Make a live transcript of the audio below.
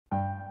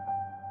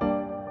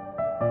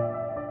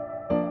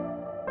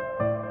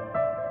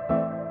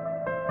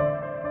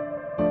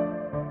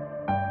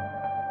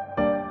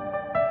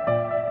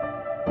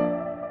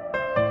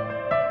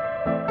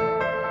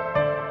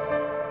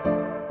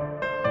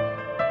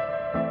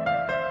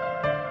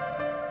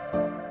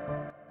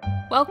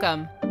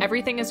Welcome.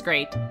 Everything is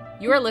great.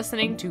 You are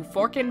listening to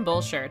Forkin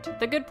Bullshirt,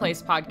 the Good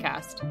Place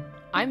podcast.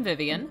 I'm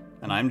Vivienne.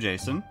 And I'm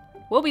Jason.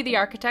 We'll be the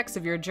architects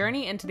of your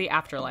journey into the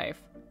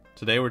afterlife.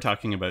 Today we're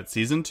talking about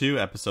Season 2,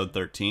 Episode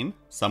 13,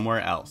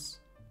 Somewhere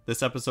Else.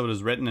 This episode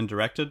is written and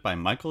directed by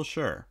Michael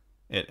Schur.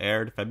 It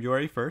aired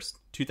February 1st,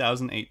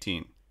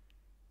 2018.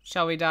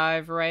 Shall we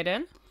dive right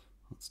in?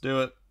 Let's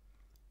do it.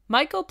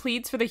 Michael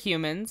pleads for the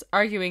humans,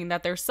 arguing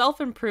that their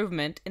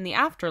self-improvement in the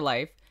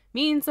afterlife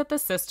means that the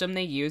system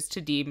they use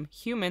to deem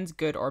humans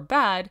good or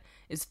bad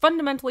is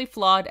fundamentally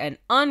flawed and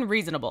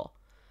unreasonable.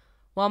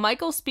 While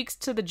Michael speaks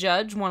to the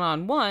judge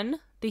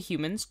one-on-one, the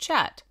humans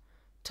chat.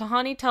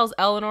 Tahani tells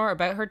Eleanor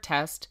about her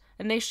test,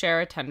 and they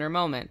share a tender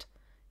moment.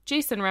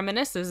 Jason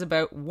reminisces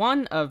about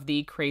one of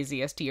the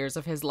craziest years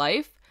of his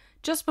life,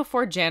 just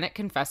before Janet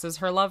confesses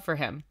her love for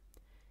him.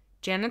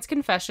 Janet's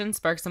confession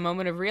sparks a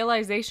moment of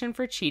realization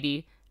for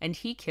Chidi, and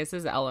he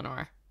kisses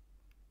Eleanor.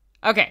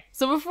 Okay,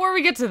 so before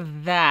we get to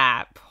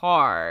that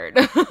part,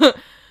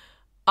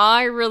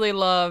 I really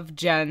love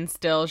Jen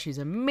still. She's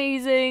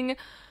amazing.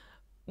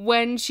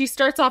 When she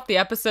starts off the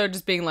episode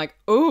just being like,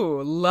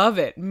 "Ooh, love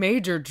it,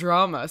 major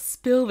drama,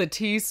 spill the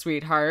tea,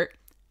 sweetheart,"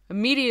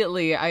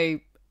 immediately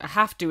I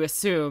have to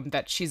assume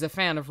that she's a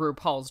fan of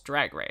RuPaul's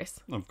Drag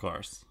Race. Of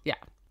course. Yeah.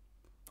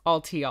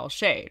 All tea, all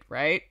shade,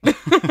 right?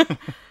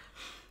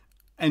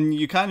 And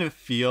you kind of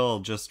feel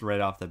just right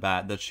off the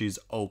bat that she's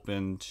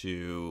open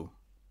to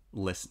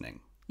listening.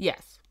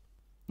 Yes.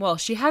 Well,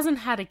 she hasn't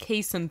had a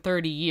case in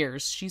 30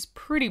 years. She's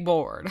pretty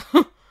bored.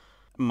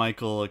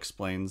 Michael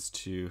explains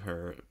to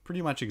her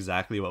pretty much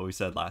exactly what we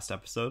said last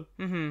episode.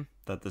 Mm-hmm.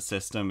 That the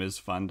system is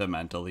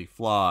fundamentally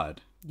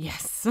flawed.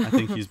 Yes. I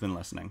think he's been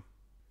listening.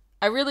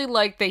 I really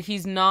like that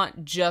he's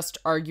not just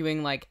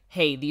arguing like,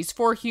 hey, these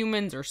four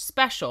humans are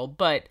special,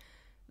 but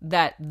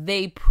that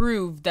they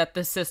prove that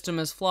the system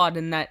is flawed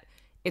and that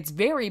it's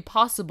very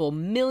possible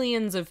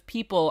millions of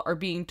people are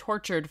being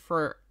tortured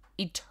for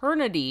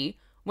eternity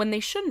when they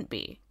shouldn't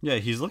be. Yeah,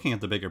 he's looking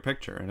at the bigger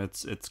picture, and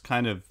it's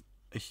kind of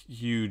a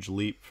huge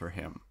leap for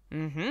him.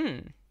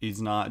 Mm-hmm.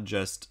 He's not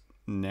just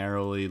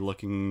narrowly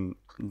looking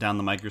down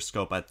the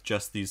microscope at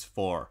just these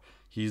four.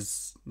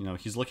 He's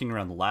looking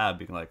around the lab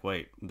being like,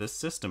 wait, this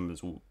system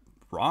is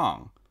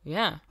wrong.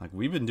 Yeah. Like,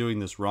 we've been doing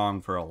this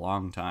wrong for a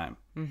long time.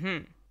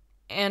 Mm-hmm.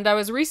 And I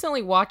was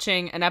recently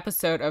watching an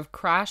episode of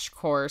Crash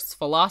Course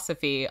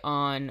Philosophy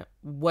on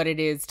what it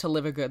is to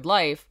live a good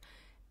life.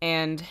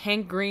 And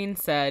Hank Green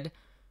said,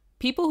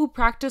 "People who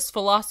practice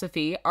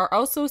philosophy are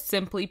also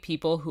simply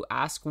people who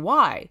ask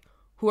why,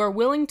 who are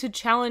willing to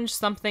challenge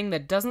something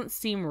that doesn't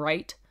seem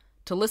right,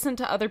 to listen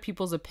to other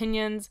people's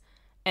opinions,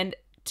 and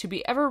to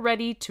be ever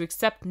ready to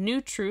accept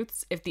new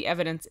truths if the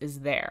evidence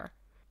is there."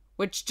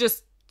 Which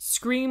just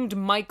screamed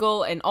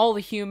Michael and all the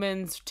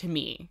humans to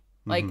me.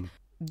 Like,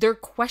 they're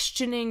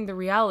questioning the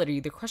reality,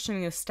 they're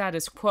questioning the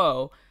status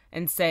quo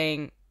and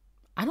saying,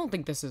 I don't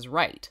think this is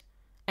right.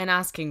 And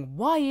asking,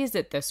 why is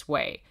it this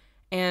way?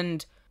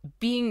 And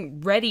being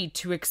ready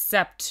to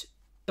accept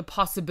the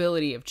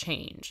possibility of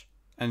change.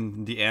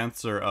 And the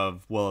answer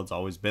of, well, it's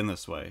always been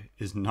this way,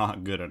 is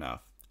not good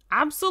enough.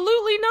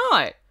 Absolutely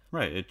not.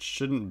 Right, it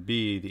shouldn't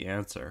be the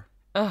answer.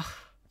 Ugh.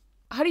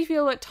 How do you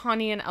feel about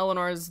Tawny and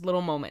Eleanor's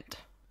little moment?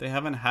 They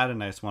haven't had a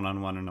nice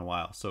one-on-one in a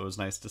while, so it was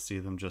nice to see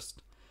them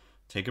just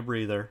take a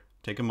breather,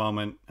 take a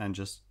moment, and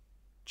just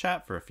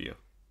chat for a few.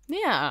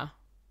 Yeah.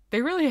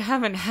 They really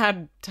haven't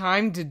had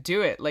time to do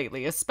it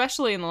lately,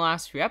 especially in the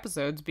last few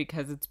episodes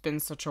because it's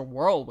been such a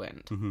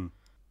whirlwind. Mm-hmm.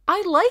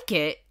 I like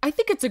it. I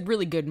think it's a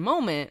really good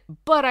moment,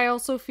 but I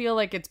also feel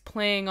like it's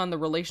playing on the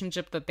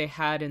relationship that they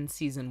had in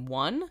season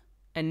 1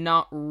 and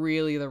not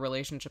really the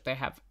relationship they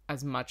have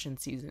as much in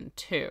season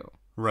 2.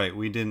 Right.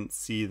 We didn't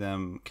see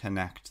them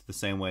connect the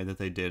same way that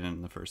they did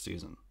in the first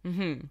season.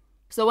 Mm-hmm.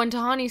 So when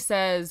Tahani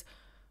says,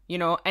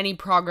 any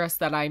progress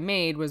that I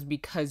made was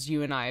because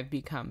you and I have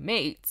become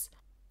mates,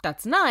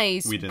 that's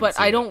nice, but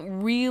I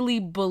don't really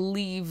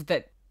believe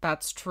that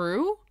that's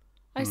true,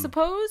 I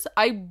suppose.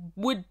 I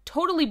would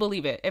totally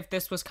believe it if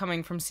this was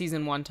coming from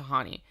season 1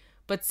 Tahani.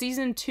 But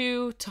season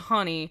 2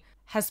 Tahani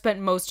has spent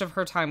most of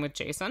her time with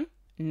Jason,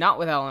 not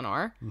with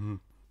Eleanor. Mm-hmm.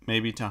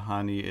 Maybe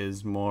Tahani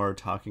is more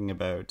talking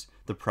about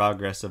the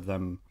progress of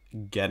them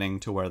getting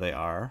to where they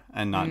are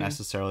and not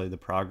necessarily the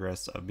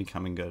progress of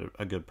becoming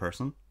a good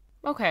person.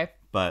 Okay.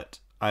 But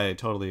I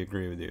totally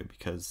agree with you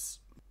because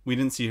we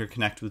didn't see her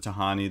connect with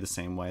Tahani the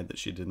same way that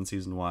she did in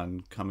season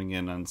 1, coming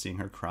in and seeing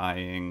her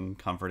crying,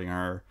 comforting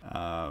her,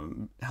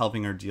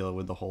 helping her deal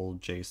with the whole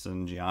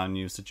Jason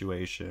Jianyu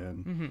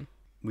situation.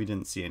 Mm-hmm. We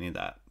didn't see any of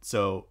that.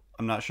 So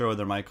I'm not sure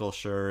whether Michael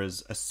Schur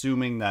is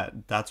assuming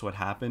that that's what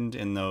happened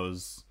in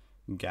those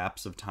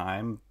gaps of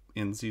time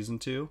in season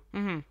 2.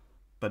 Mm-hmm.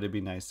 But it'd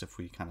be nice if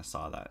we kind of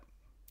saw that.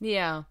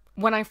 Yeah.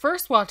 When I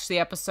first watched the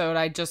episode,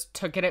 I just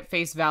took it at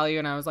face value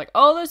and I was like,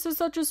 oh, this is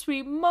such a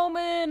sweet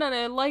moment. And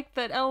I like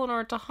that Eleanor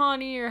and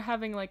Tahani are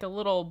having like a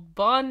little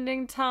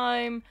bonding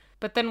time.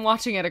 But then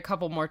watching it a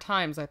couple more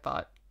times, I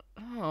thought,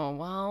 oh,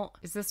 well,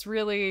 is this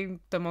really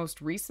the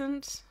most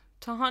recent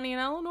Tahani and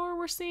Eleanor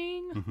we're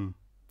seeing? Mm-hmm.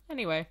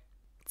 Anyway,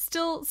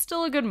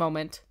 still a good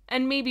moment.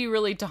 And maybe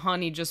really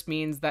Tahani just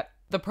means that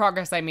the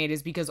progress I made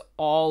is because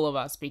all of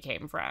us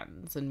became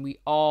friends and we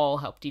all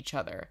helped each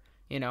other.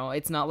 You know,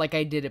 it's not like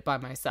I did it by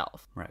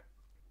myself. Right.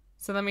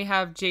 So then we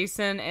have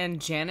Jason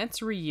and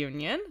Janet's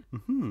reunion.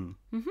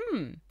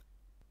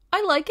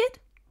 I like it.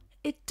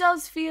 It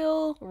does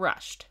feel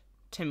rushed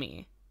to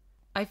me.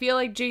 I feel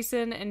like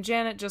Jason and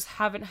Janet just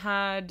haven't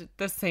had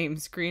the same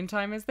screen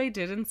time as they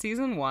did in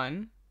season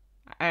 1.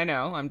 I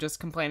know, I'm just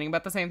complaining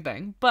about the same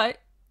thing, but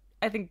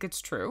I think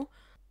it's true.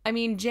 I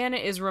mean,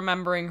 Janet is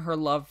remembering her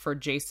love for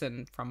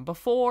Jason from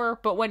before,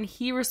 but when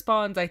he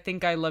responds, "I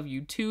think I love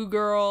you too,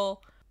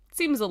 girl," it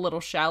seems a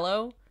little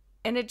shallow.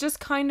 And it just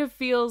kind of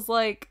feels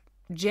like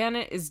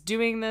Janet is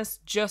doing this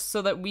just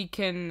so that we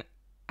can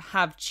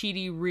have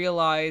Chidi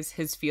realize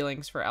his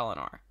feelings for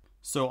Eleanor.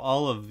 So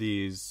all of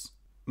these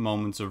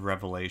moments of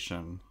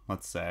revelation,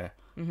 let's say,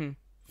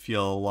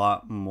 feel a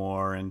lot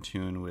more in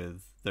tune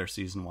with their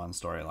season 1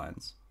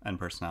 storylines and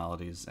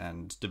personalities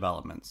and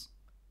developments.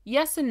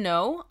 Yes and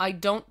no. I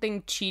don't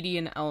think Chidi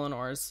and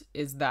Eleanor's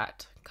is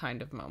that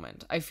kind of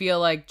moment. I feel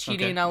like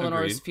Chidi and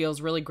Eleanor's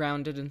feels really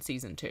grounded in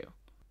season 2.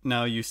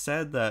 Now, you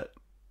said that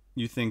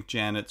you think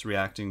Janet's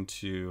reacting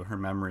to her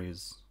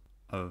memories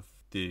of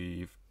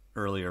the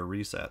earlier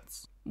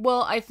resets.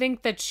 Well, I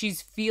think that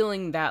she's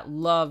feeling that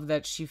love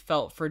that she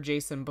felt for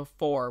Jason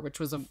before, which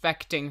was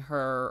affecting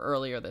her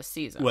earlier this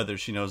season. Whether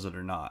she knows it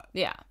or not.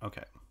 Yeah.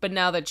 Okay. But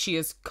now that she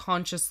is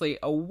consciously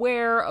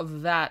aware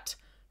of that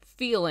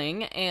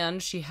feeling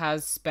and she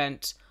has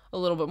spent a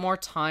little bit more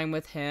time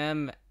with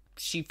him,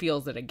 she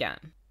feels it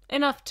again.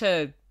 Enough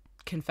to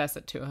confess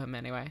it to him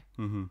anyway.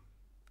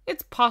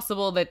 It's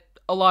possible that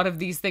a lot of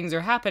these things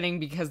are happening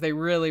because they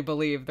really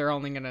believe they're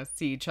only going to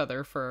see each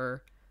other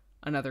for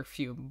another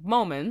few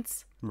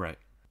moments. Right.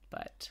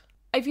 But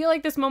I feel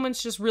like this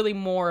moment's just really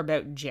more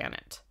about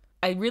Janet.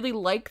 I really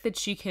like that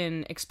she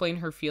can explain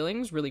her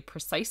feelings really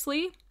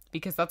precisely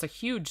because that's a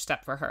huge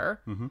step for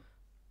her.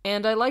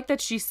 And I like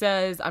that she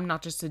says, "I'm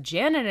not just a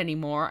Janet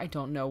anymore. I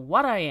don't know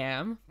what I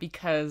am."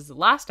 Because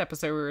last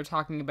episode we were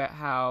talking about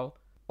how,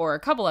 or a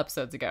couple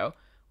episodes ago,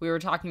 we were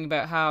talking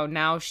about how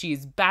now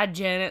she's bad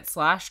Janet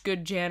 /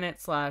 good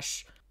Janet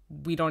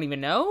 / we don't even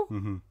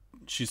know.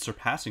 She's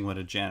surpassing what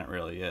a Janet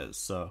really is,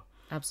 so...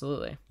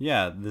 Absolutely.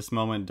 Yeah, this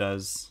moment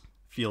does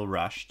feel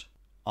rushed.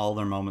 All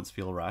their moments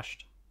feel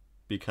rushed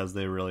because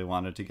they really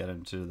wanted to get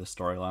into the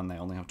storyline. They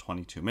only have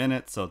 22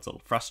 minutes, so it's a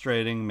little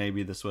frustrating.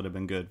 Maybe this would have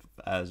been good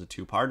as a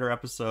 2-parter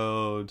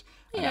episode,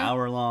 an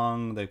hour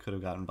long. They could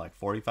have gotten like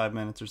 45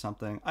 minutes or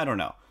something. I don't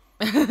know.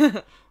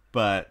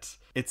 But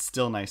it's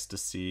still nice to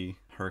see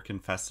her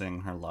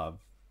confessing her love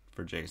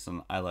for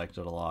Jason. I liked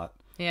it a lot.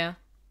 Yeah.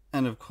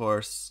 And of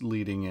course,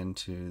 leading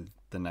into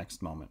the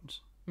next moment.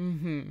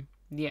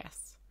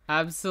 Yes.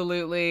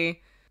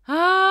 Absolutely.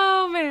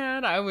 Oh,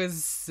 man. I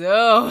was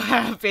so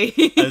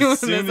happy when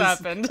this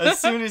happened. As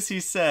soon as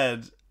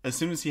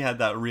he had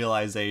that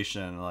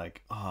realization,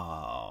 like,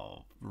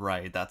 oh,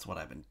 right, that's what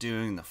I've been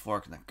doing, the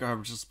fork and the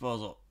garbage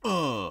disposal.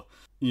 Ugh.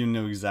 You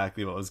knew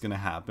exactly what was going to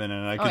happen.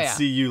 And I could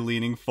see you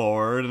leaning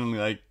forward and,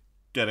 like,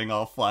 getting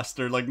all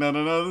flustered. Like,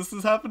 no, this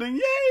is happening.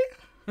 Yay!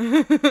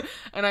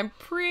 And I'm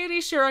pretty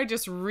sure I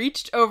just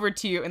reached over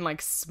to you and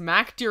like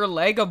smacked your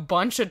leg a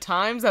bunch of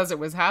times as it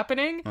was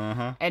happening.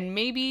 And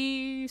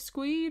maybe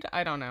squeed?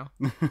 I don't know.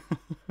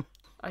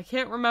 I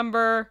can't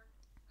remember.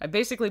 I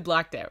basically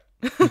blacked out.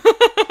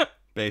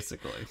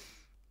 Basically.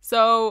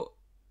 So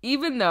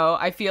even though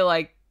I feel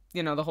like,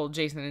 you know, the whole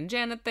Jason and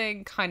Janet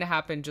thing kind of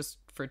happened just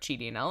for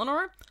Chidi and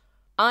Eleanor,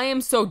 I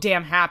am so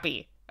damn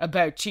happy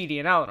about Chidi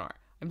and Eleanor.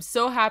 I'm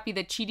so happy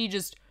that Chidi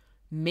just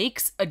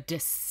makes a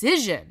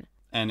decision.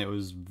 And it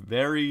was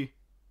very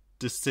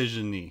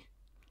decision-y.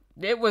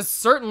 It was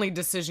certainly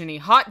decision-y.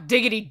 Hot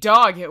diggity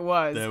dog it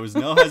was. There was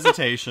no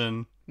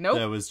hesitation. Nope.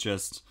 There was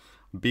just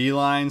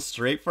beeline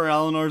straight for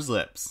Eleanor's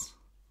lips.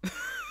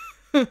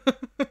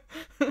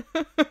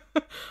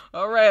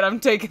 All right,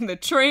 I'm taking the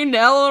train to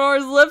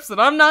Eleanor's lips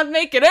and I'm not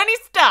making any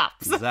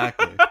stops.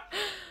 Exactly.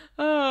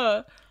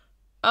 I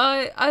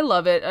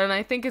love it. And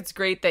I think it's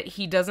great that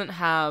he doesn't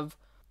have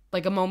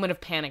like a moment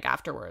of panic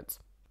afterwards.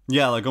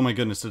 Yeah, like, oh my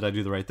goodness, did I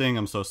do the right thing?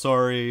 I'm so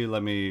sorry.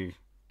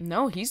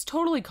 No, he's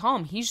totally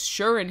calm. He's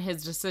sure in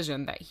his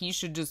decision that he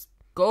should just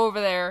go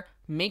over there,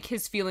 make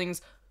his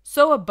feelings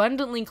so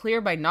abundantly clear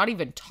by not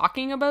even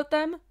talking about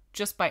them,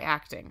 just by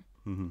acting.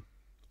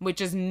 Which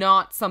is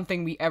not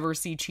something we ever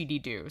see Chidi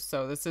do.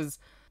 So this is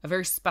a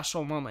very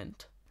special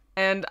moment.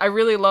 And I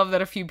really love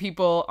that a few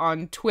people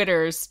on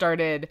Twitter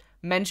started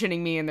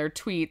mentioning me in their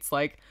tweets,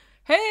 like,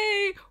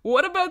 hey,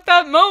 what about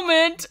that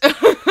moment?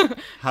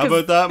 How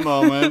about that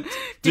moment?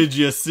 Did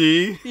you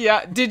see?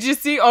 Yeah, did you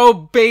see? Oh,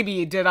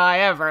 baby, did I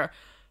ever.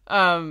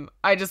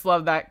 I just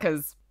love that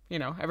because, you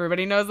know,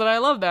 everybody knows that I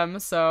love them,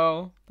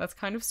 so that's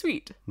kind of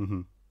sweet.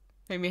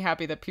 Made me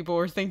happy that people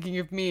were thinking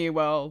of me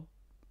while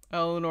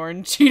Eleanor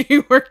and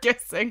Chidi were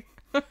kissing.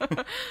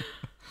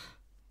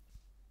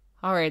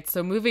 All right,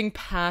 so moving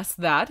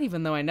past that,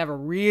 even though I never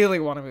really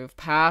want to move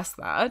past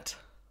that...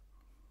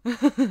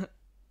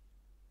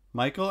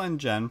 Michael and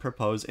Jen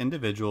propose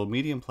individual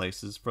medium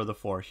places for the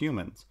 4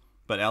 humans,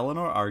 but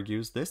Eleanor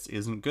argues this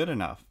isn't good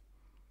enough.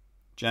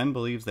 Jen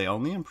believes they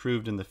only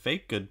improved in the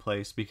fake good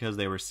place because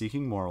they were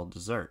seeking moral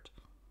dessert.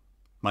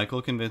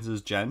 Michael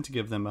convinces Jen to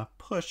give them a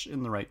push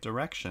in the right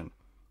direction,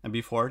 and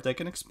before they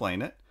can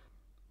explain it,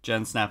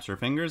 Jen snaps her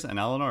fingers and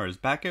Eleanor is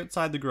back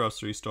outside the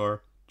grocery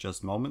store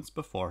just moments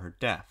before her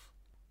death.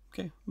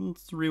 Okay,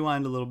 let's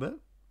rewind a little bit.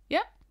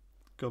 Yep.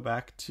 Go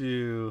back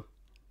to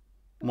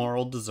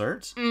moral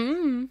dessert.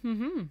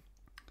 Mm-hmm.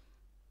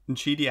 And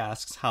Chidi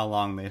asks how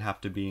long they'd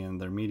have to be in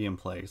their medium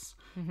place.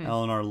 Mm-hmm.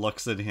 Eleanor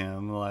looks at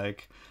him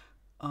like,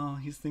 oh,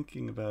 he's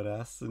thinking about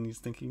us, and he's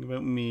thinking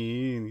about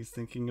me, and he's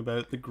thinking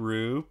about the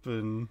group,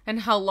 and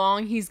how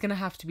long he's gonna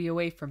have to be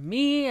away from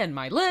me and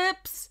my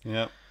lips.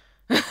 Yep.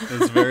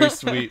 It's a very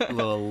sweet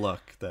little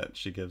look that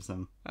she gives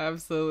him.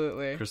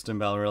 Absolutely. Kristen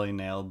Bell really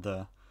nailed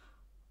the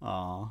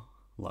aw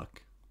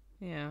look.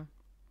 Yeah.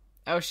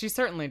 Oh, she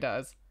certainly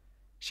does.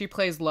 She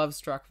plays Love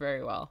Struck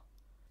very well.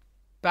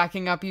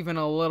 Backing up even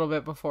a little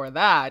bit before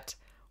that,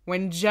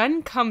 when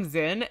Jen comes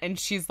in and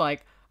she's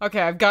like,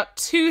 okay, I've got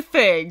 2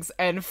 things,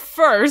 and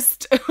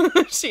first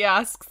she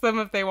asks them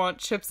if they want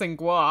chips and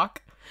guac,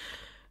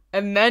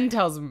 and then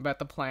tells them about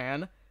the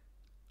plan.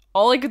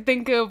 All I could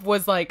think of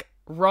was like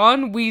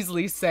Ron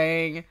Weasley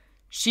saying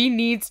she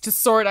needs to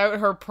sort out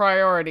her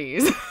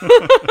priorities.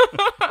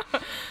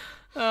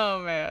 Oh,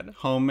 man.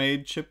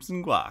 Homemade chips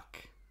and guac.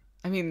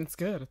 I mean, it's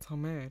good. It's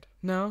homemade.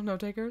 No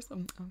takers?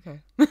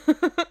 Okay.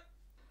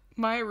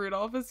 Maya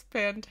Rudolph is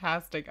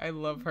fantastic. I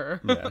love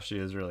her. Yeah, she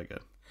is really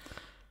good.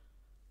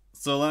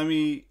 So let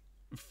me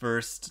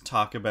first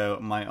talk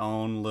about my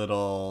own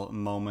little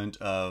moment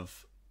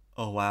of,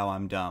 oh wow,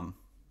 I'm dumb.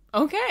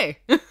 Okay.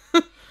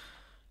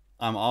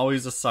 I'm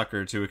always a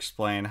sucker to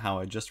explain how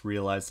I just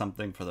realized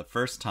something for the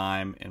first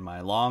time in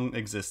my long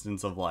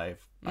existence of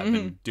life. I've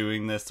been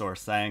doing this or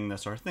saying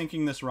this or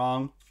thinking this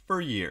wrong for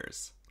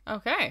years.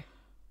 Okay.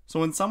 So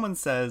when someone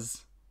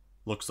says,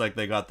 looks like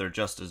they got their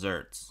just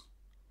desserts,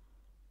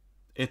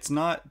 it's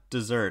not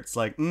desserts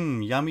like,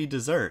 yummy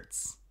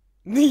desserts.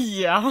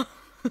 Yeah.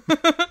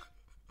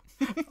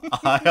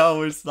 I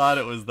always thought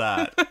it was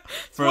that.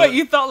 What,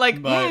 you thought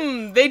like,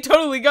 they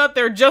totally got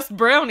their just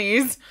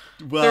brownies.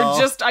 Well,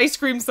 they're just ice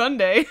cream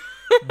sundae.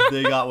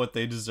 They got what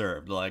they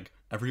deserved. Like,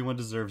 everyone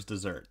deserves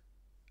dessert.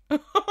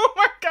 Oh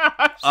my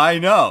gosh. I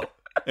know.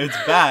 It's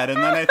bad.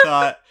 And then I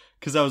thought,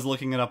 because I was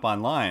looking it up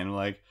online,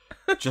 like,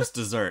 just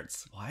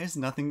desserts. Why is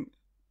nothing...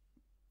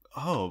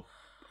 Oh,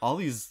 all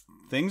these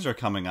things are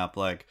coming up,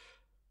 like,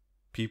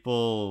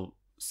 people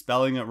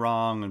spelling it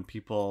wrong and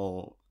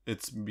people...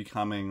 It's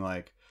becoming,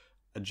 like,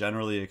 a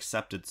generally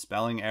accepted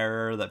spelling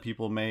error that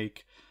people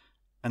make.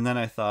 And then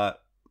I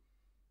thought,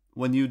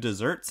 when you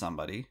desert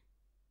somebody,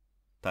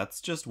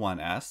 that's just one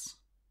S,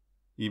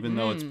 even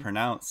though it's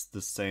pronounced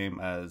the same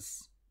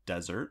as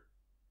desert,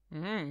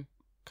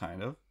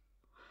 kind of.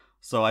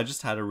 So I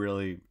just had a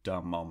really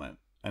dumb moment,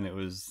 and it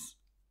was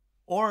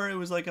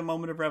like a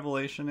moment of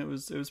revelation. It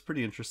was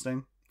pretty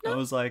interesting. I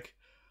was like,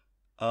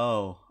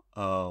 oh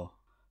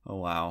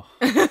wow.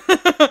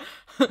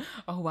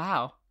 Oh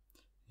wow.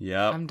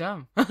 Yep. I'm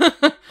dumb. Pretty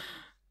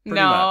much.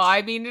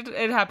 I mean,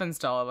 it happens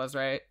to all of us,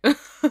 right?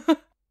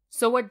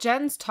 So what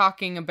Jen's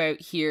talking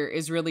about here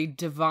is really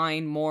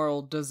divine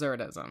moral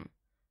desertism.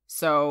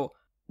 So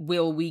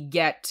will we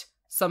get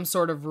some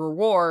sort of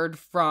reward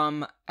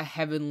from a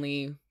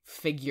heavenly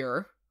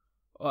figure,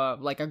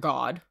 like a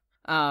god,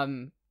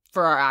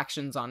 for our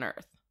actions on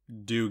Earth?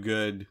 Do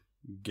good,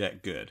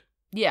 get good.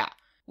 Yeah,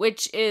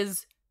 which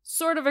is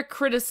sort of a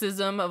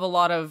criticism of a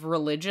lot of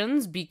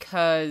religions,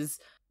 because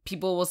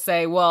people will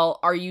say, well,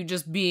 are you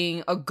just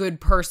being a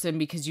good person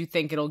because you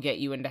think it'll get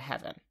you into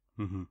heaven?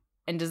 Mm-hmm.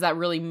 And does that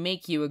really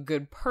make you a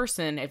good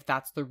person if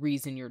that's the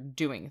reason you're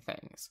doing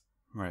things?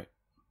 Right.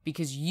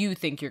 Because you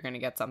think you're going to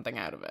get something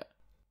out of it.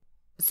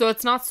 So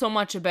it's not so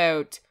much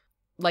about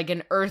like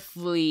an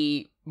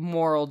earthly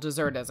moral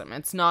desertism.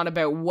 It's not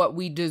about what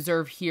we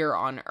deserve here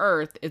on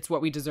Earth. It's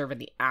what we deserve in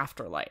the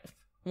afterlife.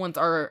 Once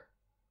our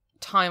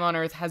time on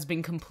Earth has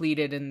been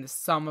completed and the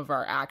sum of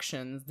our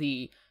actions,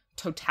 the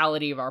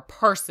totality of our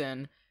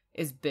person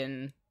has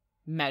been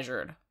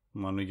measured.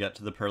 When we get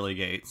to the pearly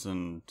gates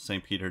and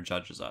St. Peter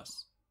judges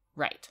us.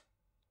 Right.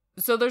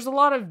 So there's a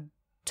lot of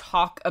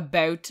talk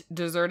about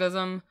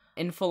desertism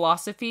in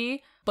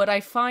philosophy, but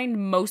I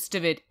find most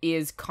of it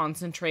is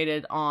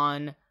concentrated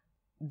on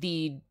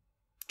the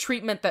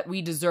treatment that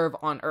we deserve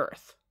on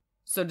Earth.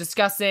 So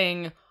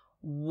discussing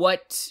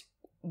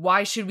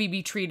why should we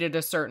be treated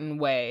a certain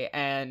way,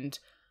 and,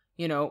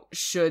 you know,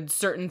 should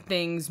certain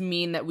things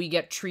mean that we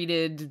get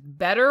treated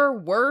better,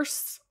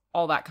 worse,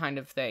 all that kind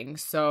of thing.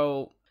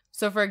 So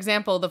for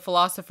example, the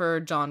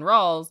philosopher John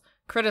Rawls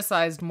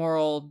criticized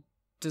moral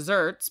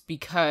deserts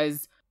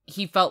because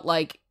he felt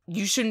like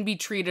you shouldn't be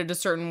treated a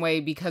certain way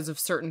because of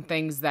certain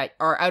things that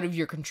are out of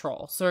your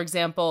control. So, for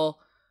example,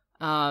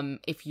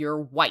 if you're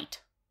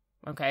white,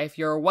 okay, if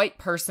you're a white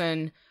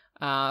person,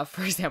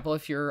 for example,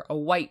 if you're a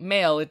white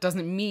male, it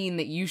doesn't mean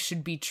that you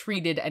should be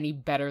treated any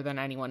better than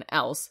anyone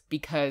else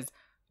because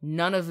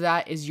None of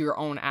that is your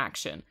own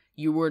action.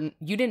 You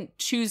didn't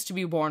choose to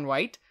be born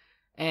white,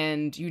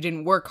 and you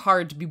didn't work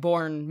hard to be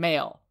born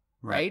male,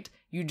 right?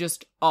 You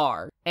just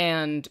are,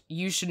 and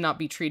you should not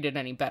be treated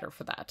any better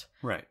for that.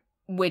 Right.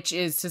 Which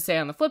is to say,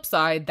 on the flip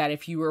side, that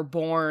if you were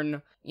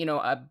born,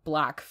 a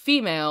black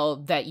female,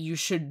 that you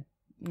should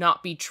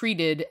not be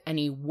treated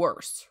any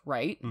worse,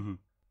 right? Mm-hmm.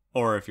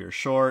 Or if you're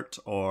short,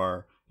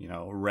 or,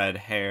 red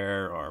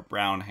hair, or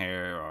brown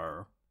hair,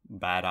 or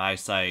bad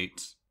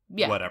eyesight,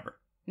 whatever.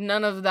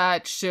 None of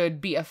that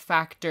should be a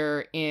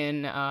factor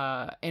in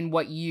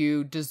what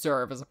you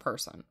deserve as a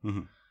person.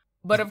 Mm-hmm.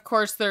 But of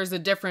course, there's a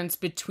difference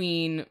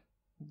between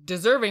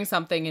deserving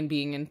something and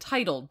being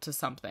entitled to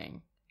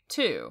something,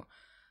 too.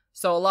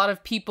 So a lot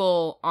of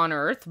people on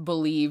Earth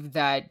believe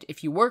that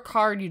if you work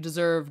hard, you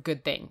deserve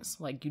good things.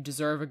 Like, you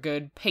deserve a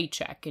good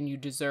paycheck, and you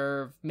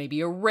deserve maybe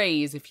a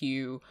raise if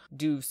you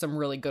do some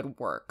really good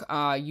work.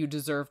 You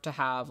deserve to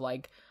have,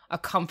 like, a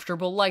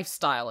comfortable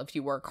lifestyle if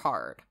you work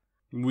hard.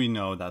 We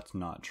know that's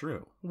not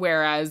true.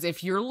 Whereas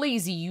if you're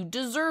lazy, you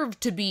deserve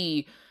to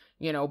be,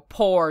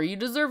 poor. You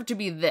deserve to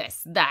be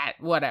this, that,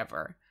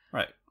 whatever.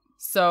 Right.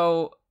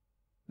 So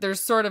there's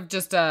sort of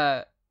just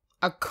a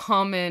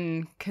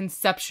common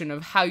conception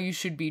of how you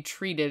should be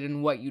treated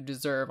and what you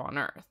deserve on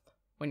Earth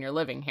when you're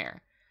living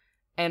here.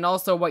 And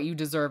also what you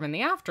deserve in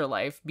the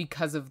afterlife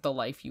because of the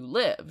life you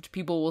lived.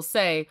 People will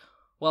say,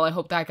 well, I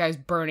hope that guy's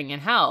burning in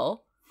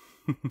hell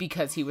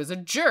because he was a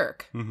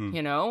jerk,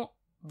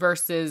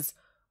 versus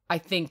I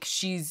think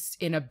she's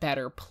in a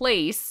better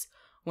place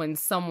when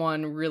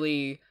someone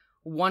really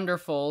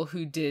wonderful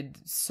who did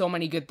so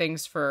many good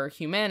things for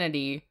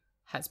humanity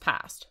has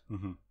passed.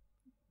 Mm-hmm.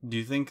 Do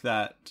you think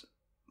that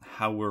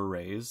how we're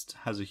raised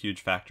has a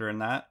huge factor in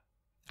that?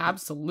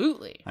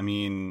 Absolutely. I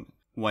mean,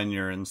 when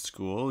you're in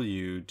school,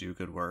 you do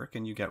good work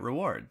and you get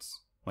rewards.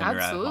 When you're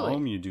at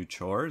home, you do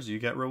chores, you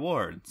get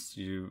rewards.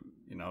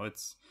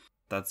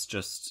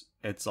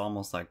 It's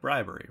almost like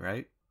bribery,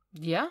 right?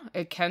 Yeah,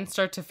 it can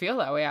start to feel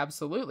that way,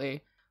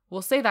 absolutely.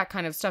 We'll say that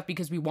kind of stuff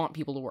because we want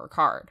people to work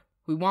hard.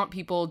 We want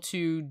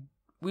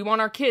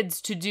our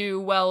kids to do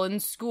well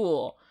in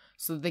school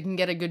so that they can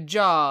get a good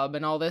job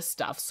and all this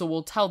stuff. So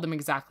we'll tell them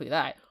exactly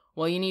that.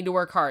 Well, you need to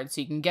work hard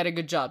so you can get a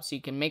good job, so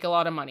you can make a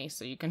lot of money,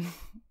 so you can,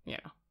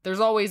 There's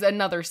always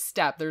another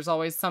step. There's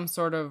always some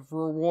sort of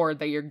reward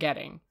that you're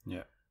getting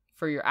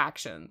for your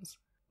actions.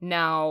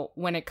 Now,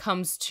 when it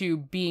comes to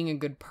being a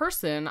good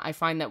person, I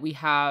find that we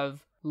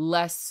have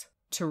less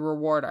to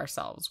reward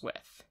ourselves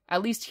with,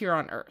 at least here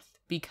on Earth.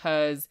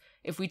 Because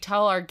if we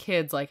tell our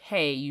kids, like,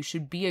 hey, you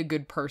should be a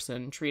good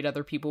person, treat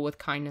other people with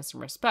kindness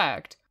and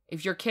respect,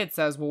 if your kid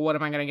says, well, what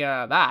am I going to get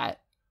out of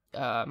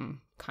that?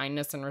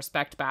 Kindness and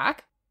respect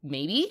back?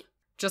 Maybe.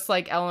 Just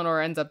like Eleanor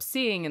ends up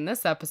seeing in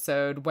this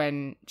episode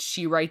when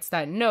she writes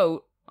that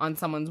note on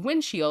someone's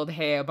windshield,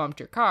 hey, I bumped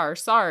your car,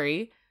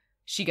 sorry,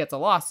 she gets a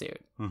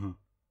lawsuit. Mm-hmm.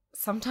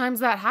 Sometimes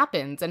that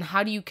happens, and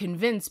how do you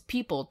convince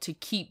people to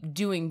keep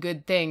doing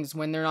good things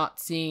when they're not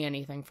seeing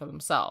anything for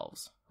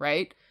themselves,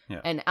 right?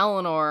 Yeah. And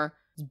Eleanor's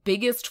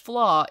biggest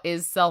flaw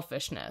is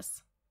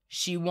selfishness.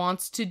 She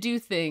wants to do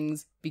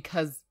things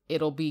because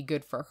it'll be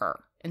good for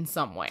her in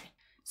some way.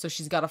 So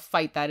she's got to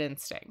fight that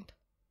instinct.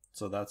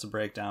 So that's a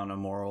breakdown of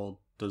moral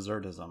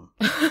desertism.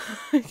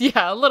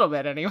 Yeah, a little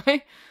bit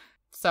anyway.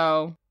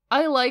 So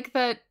I like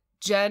that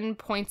Jen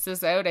points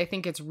this out. I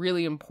think it's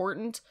really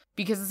important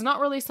because it's not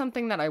really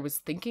something that I was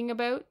thinking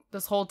about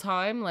this whole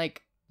time.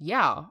 Like,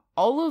 yeah,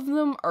 all of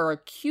them are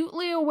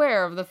acutely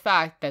aware of the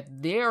fact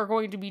that they are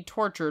going to be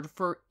tortured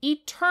for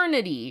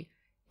eternity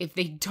if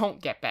they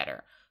don't get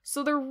better.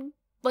 So they're,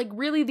 like,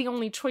 really the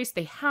only choice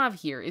they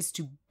have here is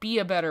to be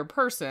a better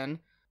person,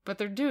 but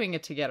they're doing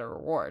it to get a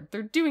reward.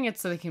 They're doing it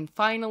so they can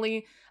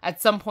finally,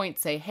 at some point,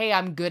 say, hey,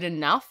 I'm good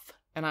enough,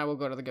 and I will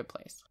go to the good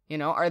place.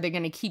 Are they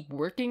going to keep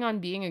working on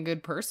being a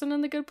good person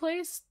in the good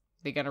place?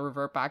 Are they going to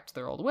revert back to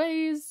their old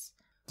ways?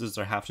 Does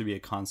there have to be a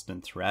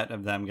constant threat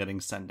of them getting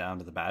sent down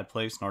to the bad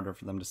place in order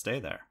for them to stay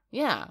there?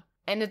 Yeah,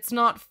 and it's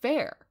not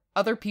fair.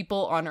 Other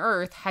people on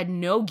Earth had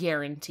no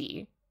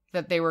guarantee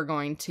that they were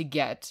going to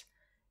get,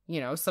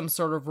 some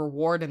sort of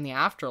reward in the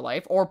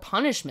afterlife or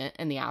punishment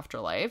in the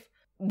afterlife.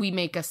 We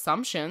make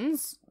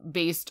assumptions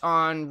based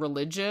on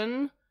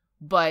religion,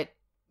 but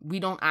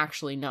we don't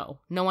actually know.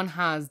 No one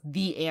has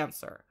the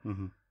answer.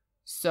 Mm-hmm.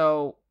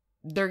 So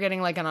they're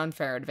getting like an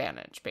unfair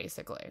advantage,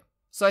 basically.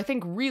 So I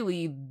think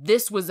really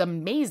this was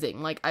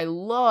amazing. Like, I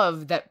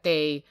love that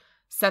they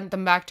sent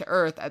them back to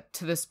Earth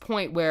to this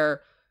point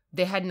where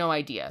they had no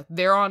idea.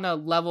 They're on a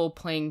level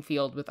playing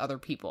field with other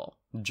people.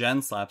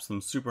 Jen slaps them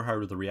super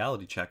hard with a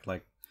reality check.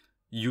 Like,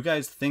 you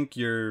guys think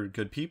you're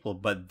good people,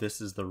 but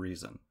this is the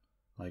reason.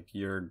 Like,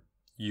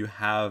 you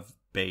have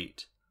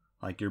bait.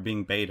 Like, you're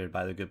being baited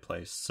by the good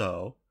place.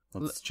 So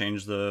let's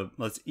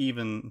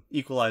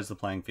equalize the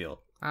playing field.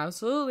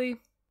 Absolutely.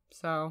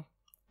 So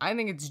I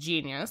think it's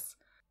genius.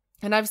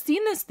 And I've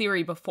seen this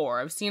theory before.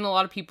 I've seen a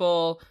lot of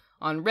people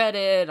on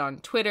Reddit, on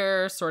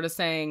Twitter, sort of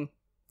saying,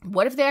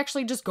 what if they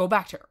actually just go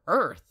back to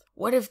Earth?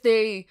 What if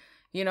they,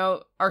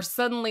 are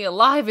suddenly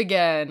alive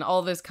again,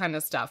 all this kind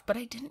of stuff. But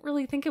I didn't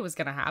really think it was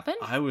going to happen.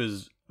 I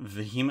was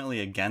vehemently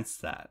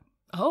against that.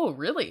 Oh,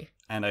 really?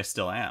 And I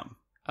still am.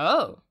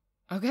 Oh,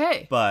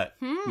 okay. But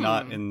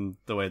not in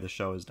the way the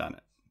show has done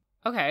it.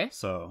 Okay.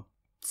 So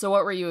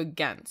what were you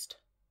against?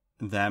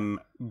 Them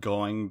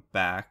going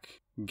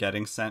back,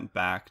 getting sent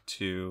back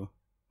to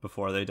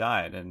before they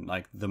died and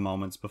like the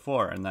moments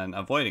before and then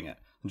avoiding it.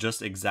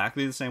 Just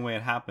exactly the same way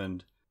it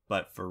happened,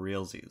 but for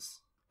realsies.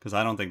 Because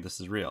I don't think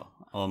this is real.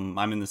 I'm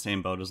in the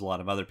same boat as a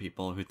lot of other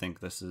people who think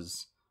this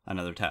is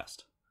another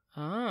test.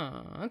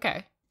 Oh,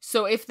 okay.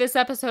 So if this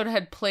episode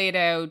had played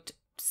out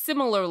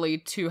similarly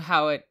to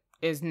how it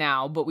is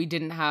now, but we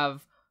didn't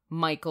have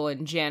Michael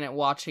and Janet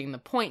watching the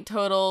point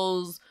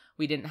totals,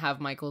 we didn't have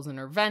Michael's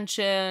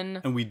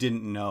intervention. And we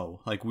didn't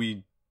know. Like,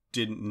 we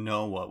didn't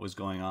know what was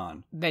going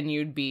on. Then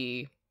you'd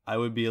be... I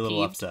would be a little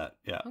peeved? upset,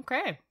 yeah.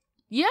 Okay.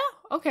 Yeah,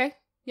 okay.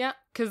 Yeah,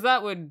 because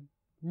that would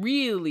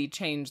really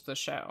change the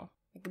show.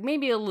 Like,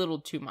 maybe a little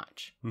too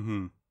much.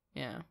 Mm-hmm.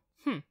 Yeah.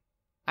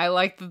 I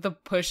like that the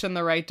push in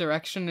the right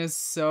direction is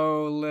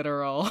so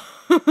literal.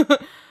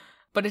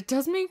 But it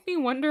does make me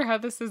wonder how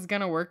this is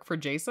going to work for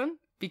Jason.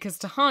 Because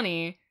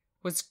Tahani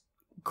was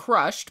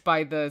crushed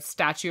by the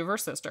statue of her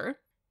sister.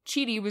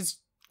 Chidi was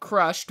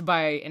crushed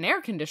by an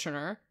air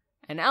conditioner.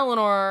 And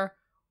Eleanor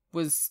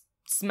was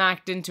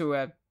smacked into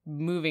a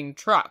moving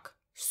truck.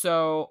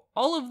 So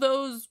all of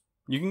those...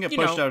 You can get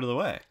pushed out of the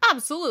way.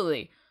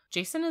 Absolutely.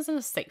 Jason is in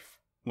a safe.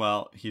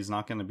 Well, he's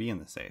not going to be in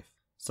the safe.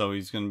 So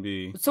he's going to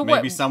be... So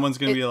maybe what? Someone's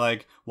going to be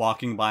like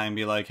walking by and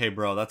be like, hey,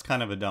 bro, that's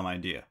kind of a dumb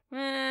idea.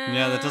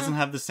 Yeah, that doesn't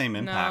have the same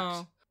impact.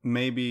 No.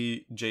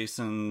 Maybe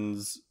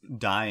Jason's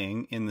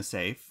dying in the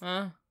safe,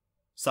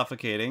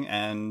 suffocating,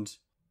 and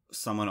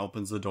someone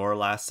opens the door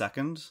last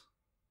second.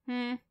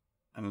 And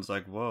it's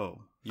like,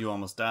 whoa, you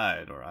almost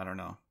died, or I don't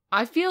know.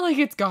 I feel like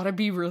it's gotta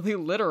be really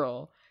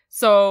literal.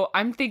 So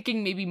I'm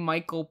thinking maybe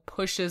Michael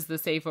pushes the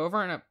safe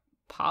over and it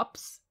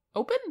pops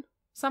open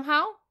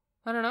somehow?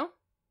 I don't know.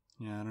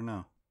 Yeah, I don't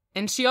know.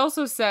 And she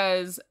also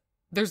says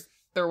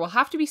there will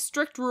have to be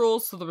strict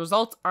rules so the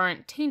results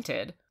aren't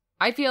tainted.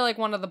 I feel like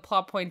one of the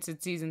plot points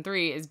in season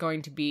 3 is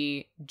going to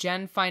be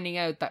Jen finding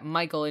out that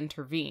Michael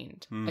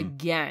intervened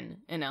again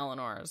in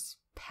Eleanor's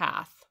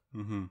path.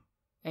 Mm-hmm.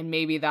 And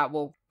maybe that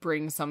will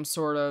bring some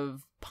sort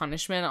of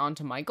punishment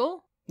onto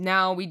Michael.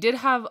 Now, we did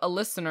have a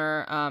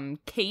listener,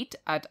 Kate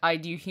at I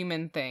Do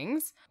Human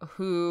Things,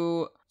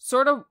 who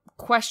sort of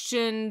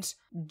questioned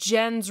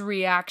Jen's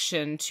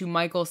reaction to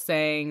Michael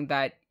saying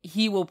that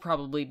he will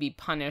probably be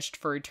punished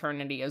for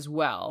eternity as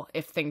well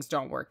if things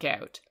don't work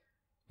out.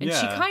 And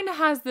she kind of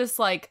has this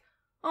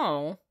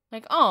oh,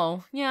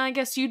 yeah, I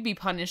guess you'd be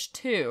punished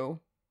too.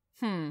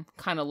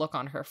 Kind of look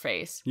on her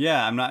face.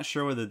 Yeah, I'm not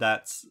sure whether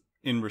that's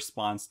in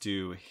response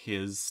to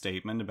his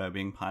statement about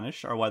being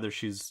punished or whether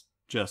she's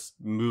just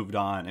moved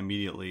on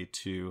immediately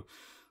to,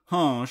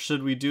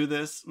 should we do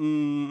this?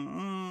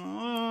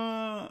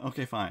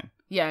 Okay, fine.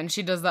 Yeah, and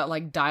she does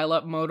that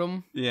dial-up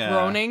modem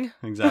groaning.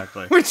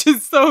 Exactly. Which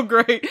is so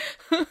great.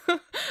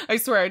 I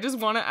swear, I just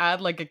want to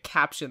add a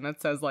caption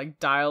that says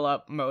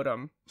dial-up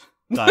modem.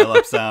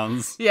 Dial-up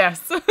sounds.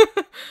 Yes.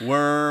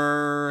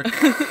 Work.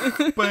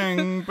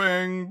 Bang,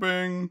 bang,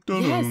 bang.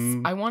 Dun-dun.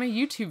 Yes, I want a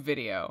YouTube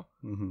video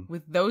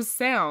with those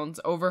sounds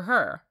over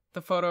her.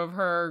 The photo of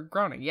her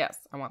groaning. Yes,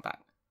 I want that.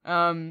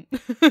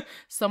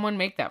 Someone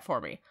make that for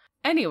me.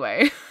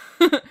 Anyway,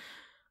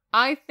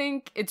 I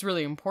think it's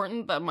really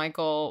important that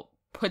Michael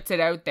puts it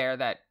out there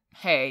that,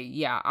 hey,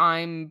 yeah,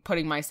 I'm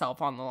putting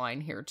myself on the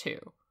line here too.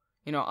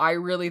 I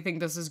really think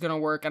this is going to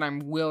work and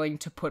I'm willing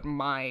to put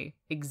my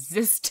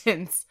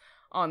existence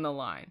on the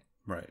line.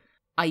 Right.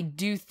 I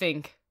do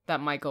think that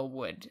Michael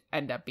would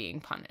end up being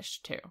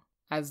punished too.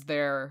 As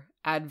their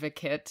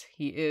advocate,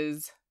 he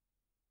is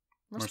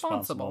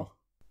responsible.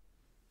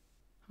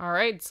 All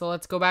right, so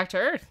let's go back to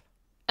Earth.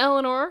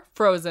 Eleanor,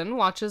 frozen,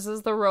 watches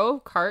as the row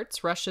of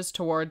carts rushes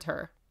towards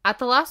her. At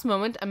the last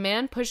moment, a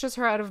man pushes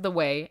her out of the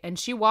way, and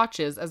she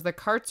watches as the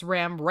carts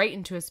ram right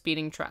into a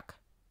speeding truck.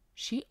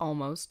 She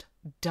almost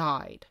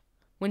died.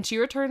 When she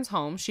returns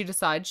home, she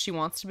decides she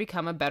wants to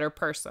become a better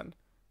person.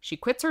 She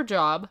quits her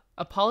job,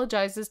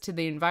 apologizes to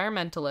the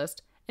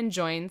environmentalist, and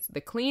joins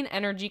the Clean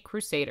Energy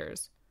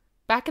Crusaders.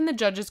 Back in the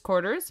judges'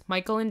 quarters,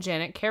 Michael and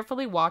Janet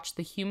carefully watch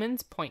the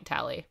humans' point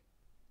tally.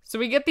 So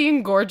we get the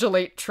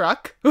Engorgulate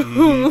truck,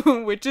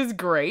 which is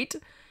great.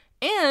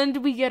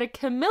 And we get a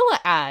Camilla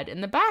ad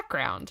in the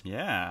background.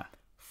 Yeah.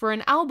 For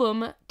an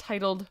album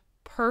titled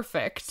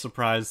Perfect.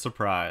 Surprise,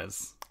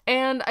 surprise.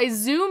 And I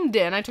zoomed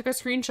in. I took a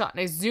screenshot and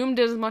I zoomed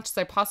in as much as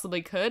I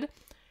possibly could.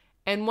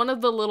 And one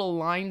of the little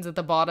lines at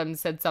the bottom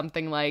said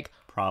something like...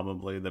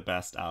 Probably the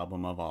best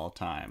album of all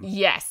time.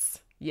 Yes.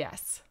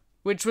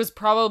 Which was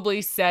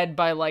probably said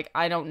by,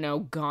 I don't know,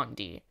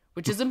 Gandhi.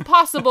 Which is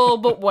impossible,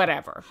 but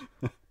whatever.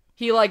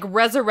 He,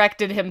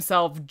 resurrected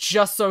himself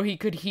just so he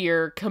could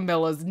hear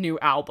Camilla's new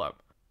album.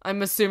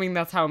 I'm assuming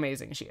that's how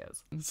amazing she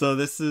is. So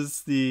this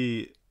is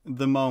the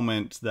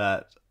moment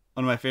that...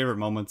 One of my favorite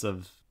moments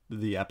of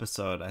the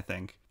episode, I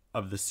think,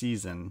 of the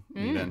season,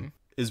 even,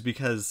 is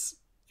because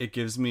it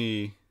gives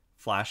me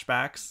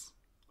flashbacks,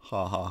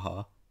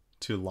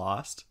 to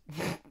Lost.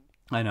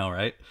 I know,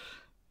 right?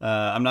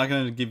 I'm not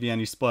going to give you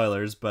any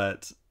spoilers,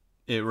 but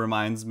it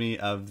reminds me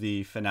of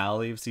the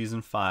finale of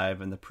season 5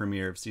 and the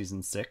premiere of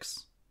season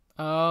 6.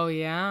 Oh,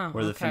 yeah.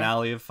 Where the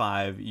finale of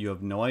 5, you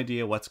have no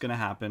idea what's going to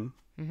happen.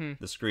 Mm-hmm.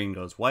 The screen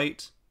goes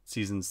white.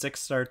 Season 6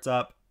 starts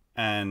up,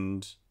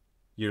 and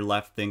you're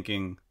left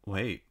thinking,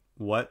 wait,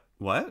 what?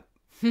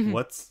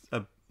 What's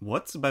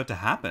about to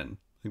happen?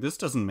 Like, this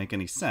doesn't make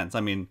any sense. I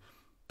mean,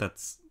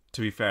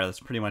 to be fair, that's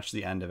pretty much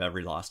the end of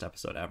every Lost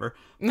episode ever.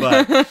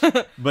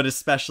 But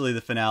especially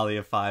the finale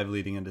of 5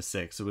 leading into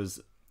 6, it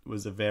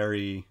was a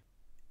very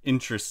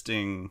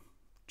interesting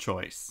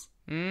choice.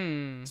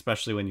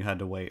 Especially when you had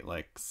to wait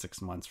like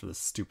 6 months for this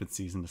stupid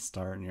season to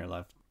start, and you're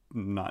left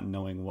not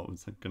knowing what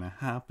was going to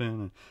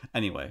happen.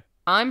 Anyway,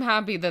 I'm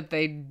happy that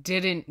they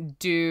didn't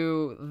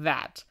do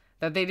that.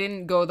 That they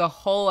didn't go the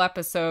whole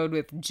episode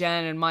with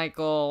Jen and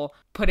Michael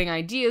putting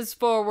ideas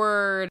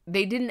forward.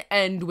 They didn't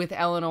end with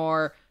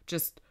Eleanor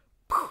just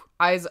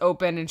eyes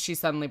open and she's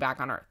suddenly back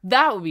on Earth.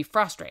 That would be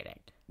frustrating.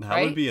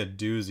 That would be a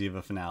doozy of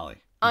a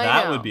finale.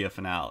 That would be a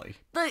finale.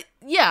 But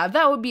yeah,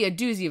 that would be a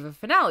doozy of a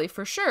finale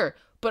for sure.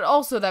 But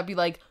also that'd be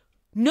like,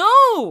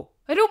 no!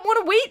 I don't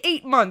want to wait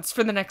 8 months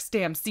for the next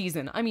damn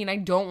season. I mean, I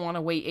don't want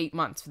to wait 8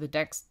 months for the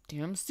next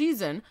damn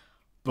season.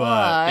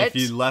 But if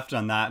you left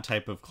on that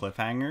type of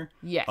cliffhanger,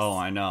 yes. Oh,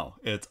 I know.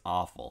 It's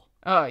awful.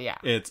 Oh, yeah.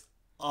 It's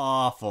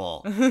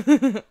awful.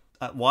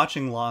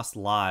 Watching Lost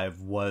live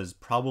was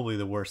probably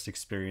the worst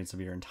experience of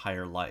your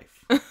entire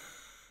life.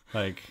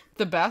 Like,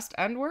 the best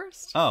and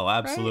worst? Oh,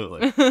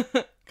 absolutely.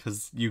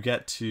 Because you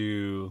get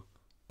to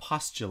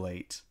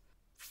postulate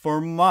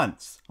for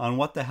months on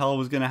what the hell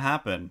was going to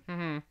happen.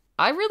 Mm-hmm.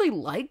 I really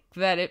like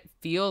that it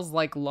feels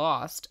like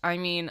Lost. I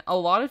mean, a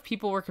lot of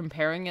people were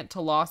comparing it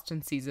to Lost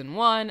in season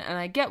 1, and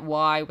I get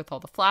why with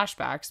all the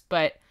flashbacks,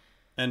 but...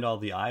 And all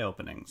the eye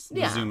openings.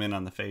 Yeah. The zoom in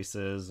on the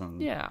faces.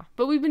 And yeah,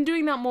 but we've been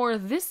doing that more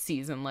this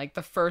season. Like,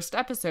 the first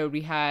episode,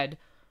 we had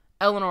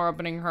Eleanor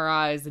opening her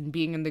eyes and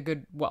being in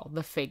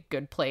the fake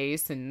good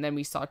place, and then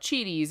we saw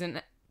Cheaties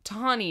and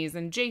Tahani's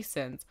and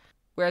Jason's.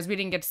 Whereas we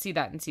didn't get to see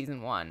that in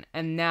season 1.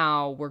 And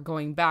now we're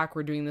going back,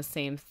 we're doing the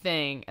same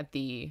thing at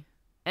the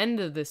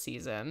end of the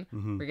season.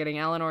 Mm-hmm. We're getting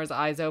Eleanor's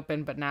eyes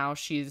open, but now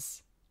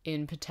she's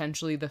in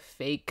potentially the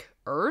fake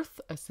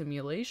Earth, a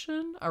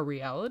simulation, a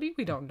reality.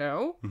 We don't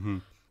know. Mm-hmm.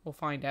 We'll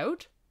find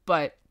out.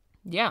 But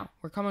yeah,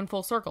 we're coming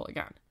full circle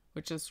again,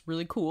 which is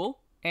really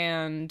cool.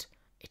 And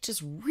it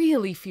just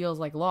really feels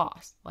like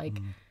Lost. Like,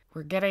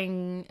 we're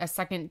getting a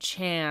second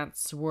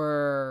chance.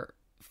 We're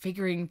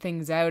figuring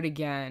things out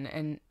again.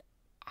 And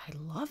I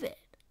love it.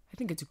 I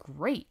think it's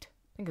great.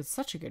 I think it's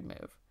such a good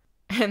move.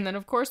 And then,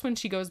 of course, when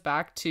she goes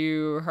back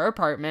to her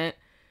apartment,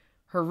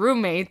 her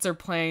roommates are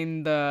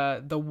playing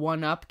the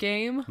one-up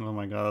game. Oh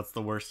my god, that's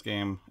the worst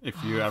game. If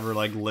you ever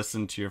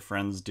listen to your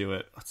friends do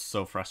it, it's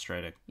so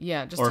frustrating.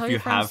 Yeah, just tell your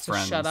friends to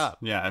shut up.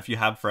 Yeah, if you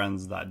have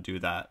friends that do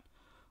that,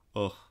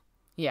 ugh.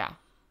 Yeah.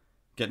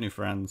 Get new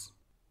friends.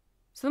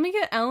 So then we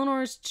get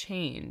Eleanor's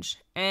change,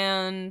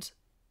 and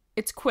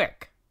it's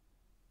quick.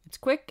 It's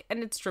quick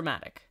and it's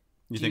dramatic.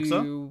 You think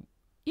so?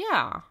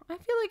 Yeah, I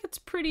feel like it's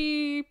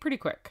pretty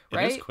quick,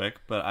 right? It is quick,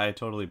 but I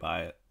totally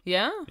buy it.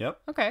 Yeah? Yep.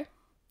 Okay.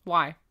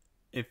 Why?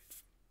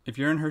 If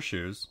you're in her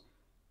shoes,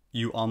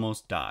 you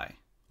almost die.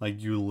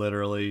 Like, you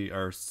literally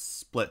are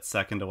split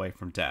second away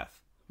from death.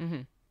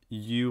 Mm-hmm.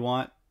 You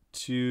want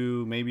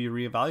to maybe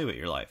reevaluate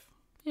your life.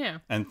 Yeah.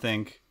 And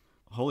think,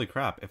 holy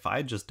crap, if I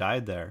had just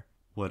died there,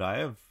 would I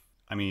have...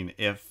 I mean,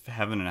 if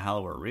heaven and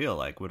hell were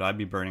real, would I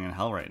be burning in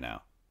hell right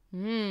now?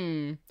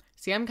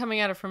 See, I'm coming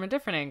at it from a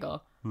different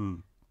angle.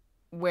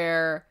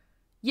 Where,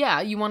 yeah,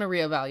 you want to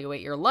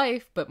reevaluate your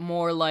life, but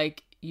more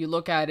like you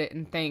look at it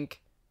and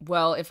think,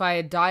 well, if I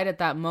had died at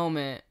that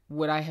moment,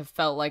 would I have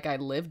felt like I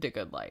lived a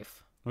good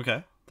life?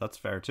 Okay, that's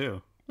fair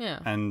too. Yeah.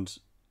 And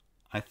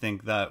I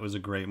think that was a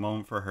great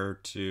moment for her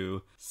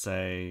to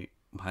say,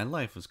 my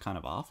life was kind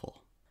of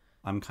awful.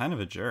 I'm kind of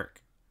a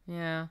jerk.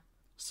 Yeah.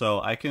 So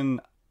I can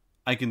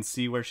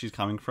see where she's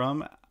coming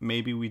from.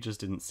 Maybe we just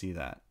didn't see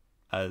that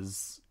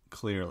as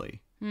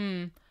clearly.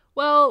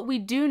 Well, we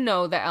do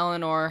know that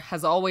Eleanor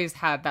has always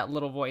had that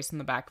little voice in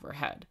the back of her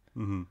head.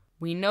 Mm-hmm.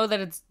 We know that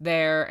it's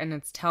there and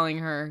it's telling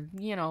her,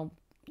 you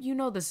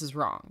know this is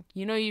wrong.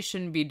 You know you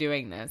shouldn't be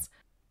doing this.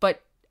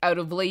 But out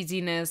of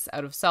laziness,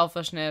 out of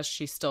selfishness,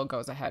 she still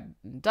goes ahead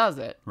and does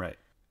it. Right.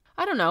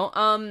 I don't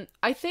know.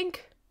 I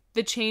think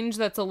the change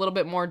that's a little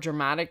bit more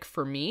dramatic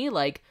for me,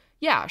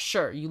 yeah,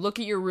 sure, you look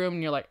at your room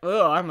and you're like,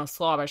 oh, I'm a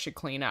slob, I should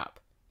clean up.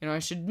 I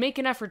should make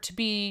an effort to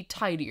be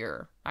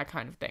tidier, that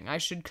kind of thing. I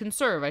should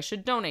conserve. I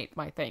should donate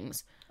my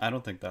things. I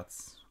don't think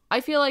that's...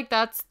 I feel like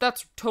that's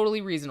totally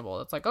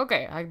reasonable. It's like,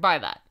 okay, I buy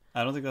that.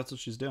 I don't think that's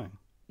what she's doing.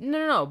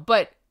 No.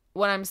 But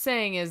what I'm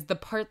saying is the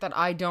part that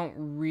I don't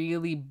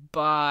really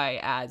buy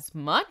as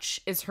much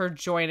is her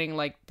joining,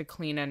 the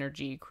Clean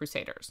Energy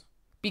Crusaders.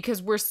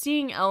 Because we're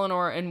seeing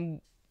Eleanor,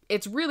 and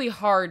it's really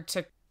hard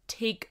to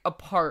take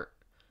apart,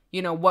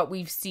 what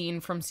we've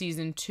seen from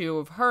season 2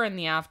 of her in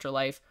the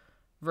afterlife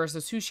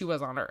versus who she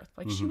was on Earth.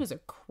 Like, she was a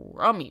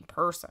crummy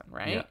person,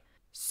 right? Yeah.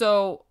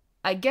 So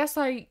I guess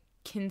I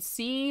can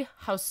see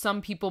how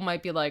some people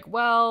might be like,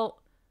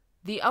 well,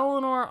 the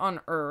Eleanor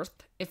on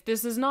Earth, if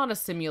this is not a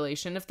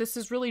simulation, if this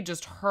is really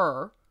just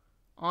her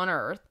on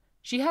Earth,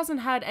 she hasn't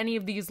had any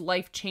of these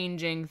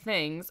life-changing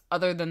things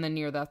other than the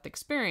near-death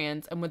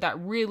experience, and would that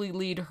really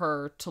lead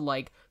her to,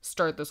 like,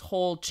 start this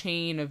whole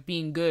chain of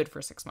being good for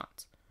 6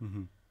 months?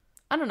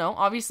 I don't know.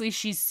 Obviously,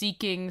 she's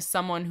seeking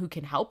someone who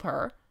can help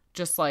her,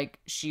 just like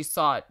she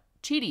sought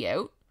Chidi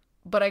out,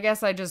 but I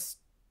guess I just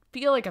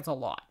feel like it's a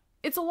lot.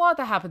 It's a lot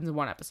that happens in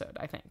one episode,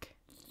 I think.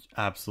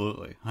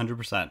 Absolutely.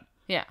 100%.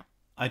 Yeah.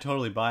 I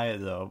totally buy it,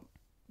 though,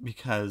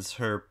 because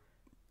her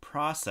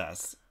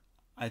process,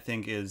 I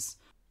think, is...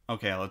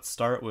 Okay, let's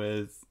start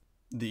with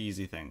the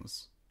easy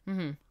things.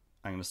 I'm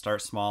going to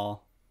start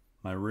small.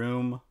 My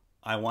room,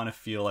 I want to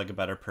feel like a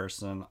better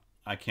person.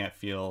 I can't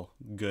feel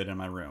good in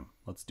my room.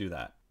 Let's do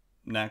that.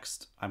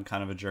 Next, I'm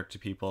kind of a jerk to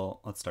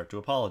people. Let's start to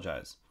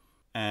apologize.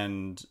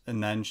 And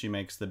then she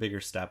makes the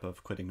bigger step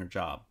of quitting her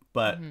job.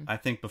 But I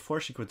think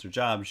before she quits her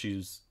job,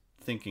 she's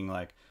thinking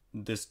like,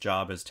 this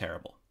job is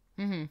terrible.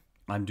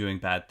 I'm doing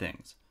bad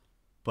things.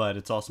 But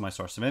it's also my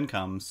source of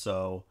income,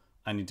 so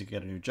I need to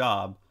get a new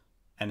job.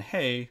 And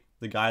hey,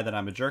 the guy that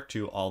I'm a jerk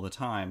to all the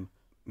time,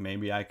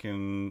 maybe I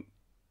can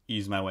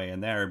ease my way in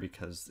there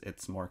because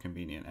it's more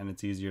convenient and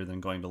it's easier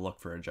than going to look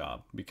for a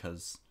job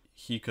because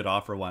he could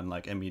offer one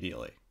like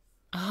immediately.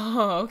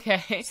 Oh,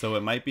 okay. So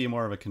it might be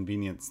more of a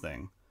convenience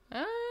thing.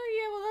 Yeah,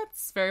 well,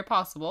 that's very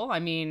possible. I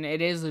mean, it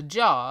is a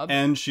job.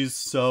 And she's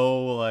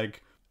so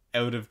like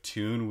out of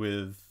tune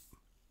with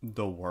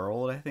the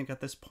world, I think,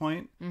 at this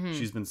point.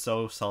 She's been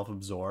so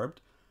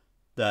self-absorbed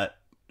that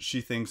she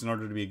thinks in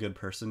order to be a good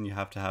person, you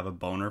have to have a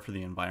boner for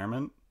the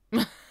environment.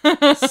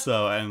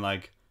 So, and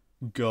like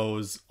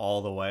goes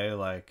all the way,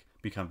 like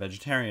become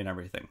vegetarian and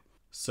everything.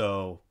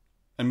 So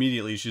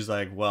immediately she's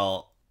like,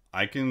 well,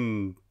 I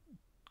can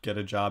get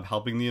a job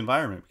helping the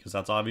environment because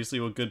that's obviously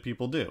what good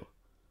people do.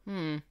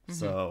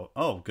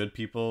 So, good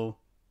people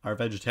are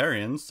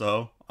vegetarians,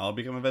 so I'll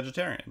become a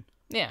vegetarian.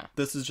 Yeah.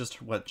 This is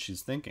just what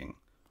she's thinking.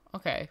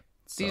 Okay.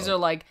 So, These are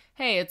like,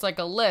 hey, it's like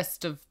a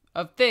list of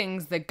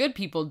things that good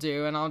people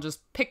do, and I'll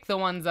just pick the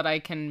ones that I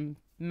can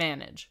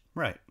manage.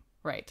 Right.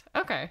 Right.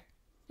 Okay.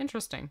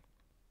 Interesting.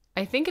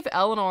 I think if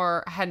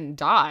Eleanor hadn't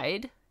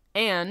died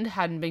and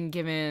hadn't been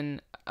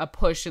given a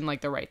push in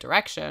like the right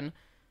direction,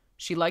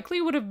 she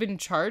likely would have been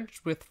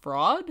charged with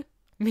fraud,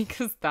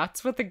 because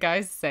that's what the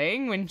guy's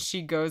saying when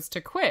she goes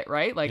to quit,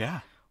 right? Like,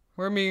 yeah.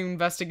 We're being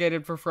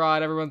investigated for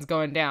fraud, everyone's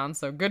going down,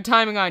 so good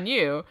timing on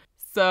you.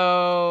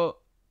 So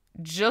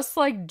just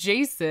like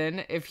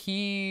Jason, if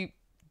he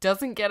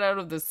doesn't get out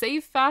of the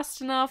safe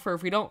fast enough, or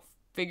if we don't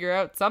figure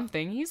out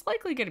something, he's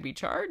likely going to be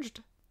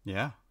charged.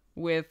 Yeah.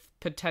 With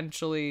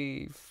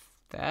potentially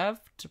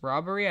theft,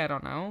 robbery, I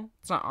don't know.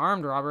 It's not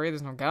armed robbery,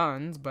 there's no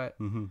guns, but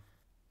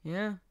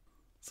yeah.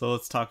 So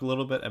let's talk a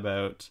little bit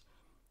about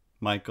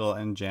Michael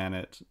and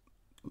Janet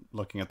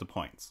looking at the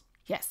points.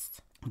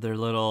 Yes. Their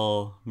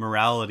little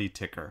morality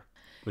ticker,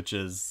 which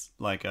is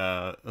like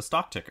a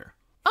stock ticker.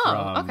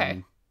 Oh,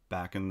 okay.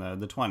 Back in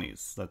the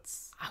 20s.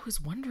 That's... I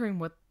was wondering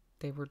what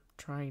they were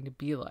trying to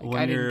be like.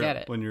 When I didn't get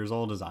it. When you're as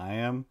old as I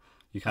am,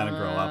 you kind of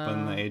grow up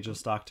in the age of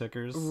stock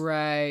tickers.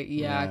 Right,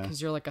 yeah,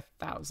 because you're like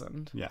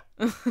 1,000. Yeah.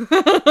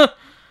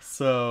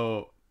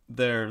 So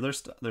they're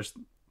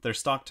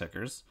stock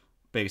tickers,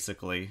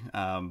 basically,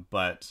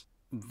 but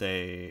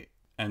they...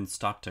 And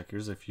stock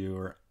tickers, if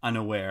you're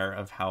unaware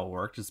of how it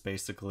worked, is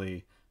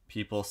basically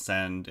people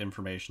send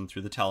information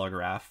through the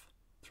telegraph,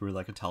 through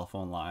like a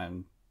telephone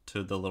line,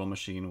 to the little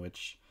machine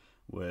which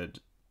would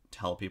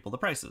tell people the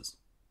prices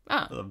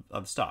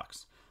of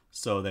stocks.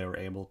 So they were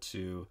able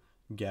to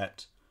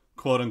get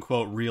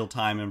quote-unquote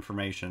real-time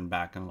information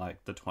back in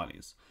like the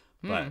 20s.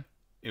 But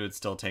it would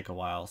still take a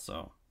while,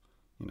 so,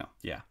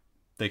 yeah.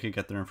 They could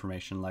get their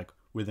information like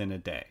within a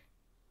day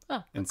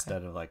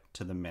instead of like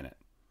to the minute.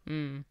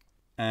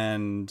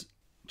 And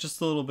just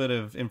a little bit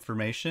of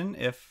information,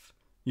 if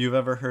you've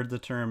ever heard the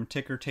term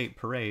ticker tape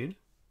parade,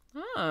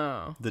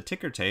 the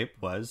ticker tape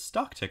was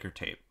stock ticker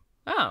tape,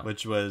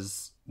 which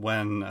was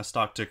when a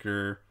stock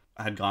ticker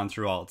had gone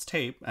through all its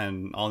tape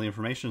and all the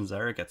information's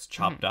there, it gets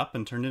chopped up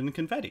and turned into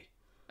confetti.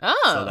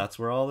 So that's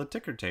where all the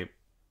ticker tape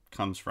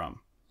comes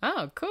from.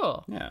 Oh,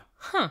 cool. Yeah.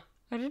 Huh.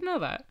 I didn't know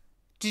that.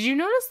 Did you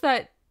notice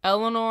that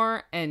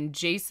Eleanor and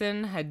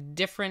Jason had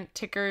different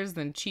tickers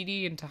than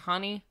Chidi and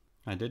Tahani?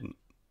 I didn't.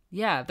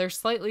 Yeah, they're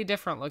slightly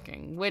different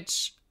looking,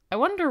 which I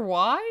wonder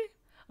why.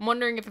 I'm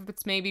wondering if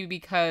it's maybe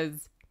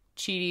because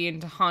Chidi and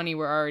Tahani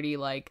were already,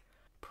 like,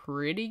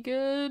 pretty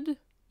good.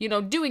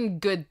 Doing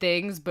good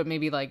things, but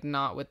maybe, like,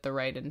 not with the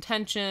right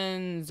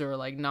intentions or,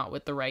 like, not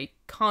with the right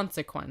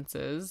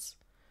consequences.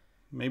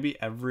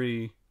 Maybe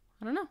every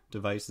I don't know.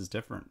 Device is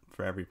different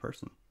for every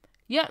person.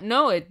 Yeah,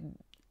 no,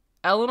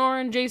 Eleanor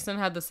and Jason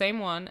had the same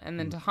one, and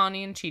then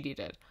Tahani and Chidi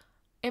did.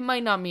 It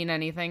might not mean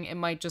anything. It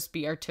might just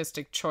be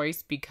artistic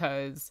choice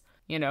because,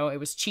 it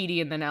was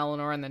Chidi and then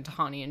Eleanor and then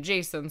Tahani and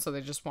Jason, so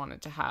they just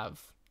wanted to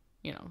have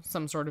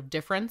some sort of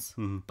difference,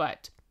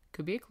 but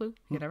could be a clue.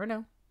 You never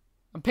know.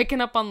 I'm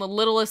picking up on the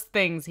littlest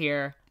things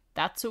here.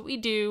 That's what we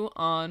do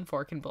on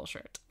Forkin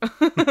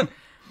Bullshirt.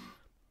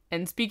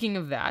 And speaking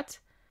of that,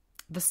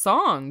 the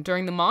song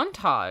during the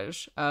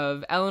montage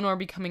of Eleanor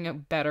becoming a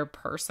better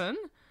person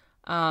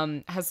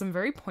has some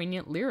very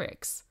poignant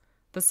lyrics.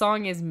 The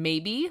song is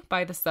Maybe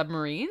by the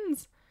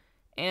Submarines.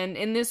 And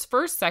in this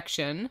first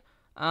section,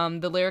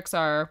 the lyrics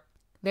are,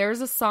 "There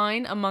is a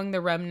sign among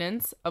the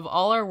remnants of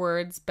all our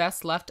words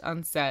best left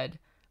unsaid.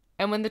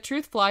 And when the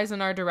truth flies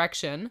in our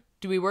direction,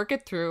 do we work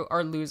it through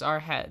or lose our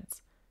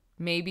heads?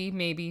 Maybe,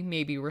 maybe,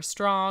 maybe we're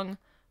strong,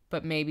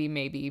 but maybe,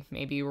 maybe,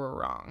 maybe we're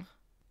wrong."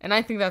 And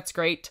I think that's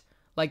great.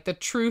 Like, the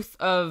truth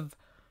of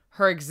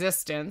her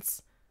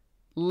existence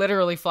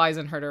literally flies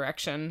in her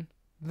direction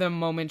the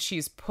moment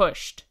she's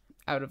pushed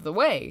out of the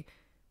way.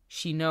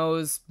 She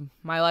knows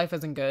my life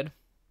isn't good.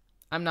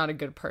 I'm not a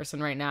good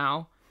person right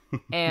now.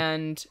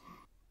 And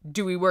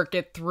do we work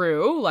it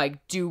through?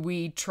 Like, do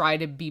we try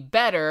to be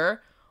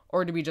better?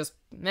 Or do we just,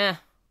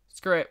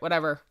 screw it,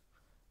 whatever,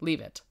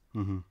 leave it?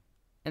 Mm-hmm.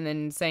 And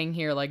then saying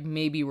here, like,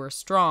 maybe we're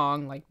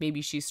strong. Like,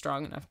 maybe she's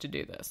strong enough to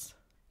do this.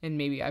 And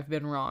maybe I've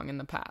been wrong in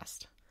the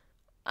past.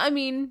 I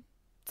mean,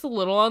 it's a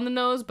little on the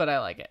nose, but I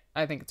like it.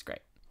 I think it's great.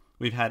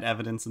 We've had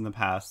evidence in the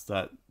past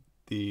that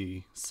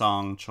the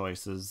song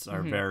choices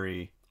are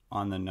very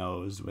on the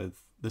nose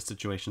with the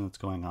situation that's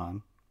going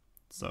on.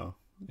 So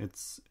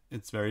it's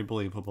very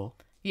believable.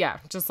 Yeah,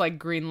 just like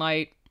Green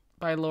Light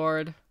by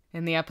Lorde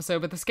in the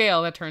episode with the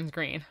scale that turns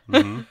green.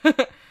 Mm-hmm.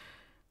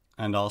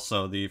 And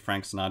also the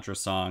Frank Sinatra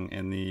song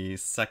in the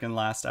second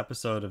last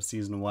episode of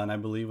season 1, I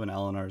believe, when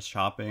Eleanor's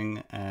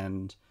shopping,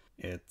 and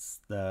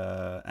it's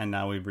and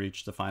now we've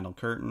reached the final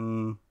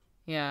curtain.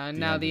 Yeah, and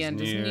now the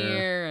end is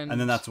near. And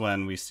then that's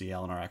when we see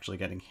Eleanor actually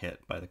getting hit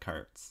by the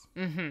carts.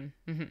 On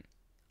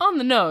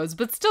the nose,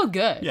 but still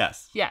good.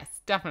 Yes. Yes,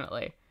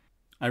 definitely.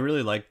 I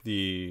really like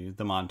the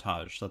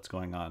montage that's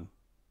going on.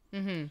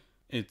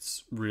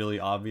 It's really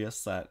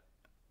obvious that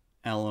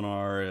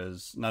Eleanor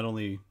is not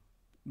only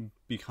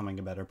becoming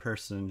a better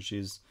person,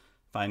 she's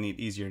finding it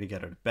easier to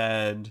get out of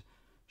bed,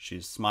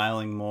 she's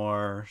smiling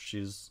more,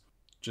 she's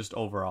just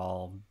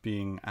overall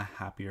being a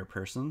happier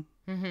person.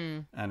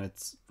 And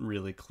it's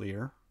really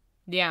clear.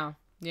 Yeah.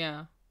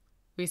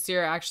 We see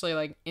her actually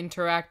like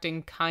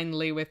interacting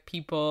kindly with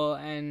people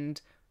and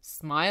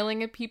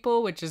smiling at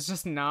people, which is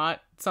just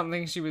not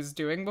something she was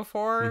doing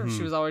before.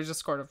 She was always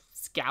just sort of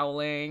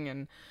scowling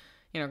and,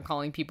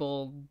 calling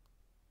people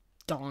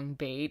dong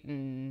bait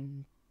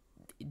and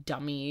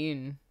dummy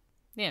and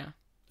yeah.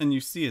 And you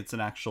see it's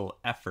an actual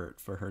effort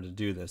for her to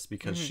do this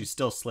because she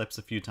still slips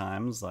a few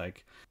times,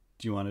 like,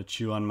 "Do you want to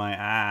chew on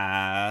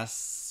my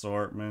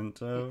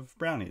assortment of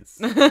brownies?"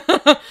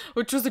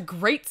 Which was a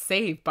great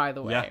save, by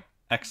the way. Yeah,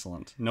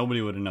 excellent.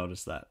 Nobody would have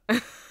noticed that.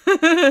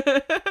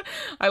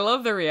 I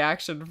love the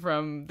reaction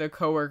from the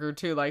coworker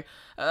too, like,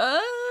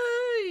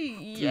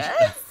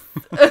 yes.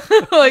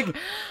 Like,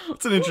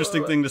 it's an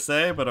interesting thing to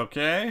say, but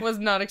okay. Was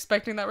not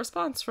expecting that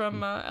response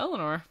from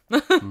Eleanor.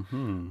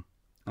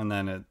 And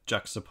then it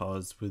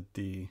juxtaposed with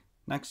the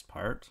next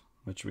part,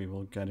 which we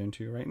will get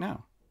into right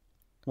now.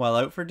 While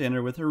out for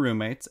dinner with her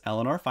roommates,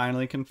 Eleanor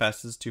finally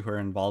confesses to her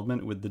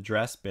involvement with the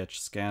dress bitch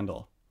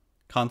scandal.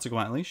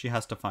 Consequently, she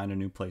has to find a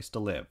new place to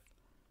live.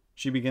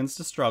 She begins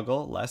to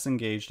struggle, less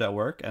engaged at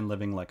work, and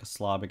living like a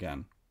slob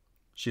again.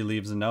 She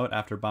leaves a note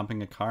after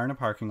bumping a car in a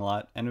parking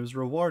lot and is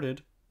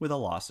rewarded with a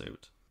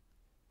lawsuit.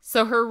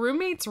 So her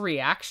roommate's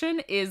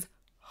reaction is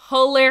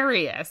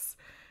hilarious.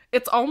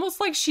 It's almost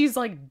like she's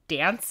like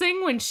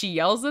dancing when she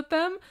yells at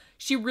them.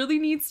 She really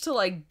needs to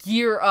like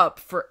gear up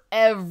for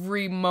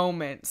every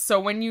moment. So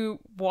when you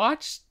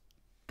watch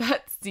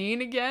that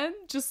scene again,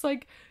 just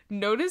like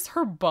notice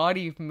her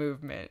body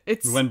movement.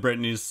 It's when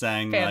Brittany's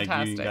saying fantastic.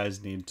 Like, you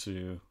guys need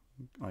to,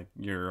 like,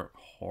 you're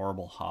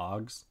horrible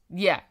hogs.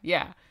 Yeah.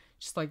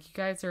 Just like, you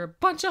guys are a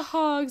bunch of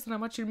hogs and I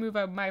want you to move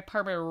out of my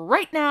apartment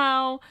right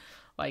now.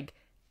 Like,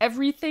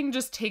 everything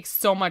just takes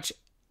so much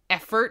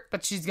effort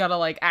that she's got to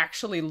like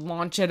actually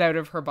launch it out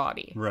of her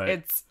body. Right.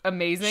 It's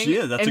amazing. She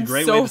is. That's a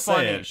great way to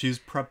say it. She's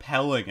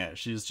propelling it.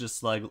 She's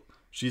just like,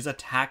 she's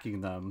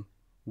attacking them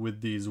with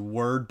these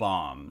word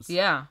bombs.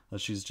 Yeah. That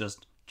she's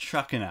just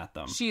chucking at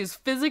them. She is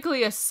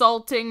physically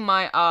assaulting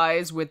my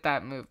eyes with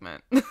that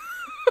movement.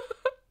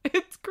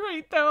 It's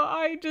great though.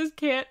 I just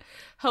can't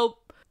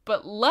help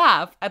but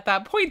laugh at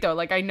that point though.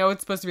 Like, I know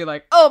it's supposed to be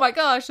like, oh my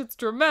gosh, it's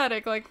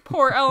dramatic. Like,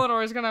 poor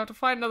Eleanor is going to have to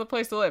find another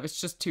place to live. It's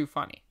just too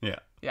funny. Yeah.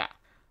 Yeah.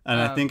 And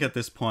I think at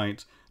this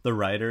point, the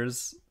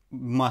writers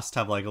must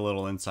have like a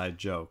little inside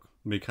joke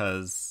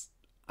because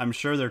I'm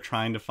sure they're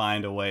trying to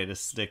find a way to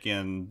stick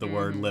in the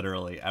word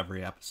literally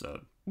every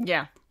episode.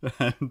 Yeah.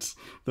 And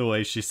the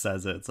way she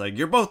says it, it's like,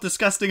 you're both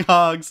disgusting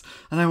hogs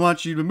and I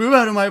want you to move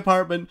out of my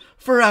apartment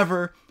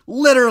forever,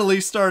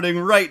 literally starting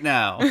right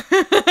now.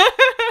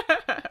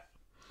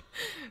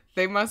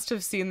 They must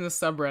have seen the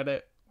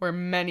subreddit where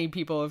many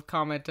people have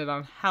commented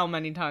on how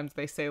many times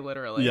they say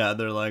literally. Yeah,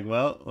 they're like,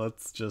 well,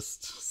 let's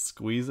just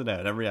squeeze it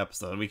out every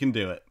episode. We can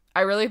do it.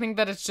 I really think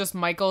that it's just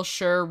Michael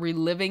Schur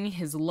reliving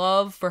his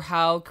love for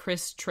how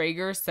Chris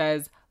Traeger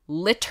says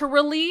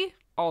literally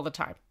all the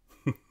time.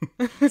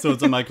 So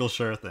it's a Michael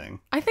Schur thing.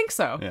 I think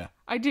so. Yeah.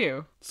 I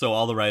do. So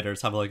all the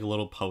writers have like a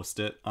little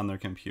post-it on their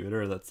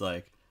computer that's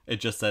like,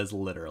 it just says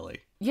literally.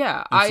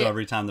 Yeah. And so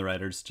every time the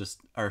writers just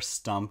are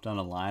stumped on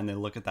a line, they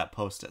look at that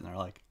post-it and they're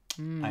like,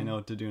 I know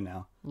what to do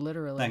now.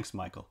 Literally. Thanks,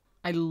 Michael.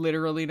 I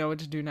literally know what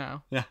to do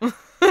now. Yeah.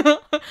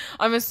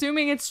 I'm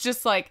assuming it's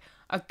just like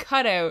a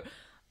cutout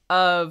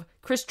of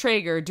Chris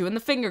Traeger doing the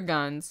finger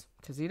guns,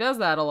 because he does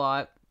that a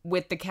lot,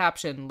 with the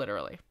caption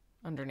literally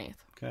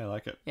underneath. Okay, I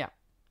like it. Yeah.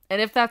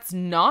 And if that's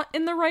not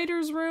in the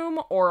writer's room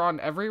or on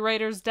every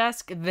writer's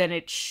desk, then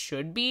it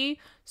should be.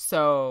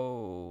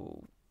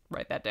 So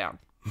write that down.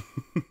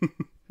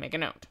 Make a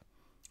note.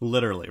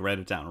 Literally, write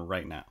it down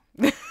right now.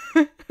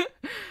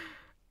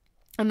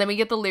 And then we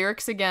get the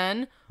lyrics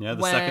again. Yeah,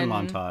 the second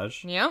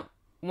montage. Yep.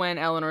 When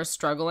Eleanor's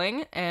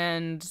struggling.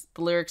 And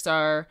the lyrics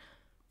are,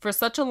 "For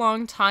such a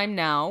long time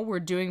now, we're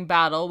doing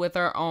battle with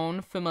our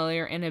own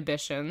familiar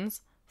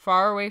inhibitions.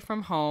 Far away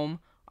from home,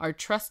 our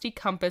trusty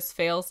compass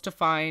fails to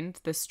find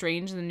the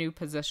strange and new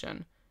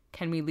position.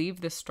 Can we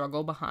leave this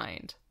struggle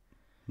behind?"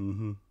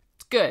 Mm-hmm.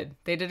 It's good.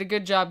 They did a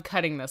good job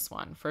cutting this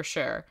one, for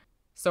sure.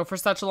 So for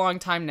such a long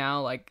time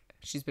now, like,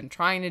 she's been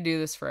trying to do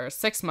this for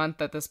 6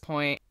 months at this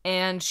point,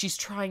 and she's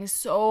trying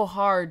so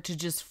hard to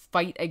just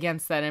fight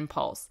against that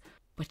impulse.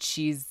 But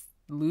she's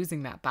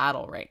losing that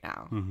battle right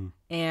now. Mm-hmm.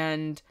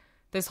 And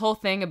this whole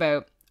thing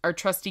about our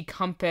trusty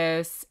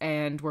compass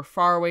and we're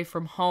far away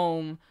from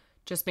home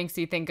just makes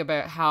you think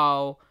about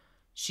how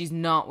she's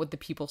not with the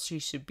people she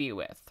should be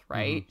with,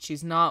 right? Mm-hmm.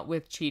 She's not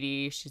with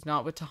Chidi, she's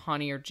not with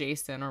Tahani or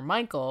Jason or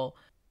Michael,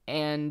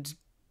 and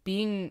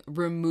being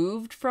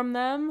removed from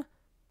them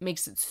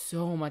makes it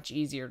so much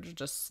easier to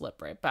just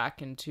slip right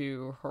back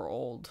into her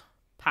old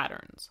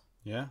patterns.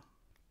 Yeah.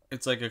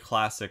 It's like a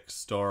classic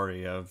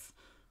story of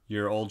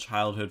your old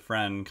childhood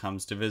friend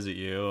comes to visit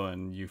you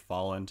and you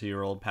fall into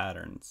your old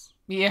patterns.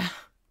 Yeah.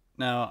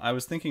 Now, I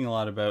was thinking a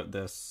lot about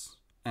this,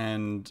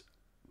 and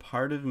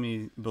part of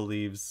me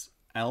believes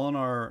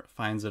Eleanor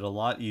finds it a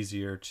lot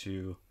easier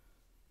to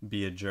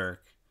be a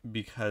jerk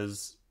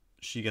because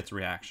she gets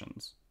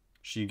reactions.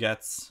 She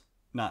gets,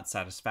 not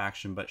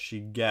satisfaction, but she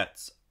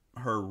gets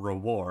her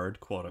reward,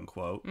 quote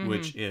unquote, mm-hmm.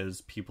 which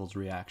is people's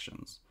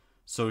reactions.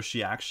 So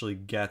she actually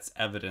gets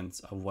evidence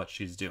of what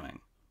she's doing.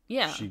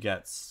 Yeah. She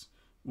gets,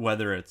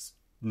 whether it's,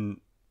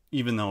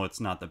 even though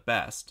it's not the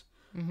best.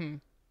 Mm-hmm.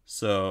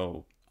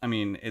 So, I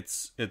mean,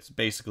 it's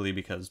basically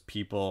because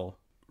people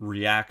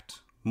react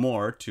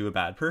more to a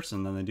bad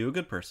person than they do a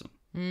good person.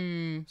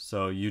 Mm.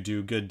 So you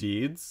do good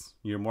deeds,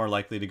 you're more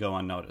likely to go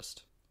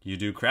unnoticed. You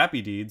do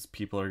crappy deeds,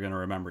 people are going to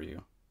remember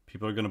you.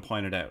 People are going to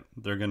point it out.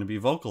 They're going to be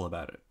vocal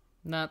about it.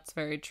 That's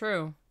very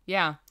true.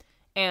 Yeah.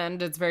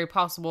 And it's very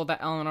possible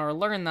that Eleanor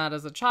learned that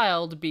as a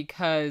child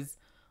because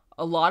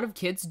a lot of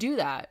kids do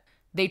that.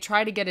 They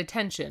try to get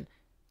attention.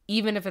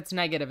 Even if it's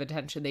negative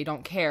attention, they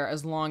don't care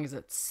as long as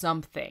it's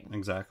something.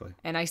 Exactly.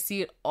 And I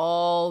see it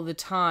all the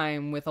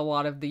time with a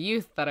lot of the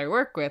youth that I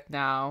work with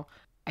now.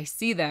 I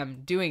see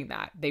them doing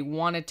that. They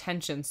want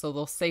attention, so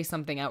they'll say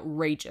something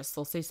outrageous.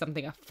 They'll say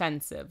something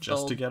offensive.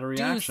 Just to get a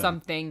reaction. Do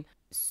something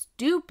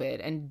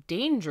stupid and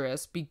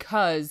dangerous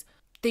because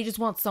they just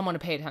want someone to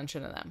pay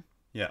attention to them.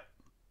 Yeah.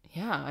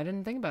 Yeah, I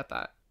didn't think about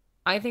that.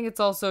 I think it's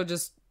also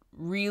just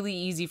really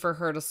easy for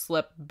her to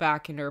slip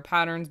back into her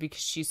patterns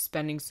because she's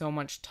spending so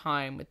much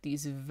time with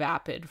these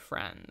vapid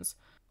friends.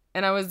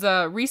 And I was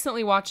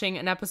recently watching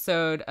an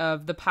episode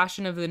of The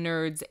Passion of the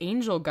Nerds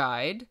Angel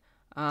Guide.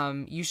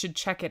 You should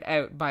check it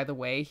out, by the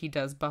way. He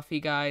does Buffy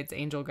guides,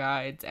 Angel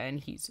guides, and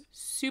he's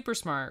super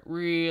smart.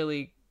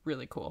 Really,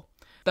 really cool.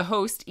 The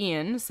host,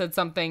 Ian, said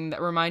something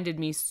that reminded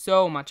me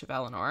so much of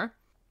Eleanor.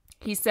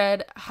 He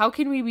said, "How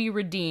can we be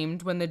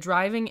redeemed when the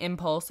driving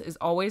impulse is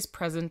always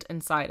present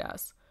inside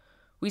us?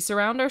 We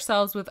surround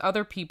ourselves with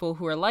other people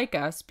who are like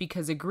us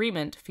because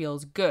agreement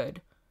feels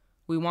good.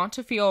 We want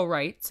to feel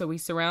right, so we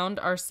surround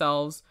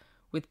ourselves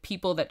with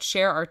people that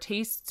share our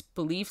tastes,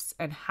 beliefs,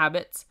 and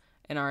habits,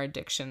 and our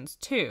addictions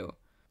too.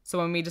 So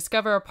when we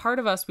discover a part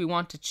of us we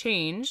want to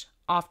change,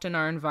 often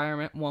our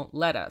environment won't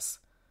let us.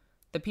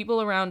 The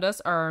people around us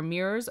are our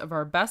mirrors of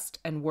our best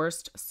and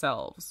worst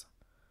selves."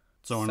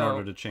 So in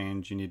order to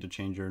change, you need to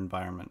change your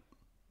environment.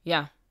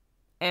 Yeah.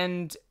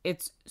 And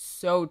it's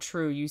so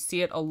true. You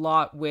see it a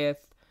lot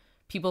with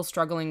people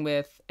struggling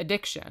with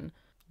addiction.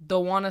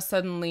 They'll want to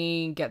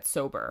suddenly get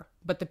sober,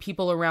 but the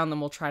people around them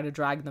will try to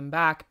drag them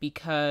back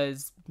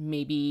because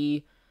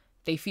maybe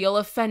they feel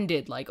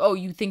offended. Like, oh,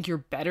 you think you're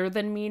better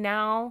than me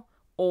now?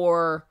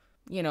 Or,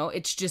 you know,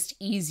 it's just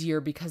easier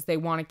because they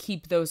want to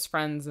keep those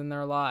friends in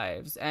their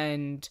lives.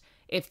 And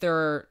if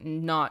they're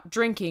not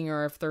drinking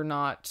or if they're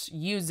not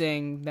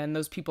using, then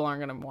those people aren't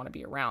going to want to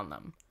be around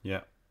them.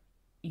 Yeah.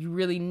 You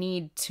really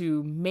need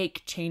to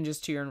make changes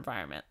to your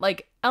environment.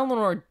 Like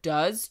Eleanor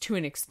does to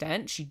an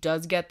extent. She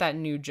does get that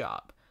new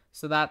job.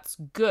 So that's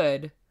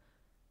good.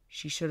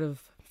 She should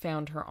have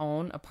found her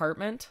own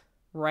apartment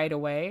right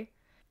away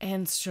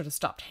and should have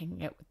stopped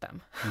hanging out with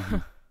them. Mm-hmm.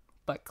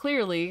 But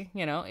clearly,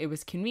 it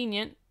was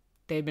convenient.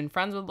 They'd been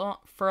friends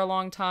for a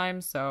long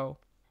time, so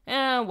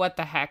what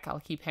the heck, I'll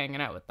keep hanging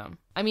out with them.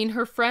 I mean,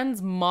 her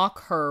friends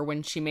mock her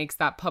when she makes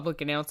that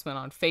public announcement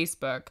on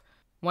Facebook.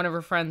 One of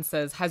her friends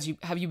says,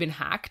 have you been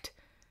hacked?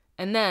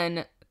 And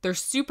then they're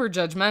super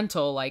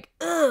judgmental, like,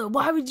 ugh,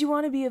 why would you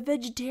want to be a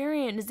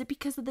vegetarian? Is it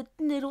because of the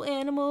little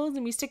animals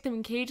and we stick them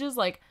in cages?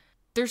 Like,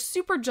 they're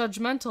super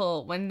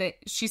judgmental when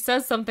she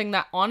says something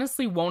that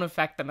honestly won't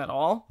affect them at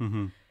all.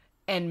 Mm-hmm.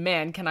 And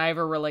man, can I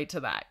ever relate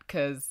to that?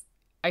 Because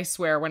I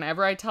swear,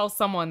 whenever I tell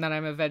someone that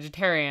I'm a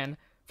vegetarian,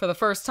 for the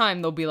first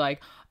time, they'll be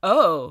like,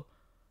 oh.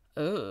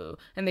 And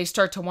they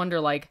start to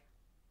wonder, like,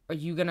 are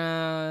you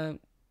gonna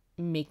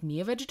make me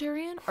a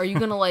vegetarian? Are you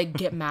gonna, like,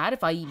 get mad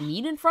if I eat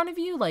meat in front of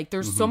you? Like,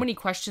 there's so many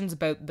questions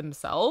about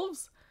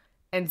themselves.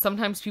 And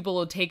sometimes people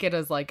will take it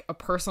as, like, a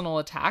personal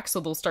attack,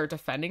 so they'll start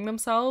defending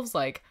themselves,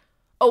 like,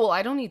 oh, well,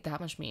 I don't eat that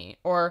much meat.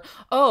 Or,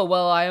 oh,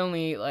 well, I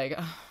only, like,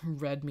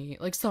 red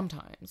meat. Like,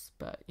 sometimes,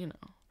 but,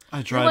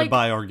 I try to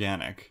buy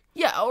organic.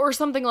 Yeah, or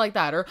something like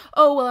that. Or,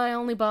 oh, well, I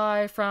only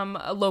buy from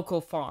a local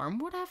farm.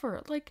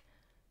 Whatever. Like,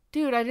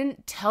 dude, I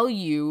didn't tell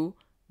you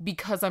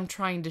because I'm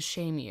trying to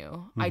shame you.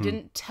 Mm-hmm. I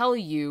didn't tell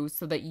you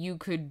so that you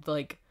could,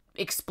 like,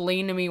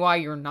 explain to me why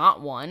you're not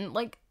one.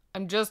 Like,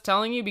 I'm just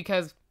telling you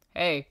because,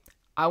 hey,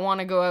 I want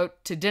to go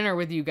out to dinner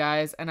with you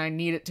guys and I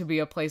need it to be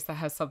a place that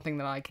has something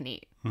that I can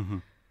eat. Mm-hmm.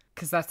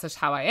 Because that's just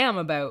how I am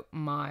about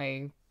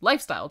my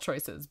lifestyle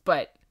choices.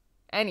 But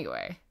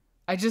anyway,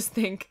 I just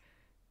think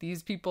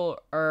these people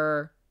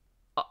are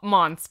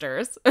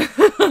monsters.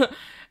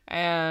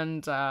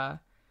 and I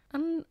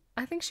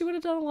think she would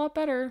have done a lot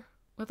better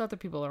with other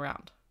people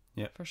around.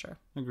 Yeah, for sure.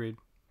 Agreed.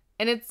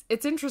 And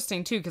it's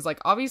interesting too, because, like,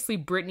 obviously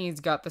Brittany's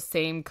got the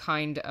same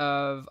kind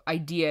of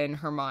idea in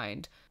her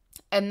mind.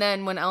 And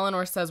then when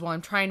Eleanor says, well,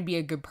 I'm trying to be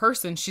a good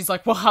person, she's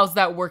like, well, how's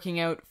that working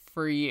out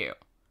for you?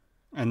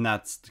 And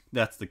that's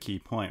the key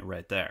point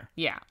right there.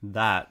 Yeah.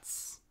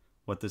 That's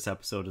what this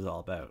episode is all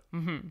about.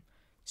 Mm-hmm.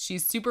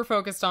 She's super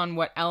focused on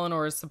what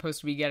Eleanor is supposed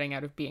to be getting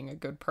out of being a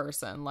good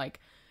person. Like,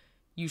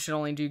 you should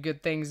only do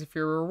good things if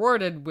you're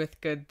rewarded with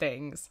good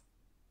things.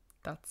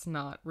 That's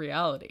not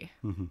reality.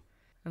 Mm-hmm.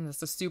 And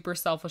that's a super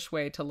selfish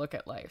way to look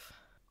at life.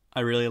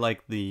 I really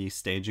like the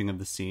staging of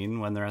the scene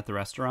when they're at the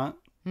restaurant.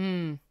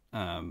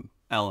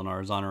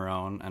 Eleanor is on her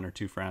own and her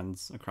two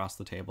friends across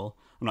the table.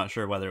 I'm not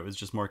sure whether it was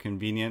just more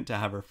convenient to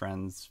have her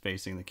friends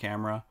facing the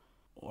camera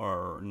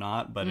or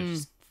not, but it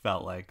just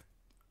felt like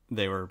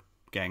they were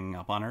ganging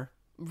up on her.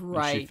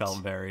 Right. And she felt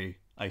very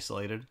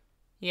isolated.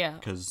 Yeah.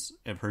 Because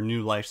of her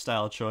new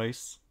lifestyle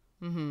choice.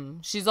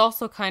 Mm-hmm. She's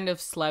also kind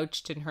of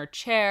slouched in her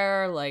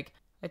chair. Like,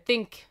 I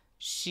think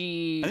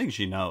she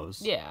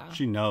knows. Yeah.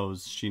 She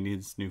knows she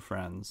needs new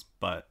friends,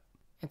 but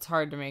it's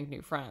hard to make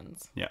new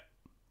friends. Yeah.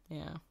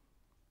 Yeah.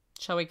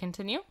 Shall we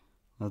continue?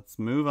 Let's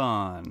move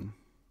on.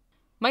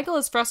 Michael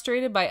is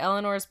frustrated by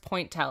Eleanor's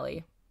point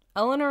tally.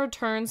 Eleanor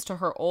returns to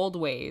her old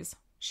ways.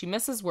 She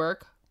misses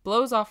work,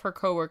 blows off her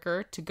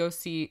coworker to go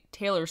see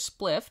Taylor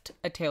Swift,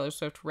 a Taylor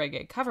Swift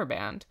reggae cover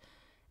band,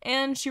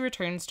 and she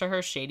returns to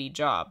her shady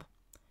job.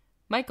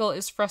 Michael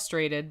is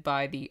frustrated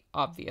by the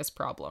obvious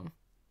problem.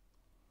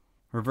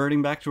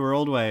 Reverting back to her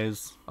old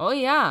ways. Oh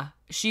yeah,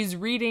 she's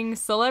reading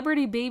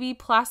Celebrity Baby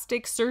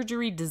Plastic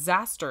Surgery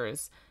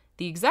Disasters,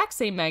 the exact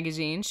same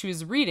magazine she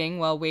was reading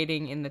while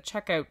waiting in the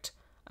checkout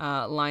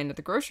line at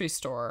the grocery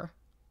store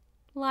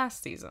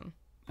last season.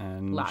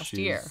 And last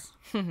year.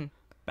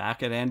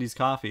 Back at Andy's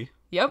Coffee.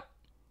 Yep.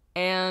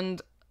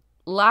 And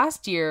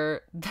last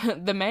year,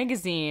 the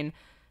magazine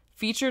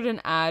featured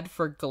an ad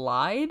for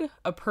Glide,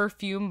 a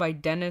perfume by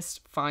Dennis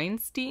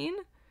Feinstein,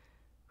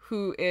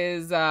 who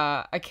is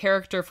a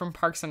character from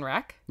Parks and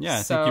Rec. Yeah,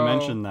 I think you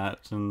mentioned that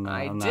on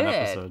that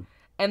episode.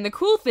 And the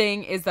cool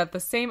thing is that the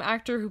same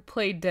actor who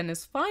played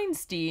Dennis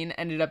Feinstein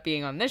ended up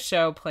being on this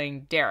show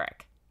playing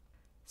Derek.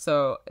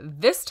 So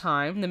this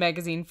time, the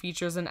magazine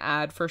features an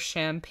ad for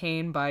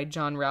Champagne by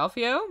John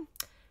Ralphio,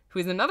 who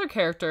is another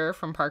character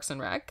from Parks and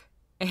Rec.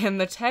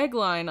 And the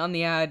tagline on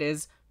the ad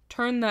is,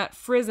 "Turn that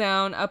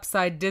frizzown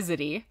upside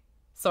dizzity."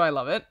 So I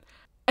love it.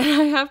 And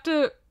I have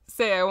to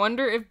say, I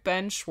wonder if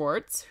Ben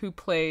Schwartz, who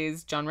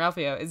plays John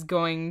Ralphio, is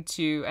going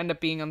to end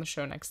up being on the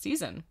show next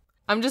season.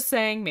 I'm just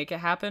saying, make it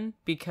happen,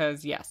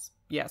 because yes,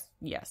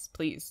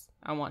 please.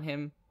 I want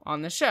him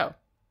on the show.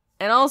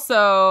 And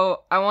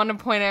also, I want to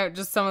point out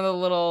just some of the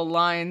little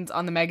lines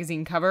on the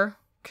magazine cover,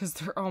 because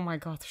they're, oh my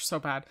god, they're so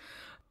bad.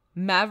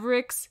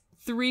 Maverick's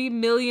 $3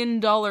 million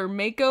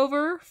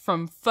makeover,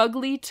 from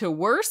fugly to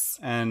worse.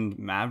 And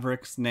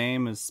Maverick's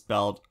name is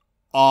spelled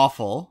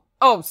awful.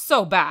 Oh,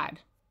 so bad.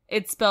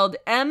 It's spelled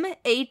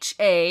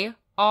Mharyck.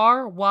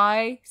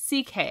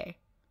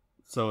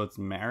 So it's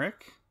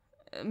Merrick?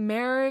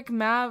 Merrick, I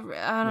don't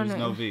know. There's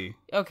no V.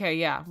 Okay,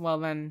 yeah. Well,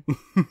 then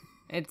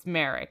it's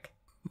Merrick.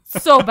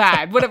 So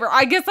bad. Whatever.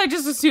 I guess I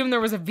just assumed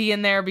there was a V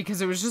in there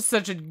because it was just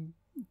such a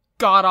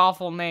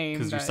god-awful name.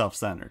 Because you're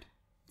self-centered.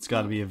 It's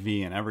got to be a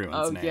V in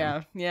everyone's name.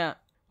 Yeah, yeah.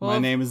 Well, my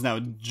name is now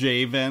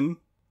Javen.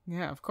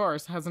 Yeah, of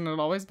course. Hasn't it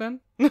always been?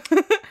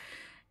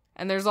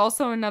 And there's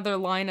also another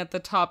line at the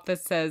top that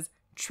says,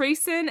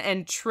 Trayson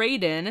and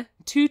Trayden,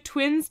 two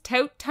twins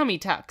tout tummy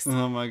tucks.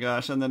 Oh my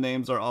gosh, and the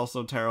names are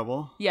also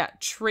terrible. Yeah,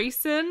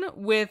 Trayson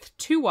with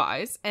 2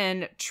 Y's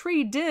and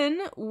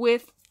Trayden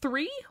with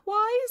 3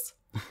 Y's.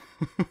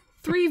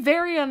 3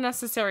 very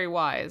unnecessary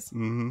Y's.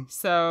 Mm-hmm.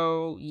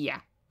 So,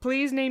 yeah.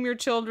 Please name your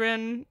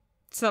children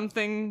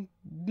something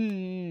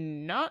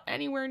not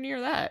anywhere near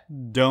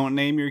that. Don't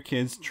name your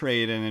kids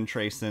Trayden and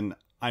Trayson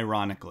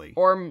ironically.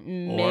 Or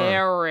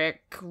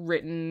Merrick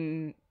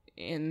written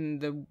in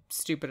the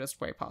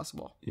stupidest way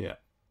possible. Yeah.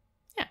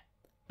 Yeah.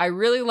 I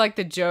really like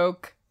the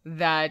joke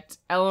that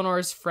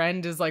Eleanor's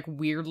friend is like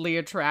weirdly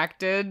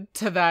attracted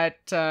to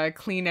that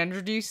clean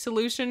energy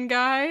solution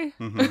guy.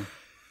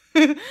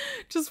 Mm-hmm.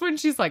 Just when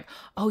she's like,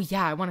 oh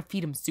yeah, I want to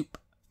feed him soup.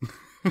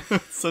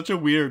 Such a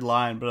weird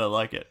line, but I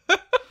like it.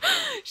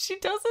 She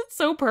does it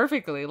so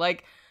perfectly.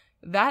 Like,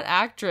 that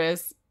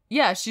actress,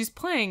 yeah, she's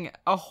playing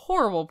a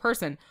horrible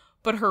person,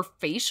 but her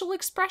facial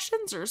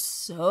expressions are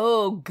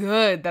so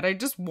good that I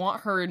just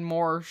want her in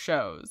more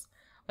shows.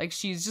 Like,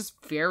 she's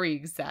just very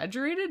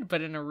exaggerated,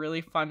 but in a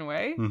really fun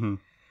way. Mm-hmm.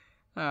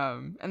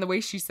 And the way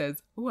she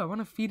says, "Ooh, I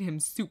want to feed him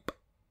soup,"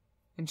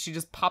 and she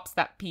just pops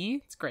that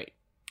pea. It's great.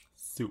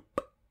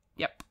 Soup.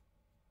 Yep.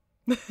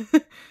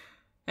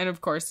 And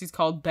of course, he's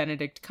called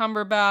Benedict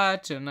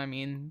Cumberbatch, and I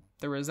mean,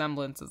 the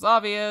resemblance is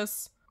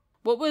obvious.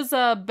 What was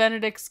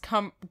Benedict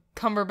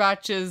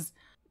Cumberbatch's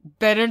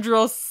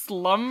Benadryl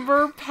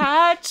Slumber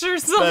Patch or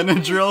something?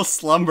 Benadryl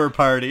Slumber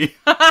Party.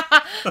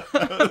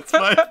 That's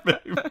my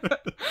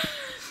favorite.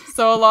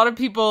 So a lot of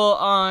people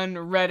on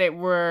Reddit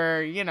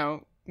were,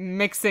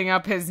 mixing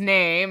up his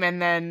name,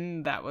 and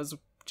then that was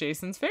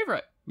Jason's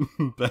favorite.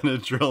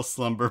 Benadryl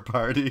Slumber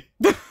Party.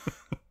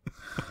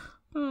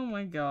 Oh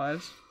my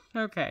gosh.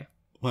 Okay.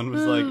 One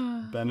was like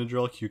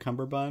Benadryl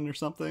Cucumber Bun or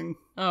something.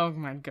 Oh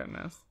my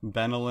goodness.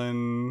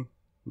 Benylin.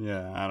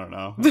 Yeah, I don't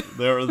know.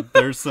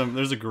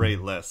 There's a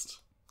great list.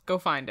 Go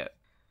find it.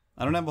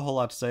 I don't have a whole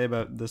lot to say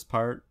about this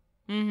part.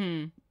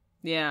 Mm-hmm.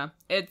 Yeah.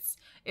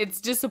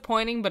 It's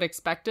disappointing but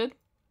expected.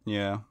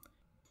 Yeah.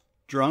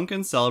 Drunk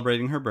and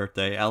celebrating her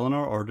birthday,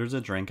 Eleanor orders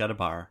a drink at a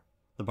bar.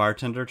 The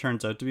bartender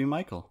turns out to be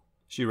Michael.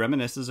 She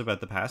reminisces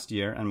about the past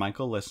year, and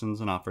Michael listens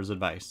and offers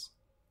advice.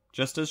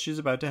 Just as she's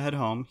about to head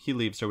home, he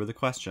leaves her with a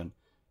question.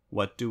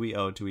 What do we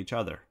owe to each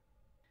other?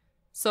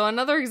 So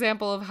another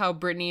example of how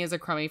Brittany is a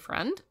crummy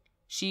friend.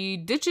 She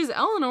ditches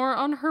Eleanor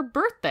on her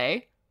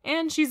birthday,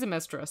 and she's a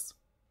mistress.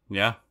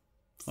 Yeah.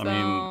 So,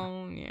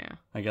 yeah.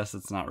 I guess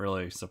it's not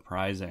really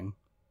surprising.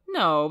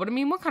 No, but I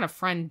mean, what kind of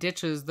friend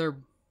ditches their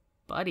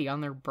buddy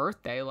on their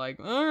birthday? Like,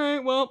 all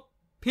right, well,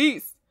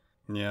 peace.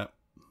 Yeah.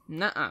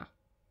 Nuh-uh.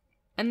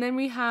 And then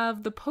we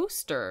have the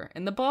poster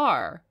in the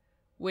bar,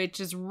 which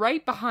is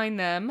right behind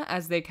them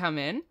as they come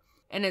in.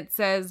 And it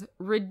says,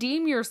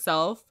 "Redeem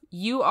yourself.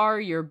 You are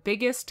your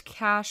biggest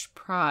cash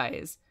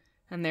prize."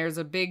 And there's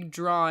a big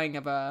drawing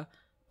of a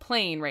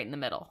plane right in the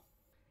middle.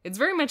 It's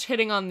very much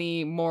hitting on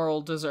the moral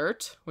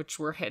desert, which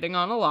we're hitting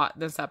on a lot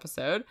this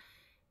episode.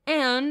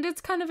 And it's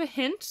kind of a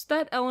hint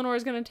that Eleanor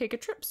is going to take a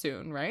trip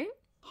soon, right?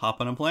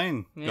 Hop on a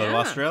plane. Yeah. Go to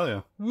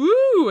Australia.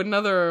 Woo!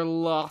 Another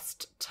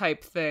Lost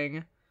type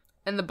thing.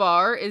 And the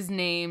bar is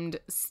named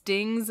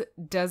Sting's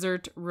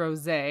Desert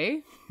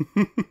Rosé,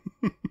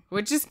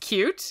 which is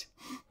cute.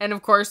 And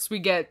of course, we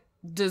get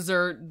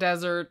desert,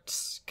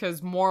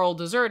 because moral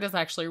dessert is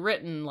actually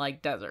written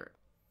like desert.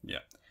 Yeah.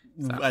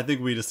 So. I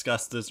think we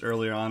discussed this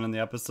earlier on in the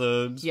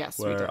episode. Yes,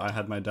 we where did. I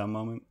had my dumb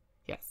moment.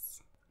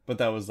 Yes. But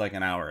that was like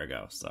an hour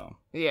ago, so.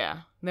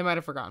 Yeah, they might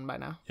have forgotten by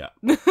now. Yeah.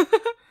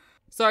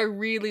 So I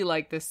really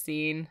like this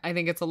scene. I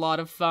think it's a lot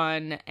of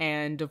fun.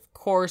 And of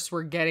course,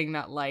 we're getting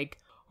that like,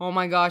 oh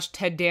my gosh,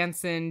 Ted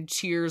Danson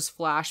Cheers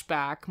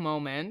flashback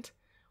moment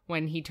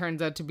when he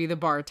turns out to be the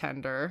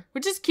bartender,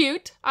 which is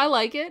cute. I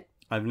like it.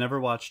 I've never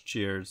watched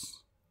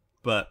Cheers,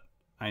 but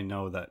I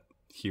know that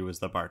he was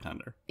the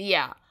bartender.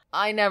 Yeah.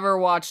 I never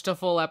watched a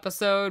full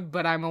episode,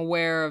 but I'm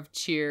aware of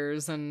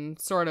Cheers and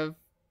sort of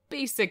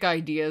basic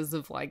ideas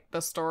of like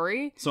the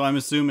story. So I'm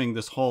assuming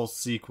this whole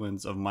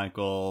sequence of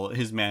Michael,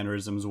 his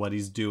mannerisms, what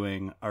he's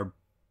doing are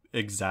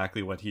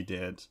exactly what he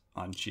did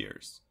on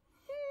Cheers.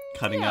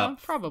 Cutting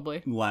up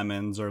probably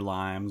lemons or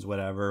limes,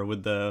 whatever,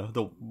 with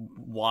the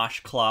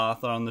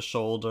washcloth on the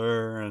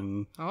shoulder,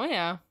 and oh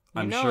yeah,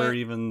 I'm sure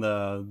even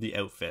the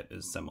outfit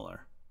is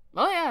similar.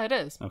 Oh yeah, it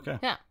is. Okay.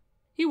 Yeah.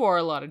 He wore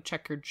a lot of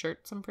checkered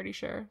shirts, I'm pretty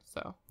sure.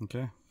 So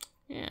okay.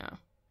 Yeah.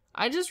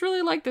 I just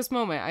really like this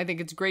moment. I think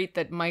it's great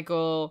that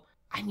Michael,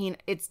 I mean,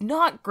 it's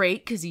not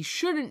great because he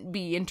shouldn't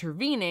be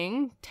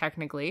intervening,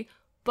 technically,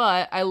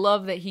 but I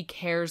love that he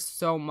cares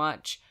so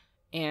much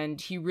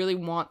and he really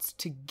wants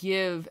to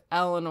give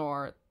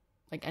Eleanor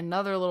like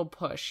another little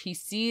push. He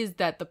sees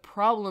that the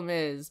problem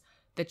is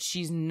that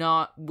she's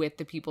not with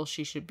the people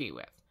she should be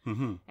with.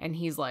 Mm-hmm. And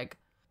he's like,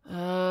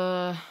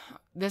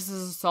 this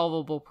is a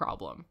solvable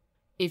problem.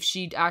 If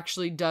she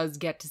actually does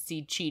get to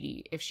see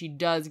Chidi, if she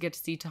does get to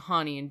see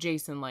Tahani and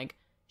Jason, like,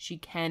 she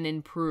can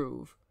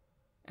improve.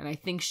 And I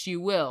think she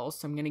will,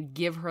 so I'm going to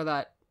give her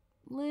that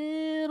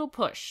little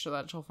push so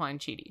that she'll find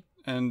Chidi.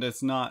 And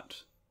it's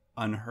not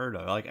unheard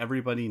of. Like,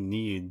 everybody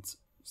needs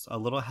a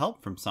little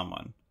help from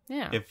someone.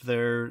 Yeah. If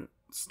they're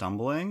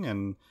stumbling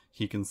and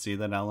he can see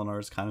that Eleanor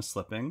is kind of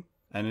slipping,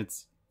 and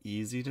it's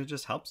easy to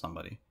just help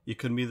somebody. It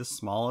could be the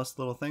smallest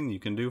little thing you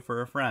can do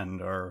for a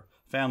friend or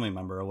family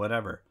member or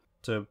whatever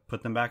to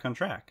put them back on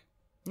track.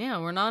 Yeah,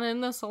 we're not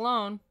in this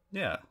alone.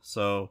 Yeah,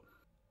 so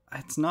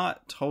it's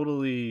not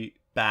totally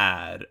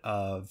bad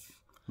of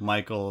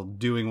Michael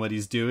doing what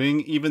he's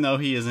doing, even though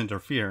he is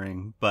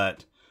interfering,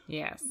 but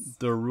yes,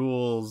 the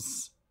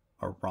rules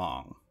are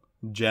wrong.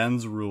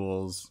 Jen's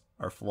rules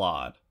are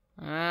flawed.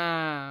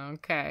 Ah,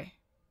 okay.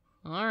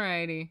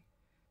 Alrighty.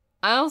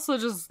 I also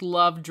just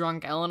love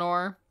drunk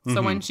Eleanor.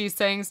 So when she's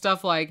saying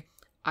stuff like,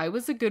 I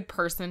was a good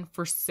person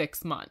for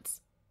 6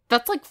 months.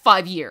 That's like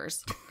 5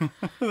 years.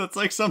 That's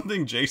like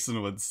something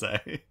Jason would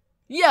say.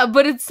 Yeah,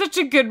 but it's such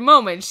a good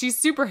moment. She's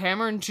super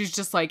hammered and she's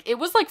just like, it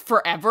was like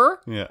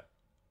forever. Yeah.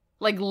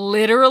 Like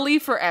literally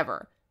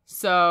forever.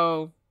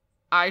 So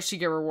I should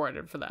get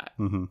rewarded for that.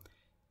 Mm-hmm.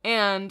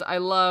 And I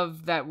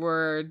love that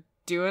we're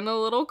doing a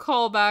little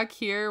callback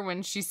here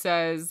when she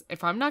says,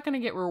 if I'm not going to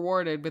get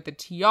rewarded with a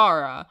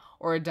tiara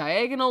or a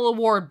diagonal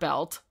award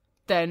belt,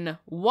 then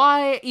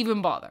why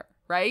even bother,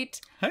 right?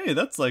 Hey,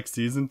 that's like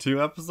season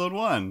 2, episode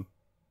 1.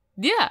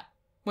 Yeah.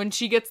 When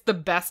she gets the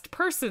best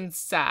person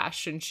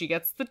sash and she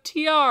gets the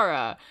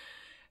tiara.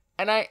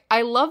 And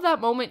I love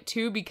that moment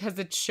too because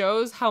it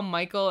shows how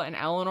Michael and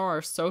Eleanor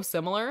are so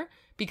similar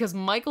because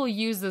Michael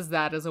uses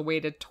that as a way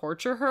to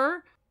torture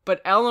her,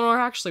 but Eleanor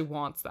actually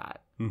wants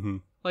that. Mm-hmm.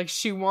 Like,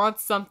 she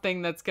wants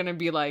something that's going to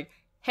be like,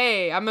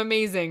 hey, I'm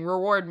amazing,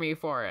 reward me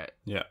for it.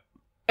 Yeah.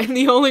 And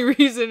the only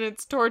reason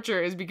it's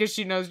torture is because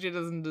she knows she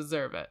doesn't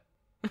deserve it.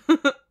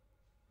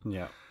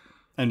 Yeah.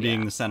 And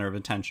being the center of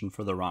attention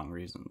for the wrong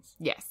reasons.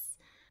 Yes.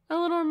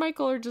 Eleanor and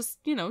Michael are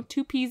just,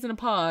 2 peas in a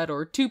pod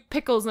or 2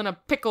 pickles in a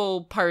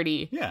pickle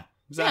party. Yeah,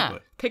 exactly.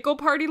 Yeah. Pickle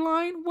party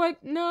line?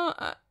 What? No.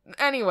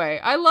 Anyway,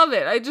 I love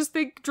it. I just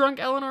think drunk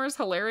Eleanor is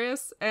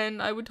hilarious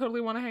and I would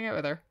totally want to hang out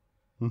with her.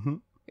 Mm-hmm.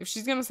 If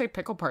she's going to say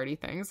pickle party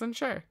things, then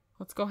sure.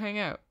 Let's go hang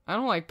out. I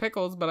don't like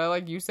pickles, but I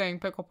like you saying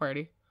pickle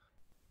party.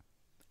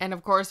 And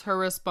of course, her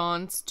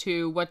response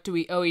to what do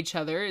we owe each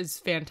other is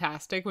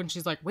fantastic when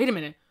she's like, wait a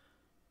minute.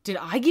 Did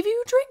I give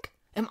you a drink?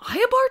 Am I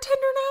a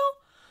bartender now?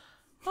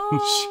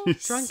 Oh,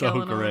 she's drunk so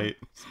Eleanor. great.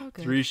 So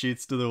good. 3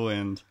 sheets to the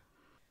wind.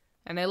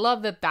 And I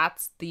love that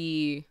that's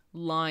the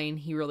line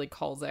he really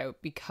calls out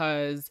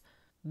because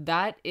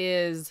that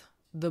is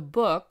the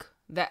book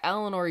that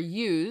Eleanor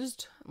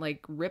used,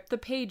 like ripped the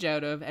page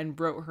out of and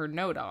wrote her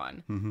note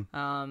on.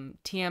 Mm-hmm.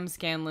 T.M.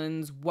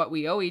 Scanlon's What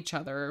We Owe Each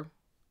Other,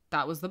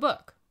 that was the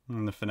book.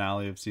 In the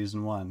finale of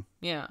season 1.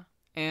 Yeah.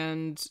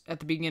 And at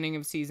the beginning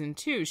of season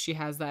 2, she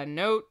has that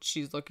note.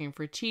 She's looking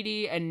for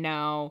Chidi. And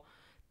now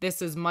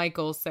this is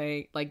Michael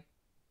saying, like,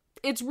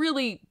 it's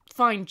really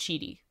find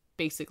Chidi,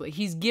 basically.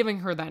 He's giving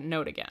her that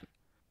note again.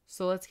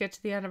 So let's get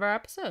to the end of our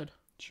episode.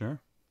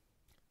 Sure.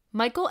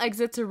 Michael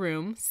exits a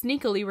room,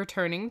 sneakily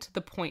returning to the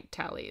point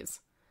tallies.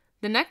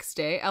 The next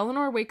day,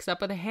 Eleanor wakes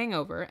up with a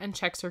hangover and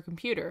checks her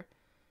computer.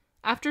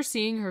 After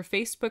seeing her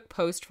Facebook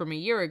post from a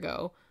year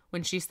ago,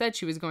 when she said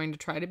she was going to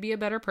try to be a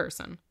better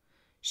person,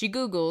 she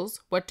Googles,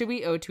 what do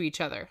we owe to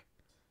each other?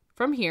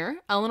 From here,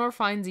 Eleanor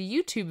finds a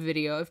YouTube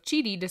video of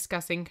Chidi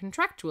discussing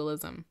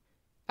contractualism.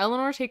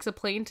 Eleanor takes a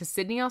plane to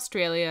Sydney,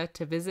 Australia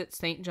to visit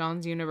St.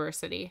 John's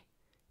University.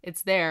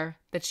 It's there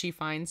that she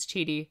finds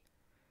Chidi.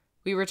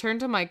 We return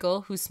to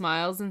Michael, who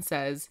smiles and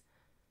says,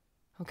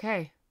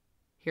 okay,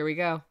 here we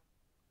go.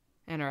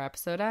 And our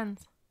episode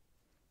ends.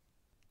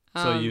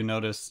 So you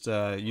noticed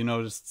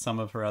some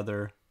of her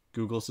other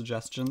Google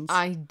suggestions?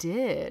 I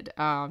did.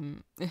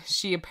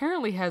 She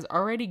apparently has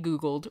already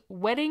Googled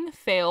wedding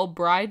fail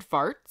bride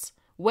farts,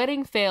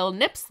 wedding fail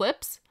nip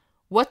slips,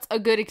 what's a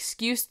good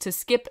excuse to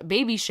skip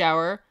baby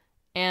shower,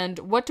 and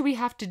what do we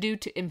have to do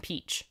to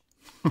impeach?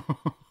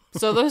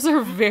 So those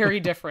are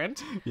very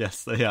different.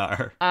 Yes, they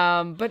are.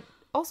 But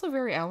also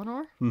very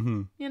Eleanor.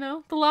 Mm-hmm.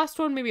 The last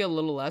one maybe a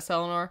little less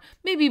Eleanor,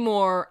 maybe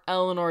more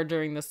Eleanor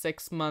during the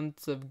 6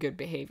 months of good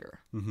behavior.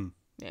 Mm-hmm.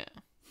 Yeah.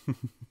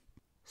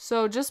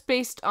 So just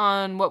based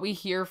on what we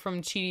hear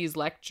from Chidi's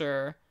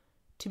lecture,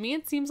 to me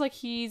it seems like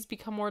he's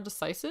become more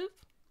decisive.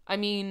 I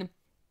mean,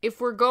 if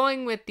we're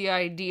going with the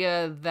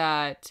idea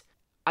that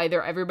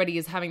either everybody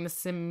is having the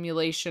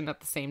simulation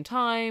at the same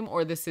time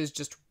or this is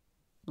just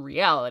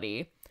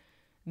reality,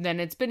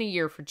 then it's been a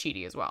year for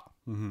Chidi as well.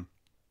 Mm-hmm.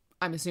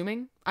 I'm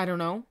assuming. I don't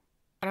know.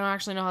 I don't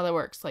actually know how that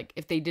works. Like,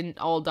 if they didn't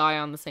all die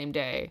on the same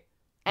day.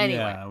 Anyway,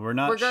 yeah, we're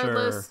not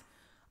regardless, sure.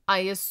 I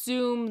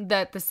assume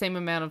that the same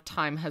amount of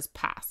time has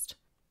passed.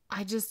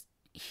 He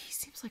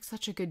seems like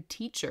such a good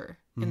teacher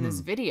in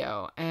this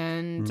video.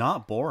 And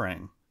not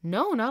boring.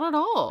 No, not at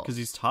all. Because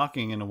he's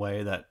talking in a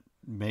way that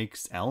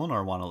makes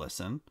Eleanor want to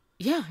listen.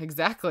 Yeah,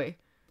 exactly.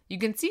 You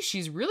can see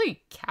she's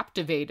really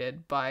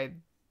captivated by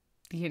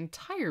the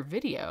entire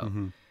video.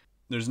 Mm-hmm.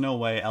 There's no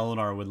way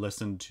Eleanor would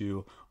listen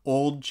to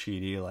old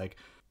Chidi, like,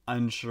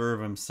 unsure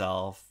of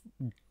himself,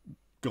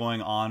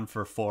 going on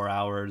for 4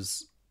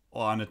 hours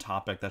on a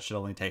topic that should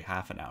only take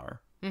half an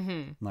hour.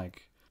 Mm-hmm.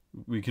 Like,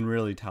 we can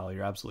really tell,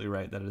 you're absolutely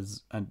right, that it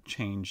is a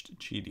changed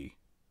Chidi.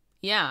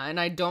 Yeah, and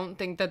I don't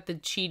think that the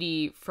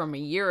Chidi from a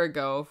year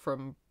ago,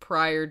 from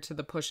prior to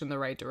the push in the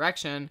right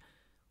direction,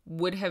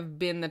 would have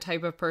been the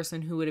type of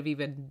person who would have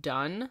even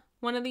done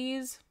one of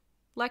these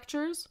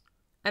lectures.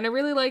 And I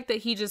really like that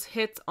he just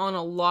hits on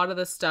a lot of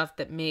the stuff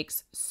that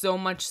makes so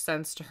much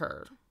sense to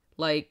her.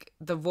 Like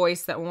the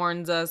voice that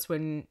warns us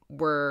when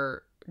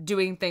we're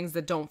doing things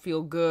that don't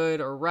feel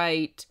good or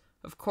right.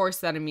 Of course,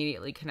 that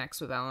immediately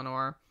connects with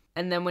Eleanor.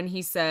 And then when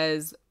he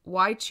says,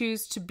 why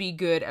choose to be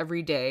good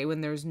every day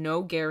when there's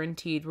no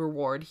guaranteed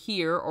reward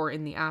here or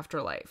in the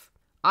afterlife?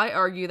 I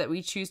argue that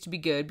we choose to be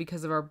good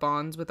because of our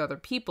bonds with other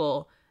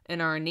people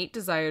and our innate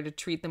desire to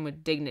treat them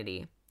with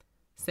dignity.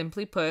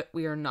 Simply put,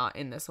 we are not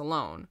in this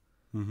alone.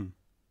 Mm-hmm.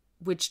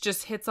 Which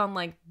just hits on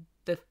like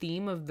the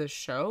theme of the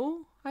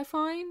show, I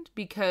find,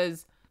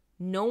 because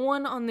no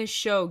one on this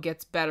show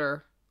gets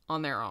better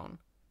on their own.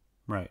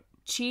 Right.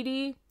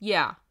 Chidi,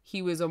 yeah,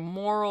 he was a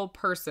moral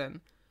person,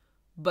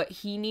 but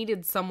he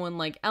needed someone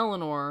like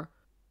Eleanor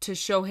to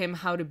show him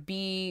how to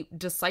be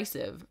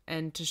decisive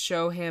and to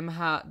show him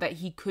how that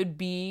he could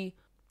be,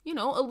 you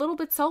know, a little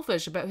bit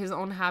selfish about his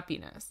own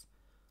happiness.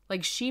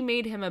 Like, she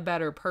made him a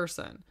better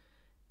person.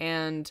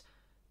 And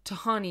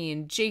Tahani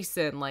and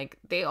Jason, like,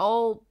 they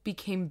all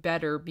became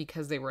better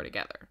because they were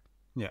together.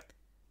 Yeah.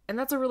 And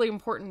that's a really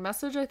important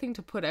message, I think,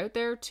 to put out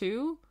there,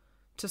 too.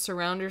 To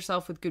surround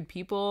yourself with good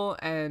people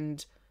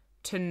and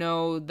to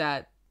know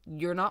that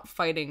you're not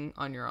fighting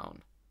on your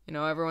own. You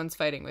know, everyone's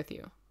fighting with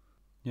you.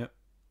 Yep.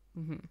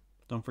 Mm-hmm.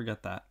 Don't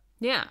forget that.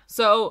 Yeah.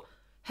 So,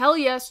 hell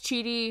yes,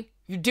 Chidi.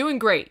 You're doing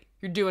great.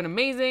 You're doing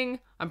amazing.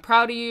 I'm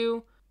proud of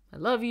you. I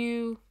love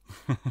you.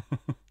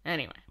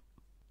 Anyway.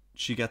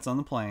 She gets on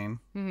the plane.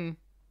 Mm-hmm.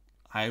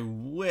 I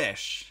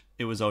wish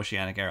it was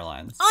Oceanic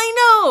Airlines. I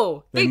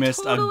know! They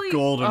missed a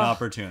golden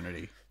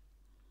opportunity.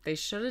 They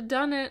should have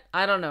done it.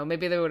 I don't know.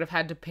 Maybe they would have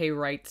had to pay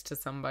rights to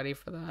somebody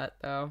for that,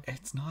 though.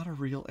 It's not a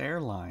real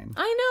airline.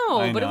 I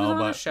know, but it was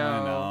on a show.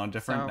 I know,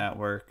 different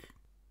network.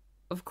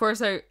 Of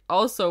course, I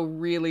also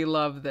really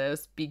love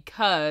this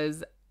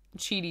because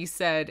Chidi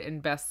said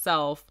in Best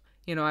Self,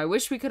 you know, I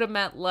wish we could have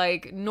met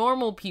like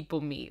normal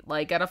people meet,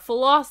 like at a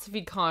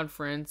philosophy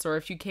conference, or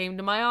if you came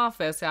to my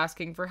office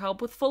asking for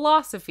help with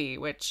philosophy,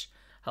 which,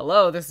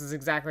 hello, this is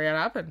exactly what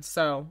happened.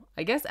 So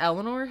I guess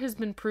Eleanor has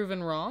been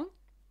proven wrong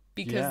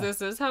because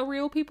this is how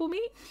real people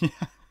meet. Yeah.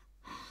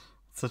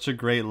 Such a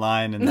great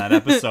line in that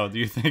episode.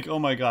 You think, oh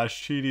my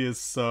gosh, Chidi is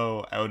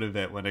so out of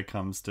it when it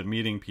comes to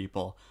meeting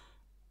people.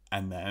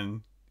 And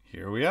then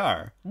here we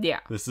are. Yeah.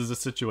 This is a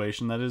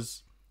situation that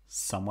is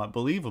somewhat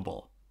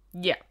believable.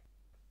 Yeah.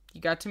 You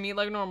got to meet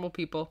like normal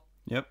people.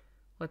 Yep.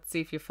 Let's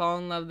see if you fall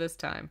in love this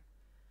time.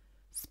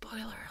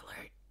 Spoiler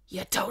alert.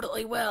 You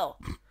totally will.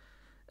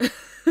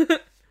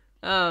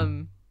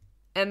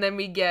 And then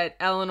we get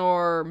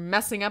Eleanor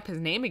messing up his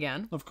name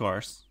again. Of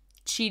course.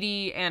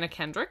 Chidi Anna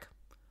Kendrick,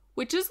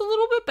 which is a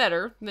little bit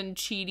better than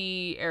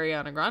Chidi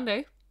Ariana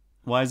Grande.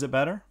 Why is it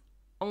better?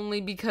 Only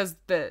because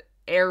the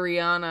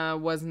Ariana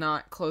was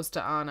not close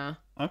to Anna.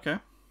 Okay.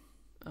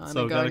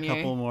 So we got a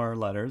couple more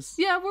letters.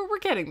 Yeah, we're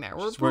getting there.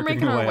 We're making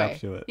making our way up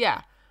to it.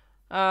 Yeah.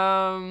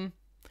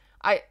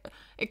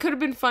 It could have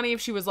been funny if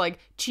she was like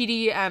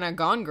Chidi and a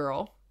Gone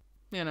Girl.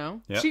 You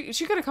know, yep.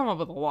 She could have come up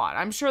with a lot.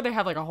 I'm sure they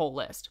have like a whole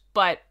list,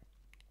 but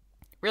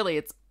really,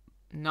 it's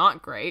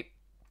not great.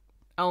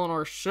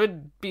 Eleanor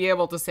should be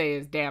able to say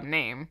his damn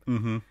name.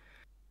 Mm-hmm.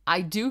 I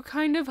do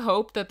kind of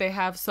hope that they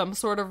have some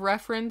sort of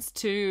reference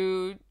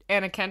to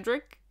Anna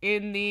Kendrick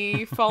in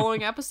the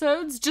following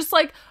episodes. Just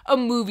like a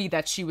movie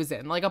that she was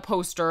in, like a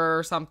poster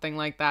or something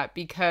like that.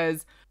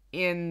 Because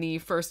in the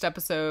first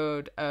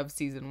episode of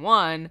season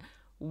 1,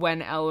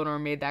 when Eleanor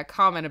made that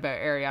comment about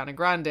Ariana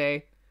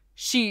Grande,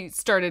 she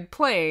started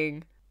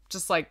playing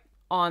just like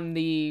on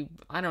the,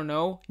 I don't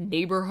know,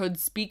 neighborhood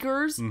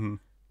speakers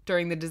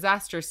during the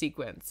disaster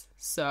sequence.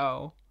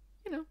 So,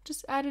 you know,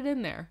 just add it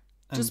in there.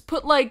 Just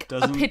put like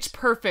a Pitch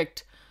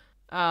Perfect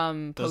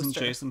poster. Doesn't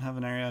Jason have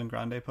an Ariana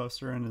Grande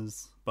poster in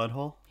his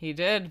butthole? He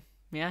did.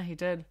 Yeah, he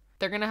did.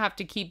 They're going to have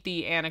to keep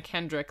the Anna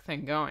Kendrick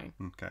thing going.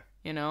 Okay.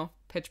 You know,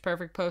 Pitch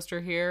Perfect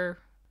poster here,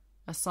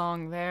 a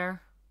song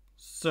there.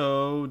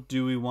 So,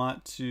 do we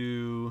want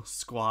to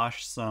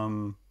squash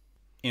some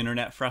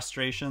internet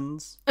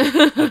frustrations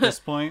at this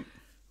point?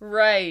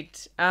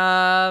 Right.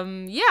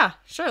 Yeah,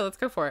 sure. Let's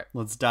go for it.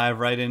 Let's dive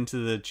right into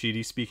the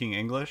Chidi speaking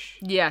English.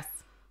 Yes.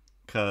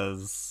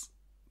 Because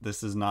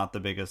this is not the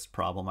biggest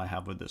problem I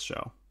have with this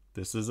show.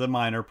 This is a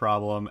minor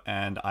problem,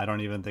 and I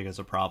don't even think it's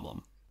a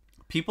problem.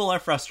 People are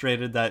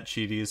frustrated that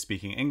Chidi is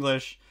speaking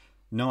English,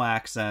 no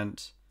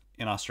accent,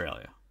 in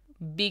Australia.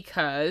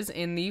 Because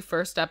in the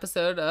first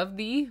episode of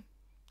the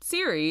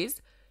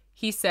series,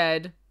 he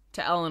said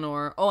to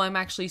Eleanor, oh, I'm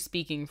actually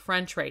speaking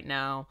French right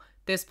now.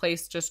 This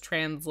place just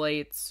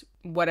translates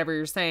whatever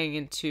you're saying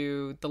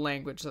into the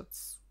language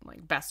that's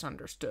like best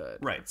understood.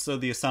 Right. So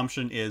the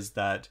assumption is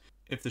that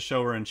if the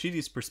show were in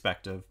Chidi's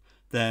perspective,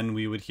 then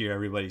we would hear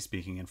everybody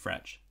speaking in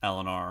French.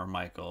 Eleanor,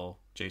 Michael,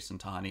 Jason,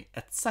 Tahani,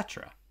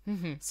 etc.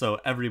 Mm-hmm. So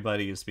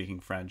everybody is speaking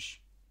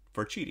French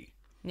for Chidi.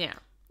 Yeah.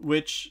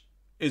 Which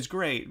is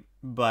great,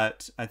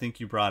 but I think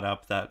you brought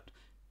up that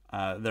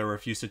there were a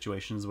few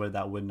situations where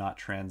that would not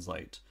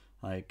translate.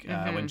 Like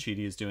when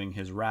Chidi is doing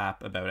his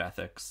rap about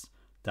ethics,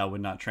 that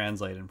would not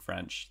translate in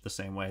French the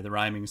same way. The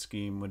rhyming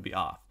scheme would be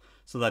off.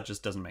 So that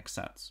just doesn't make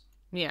sense.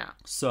 Yeah.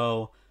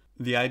 So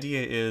the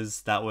idea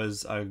is that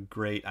was a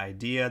great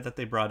idea that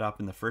they brought up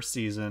in the first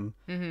season.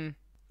 Mm-hmm.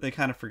 They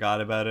kind of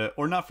forgot about it,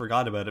 or not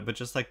forgot about it, but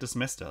just like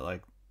dismissed it.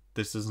 Like,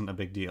 this isn't a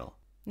big deal.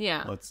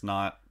 Yeah. Let's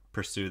not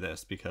pursue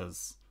this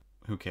because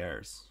who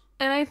cares?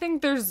 And I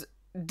think there's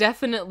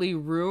definitely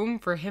room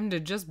for him to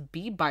just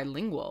be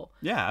bilingual.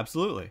 Yeah,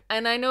 absolutely.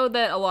 And I know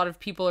that a lot of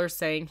people are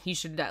saying he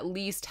should at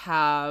least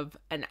have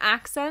an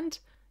accent.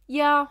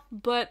 Yeah,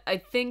 but I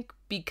think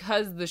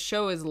because the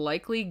show is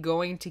likely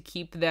going to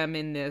keep them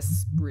in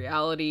this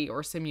reality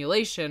or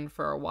simulation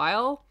for a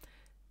while,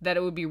 that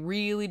it would be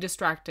really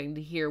distracting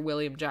to hear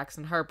William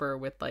Jackson Harper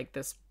with like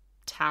this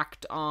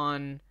tacked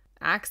on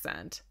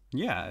accent.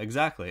 Yeah,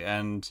 exactly.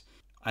 And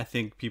I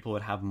think people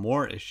would have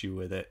more issue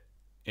with it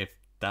if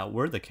that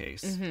were the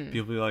case. Mm-hmm.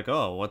 People would be like,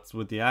 oh, what's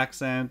with the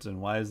accent?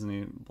 And why isn't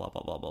he blah,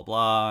 blah, blah, blah,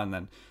 blah? And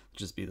then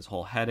just be this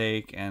whole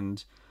headache.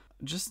 And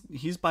just,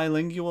 he's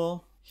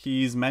bilingual.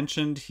 He's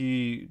mentioned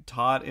he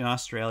taught in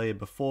Australia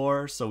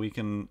before, so we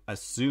can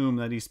assume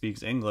that he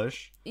speaks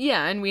English.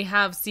 Yeah, and we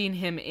have seen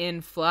him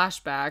in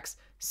flashbacks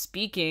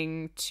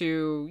speaking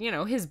to, you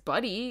know, his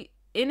buddy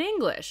in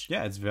English.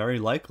 Yeah, it's very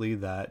likely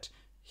that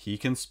he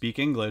can speak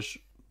English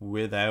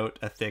without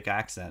a thick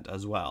accent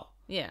as well.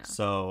 Yeah.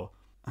 So,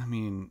 I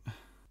mean,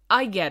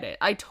 I get it.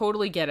 I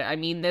totally get it. I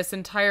mean, this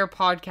entire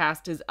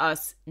podcast is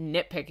us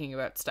nitpicking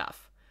about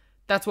stuff.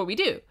 That's what we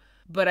do.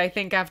 But I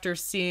think after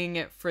seeing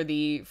it for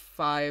the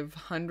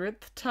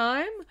 500th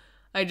time,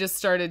 I just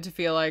started to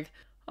feel like,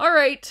 all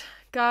right,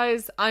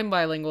 guys, I'm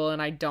bilingual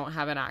and I don't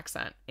have an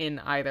accent in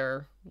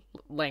either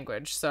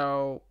language.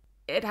 So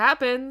it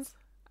happens.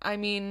 I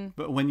mean...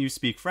 But when you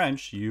speak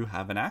French, you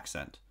have an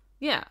accent.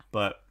 Yeah.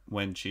 But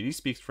when Chidi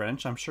speaks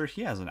French, I'm sure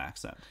he has an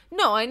accent.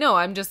 No, I know.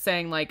 I'm just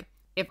saying, like,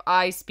 if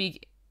I'm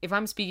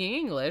speaking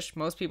English,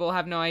 most people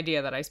have no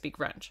idea that I speak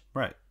French.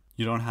 Right.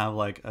 You don't have,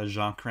 like, a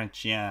Jean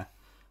Chrétien.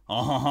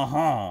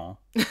 Oh,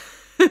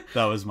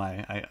 that was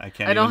my... I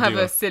can't I don't have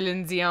a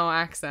Céline Dion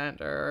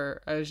accent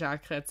or a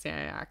Jacques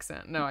Chrétien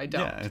accent. No, I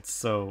don't. Yeah, it's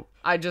so...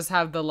 I just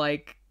have the,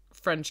 like,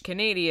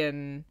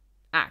 French-Canadian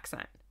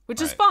accent,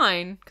 which is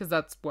fine, because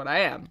that's what I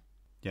am.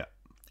 Yeah.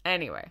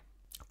 Anyway,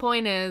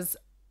 point is,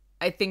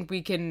 I think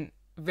we can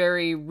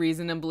very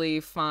reasonably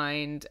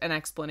find an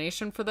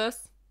explanation for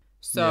this.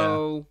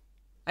 So,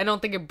 I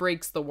don't think it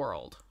breaks the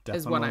world,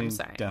 is what I'm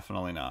saying.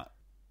 Definitely not.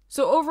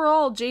 So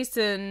overall,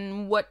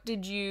 Jason, what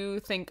did you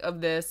think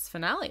of this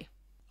finale?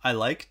 I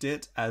liked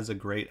it as a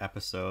great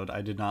episode.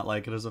 I did not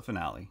like it as a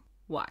finale.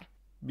 Why?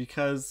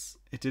 Because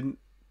it didn't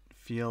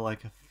feel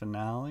like a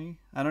finale.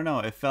 I don't know.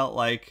 It felt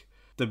like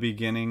the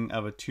beginning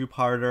of a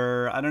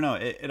two-parter. I don't know.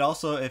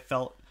 It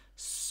felt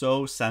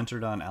so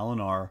centered on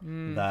Eleanor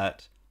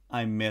that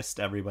I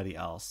missed everybody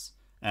else.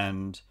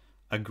 And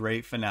a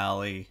great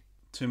finale,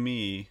 to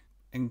me,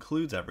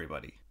 includes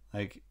everybody.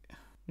 Like...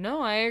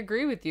 No, I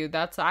agree with you.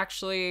 That's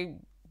actually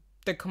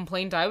the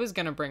complaint I was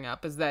going to bring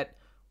up, is that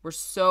we're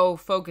so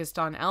focused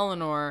on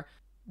Eleanor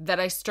that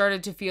I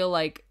started to feel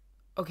like,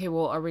 okay,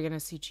 well, are we going to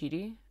see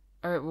Chidi?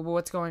 Or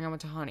what's going on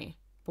with Tahani?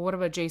 But what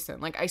about Jason?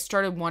 Like, I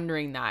started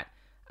wondering that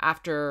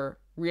after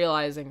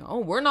realizing, oh,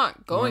 we're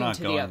not going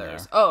to the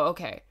others. There. Oh,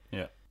 okay.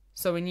 Yeah.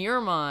 So in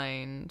your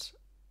mind,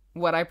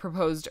 what I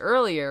proposed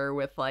earlier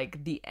with,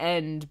 like, the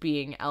end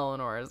being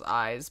Eleanor's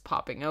eyes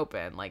popping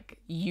open, like,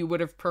 you would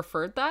have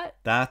preferred that?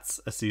 That's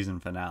a season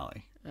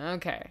finale.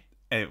 Okay.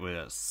 It would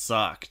have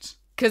sucked.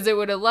 Because it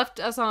would have left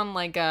us on,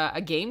 like,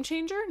 a game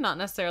changer, not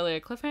necessarily a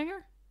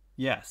cliffhanger?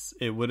 Yes,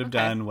 it would have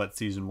done what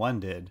season 1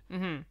 did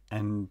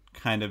and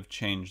kind of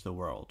changed the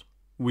world.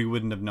 We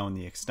wouldn't have known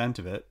the extent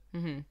of it.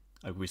 Mm-hmm.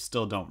 Like, we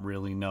still don't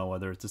really know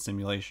whether it's a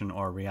simulation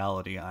or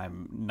reality.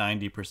 I'm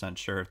 90%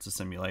 sure it's a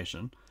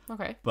simulation.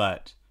 Okay.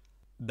 But...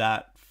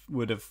 that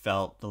would have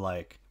felt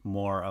like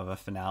more of a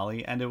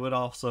finale, and it would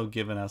also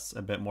given us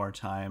a bit more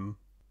time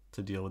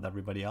to deal with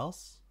everybody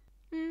else.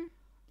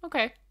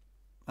 Okay.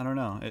 I don't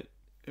know.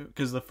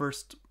 Because the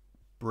first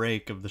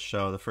break of the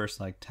show, the first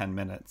like 10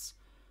 minutes,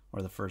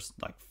 or the first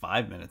like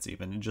 5 minutes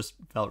even, it just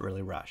felt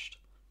really rushed.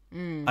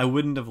 I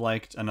wouldn't have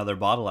liked another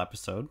bottle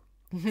episode.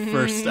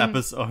 First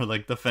episode, or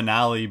like the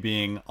finale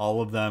being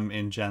all of them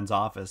in Jen's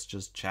office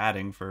just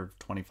chatting for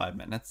 25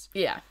 minutes.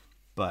 Yeah.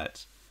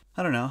 But...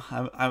 I don't know.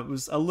 I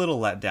was a little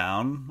let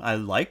down. I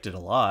liked it a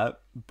lot,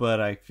 but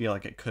I feel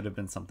like it could have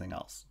been something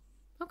else.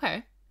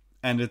 Okay.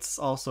 And it's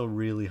also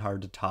really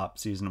hard to top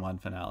season 1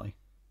 finale.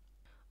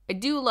 I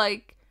do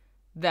like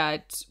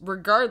that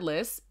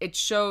regardless, it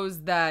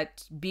shows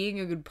that being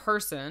a good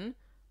person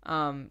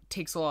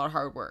takes a lot of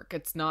hard work.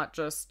 It's not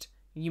just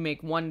you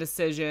make one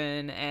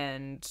decision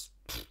and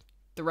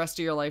the rest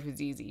of your life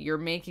is easy. You're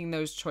making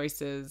those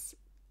choices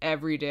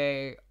every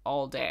day,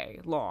 all day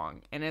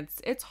long, and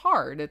it's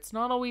hard. It's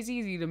not always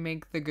easy to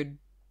make the good,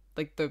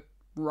 like the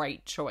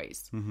right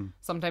choice. Mm-hmm.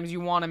 Sometimes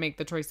you want to make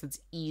the choice that's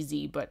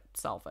easy but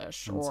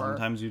selfish. And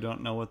sometimes you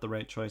don't know what the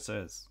right choice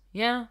is.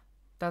 Yeah,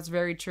 that's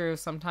very true.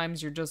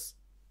 Sometimes you're just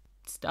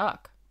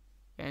stuck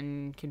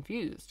and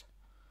confused.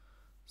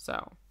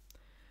 So,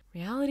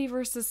 reality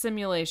versus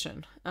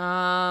simulation.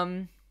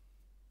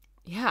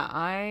 Yeah,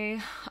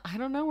 I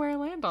don't know where I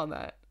land on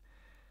that.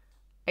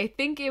 I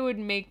think it would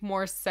make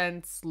more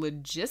sense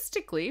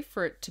logistically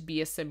for it to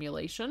be a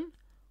simulation.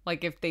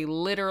 Like if they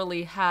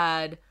literally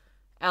had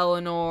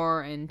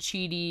Eleanor and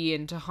Chidi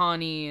and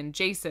Tahani and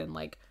Jason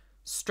like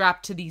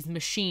strapped to these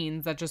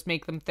machines that just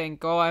make them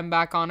think, oh, I'm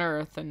back on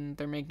Earth, and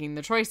they're making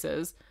the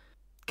choices.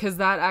 Because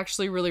that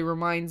actually really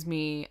reminds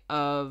me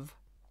of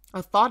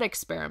a thought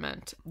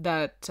experiment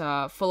that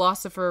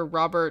philosopher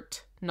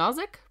Robert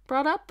Nozick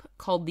brought up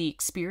called the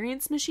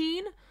experience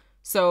machine.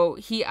 So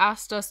he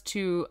asked us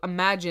to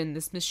imagine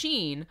this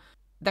machine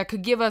that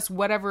could give us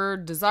whatever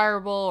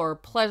desirable or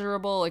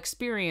pleasurable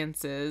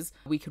experiences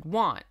we could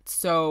want.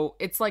 So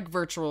it's like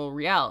virtual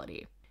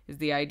reality is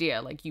the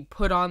idea. Like you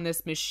put on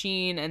this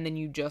machine and then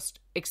you just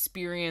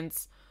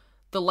experience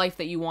the life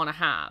that you want to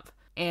have.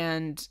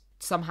 And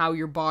somehow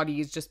your body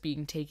is just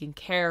being taken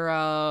care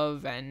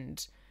of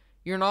and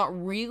you're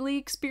not really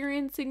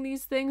experiencing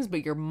these things,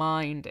 but your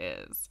mind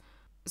is.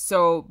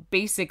 So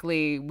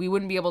basically, we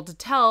wouldn't be able to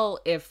tell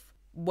if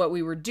what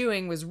we were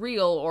doing was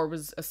real or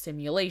was a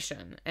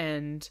simulation.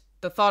 And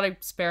the thought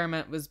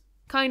experiment was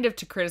kind of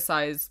to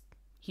criticize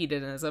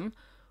hedonism,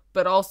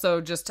 but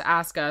also just to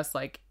ask us,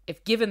 like,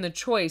 if given the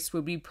choice,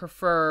 would we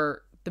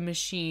prefer the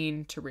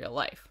machine to real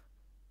life?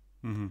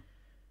 Mm-hmm.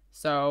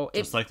 So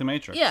just like the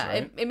Matrix, yeah,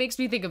 right? it makes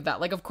me think of that.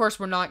 Like, of course,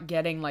 we're not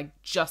getting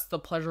like just the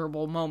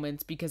pleasurable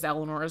moments because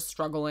Eleanor is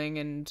struggling,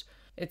 and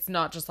it's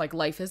not just like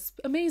life is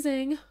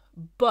amazing.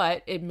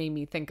 But it made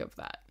me think of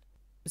that.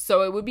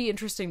 So it would be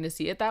interesting to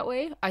see it that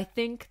way. I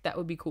think that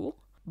would be cool.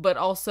 But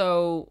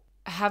also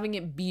having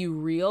it be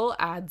real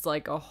adds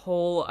like a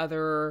whole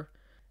other,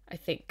 I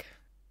think,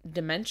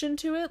 dimension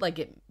to it. Like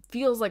it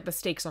feels like the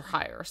stakes are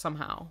higher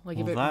somehow. Like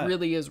if it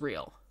really is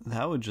real.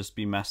 That would just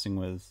be messing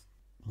with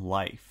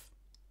life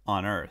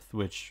on Earth,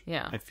 which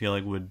I feel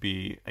like would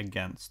be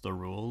against the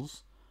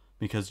rules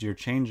because you're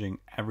changing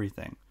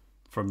everything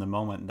from the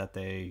moment that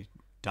they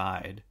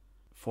died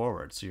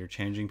forward. So you're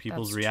changing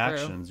people's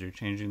reactions. True. You're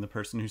changing the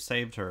person who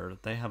saved her.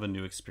 They have a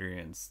new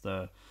experience.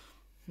 The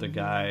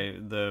guy,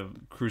 the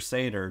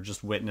crusader,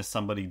 just witnessed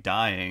somebody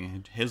dying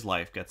and his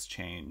life gets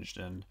changed.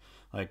 And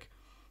like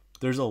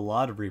there's a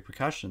lot of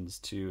repercussions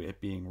to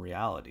it being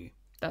reality.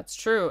 That's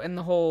true. And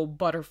the whole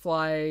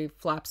butterfly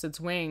flaps its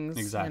wings.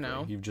 Exactly. You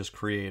know. You've just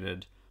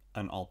created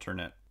an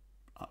alternate.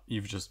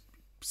 You've just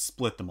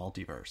split the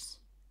multiverse.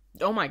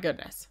 Oh my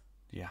goodness.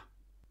 Yeah.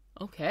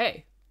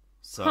 Okay.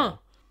 So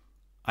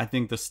I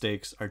think the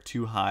stakes are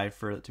too high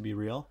for it to be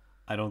real.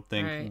 I don't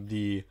think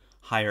the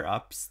higher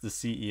ups, the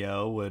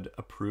CEO, would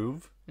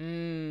approve.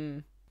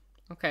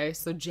 Okay,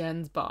 so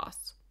Jen's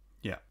boss.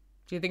 Yeah.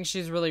 Do you think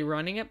she's really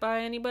running it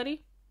by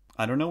anybody?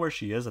 I don't know where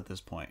she is at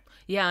this point.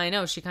 Yeah, I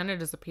know. She kind of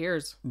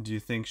disappears. Do you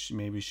think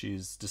maybe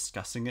she's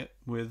discussing it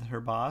with her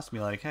boss? Be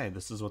like, hey,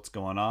 this is what's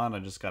going on. I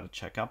just got to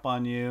check up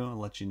on you and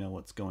let you know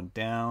what's going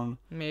down.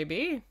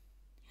 Maybe.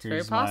 It's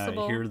very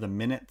possible. Here are the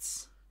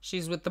minutes.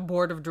 She's with the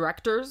board of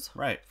directors.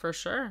 Right. For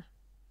sure.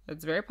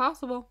 It's very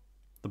possible.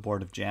 The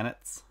board of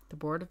Janets. The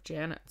board of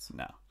Janets.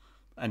 No.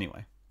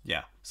 Anyway,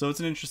 yeah. So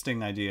it's an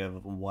interesting idea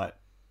of what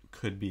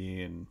could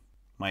be and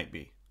might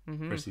be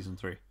for season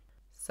 3.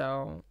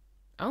 So,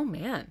 oh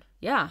man.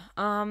 Yeah.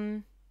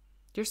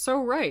 You're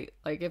so right.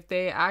 Like if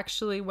they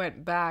actually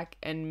went back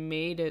and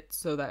made it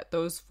so that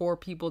those 4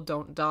 people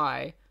don't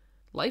die,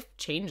 life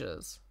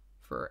changes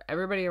for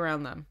everybody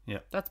around them. Yeah.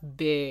 That's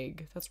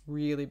big. That's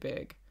really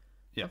big.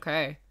 Yeah.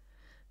 Okay.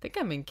 I think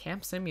I'm in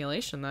camp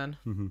simulation then.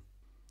 Mm-hmm.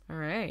 All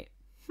right.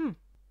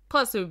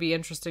 Plus, it would be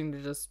interesting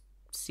to just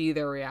see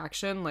their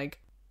reaction.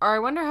 Like, or I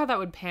wonder how that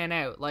would pan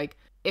out. Like,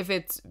 if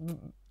it's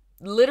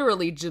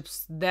literally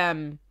just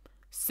them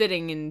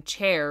sitting in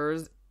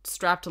chairs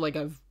strapped to like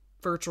a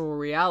virtual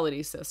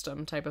reality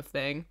system type of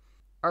thing,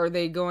 are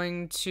they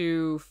going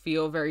to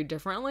feel very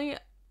differently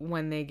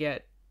when they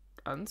get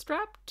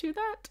unstrapped to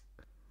that?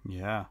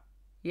 Yeah.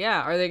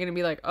 Yeah. Are they going to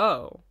be like,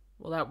 oh,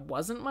 well, that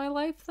wasn't my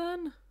life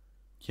then?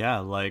 Yeah,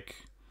 like...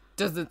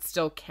 Does it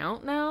still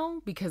count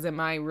now? Because am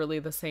I really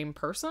the same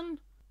person?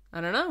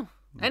 I don't know.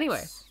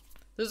 Anyway,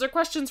 those are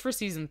questions for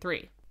season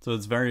 3. So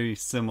it's very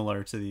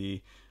similar to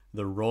the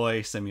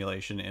Roy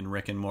simulation in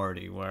Rick and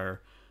Morty,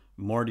 where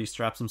Morty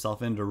straps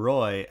himself into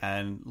Roy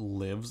and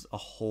lives a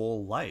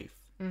whole life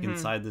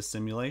inside this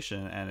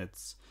simulation, and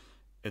it's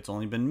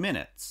only been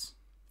minutes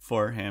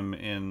for him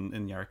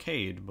in the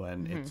arcade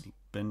when it's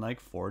been like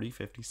 40,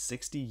 50,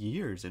 60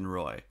 years in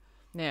Roy.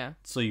 Yeah.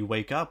 So you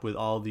wake up with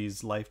all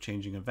these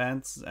life-changing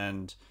events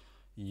and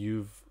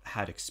you've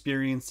had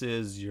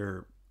experiences,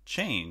 you're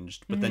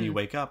changed, but then you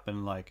wake up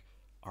and like,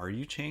 are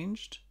you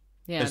changed?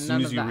 Yeah. As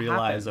soon as you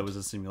realize that was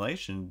a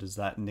simulation, does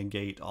that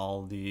negate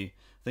all the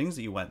things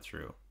that you went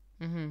through?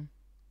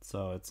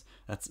 So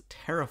that's a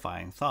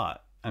terrifying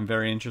thought I'm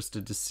very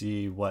interested to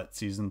see what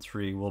season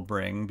 3 will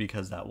bring,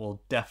 because that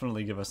will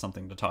definitely give us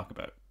something to talk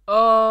about.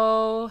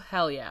 Oh,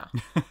 hell yeah.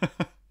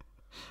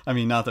 I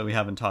mean, not that we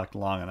haven't talked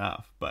long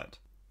enough, but...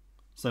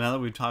 So now that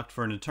we've talked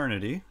for an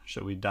eternity,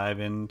 should we dive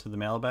into the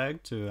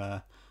mailbag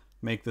to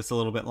make this a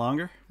little bit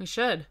longer? We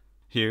should.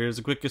 Here's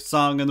the quickest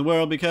song in the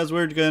world, because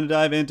we're going to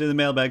dive into the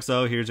mailbag.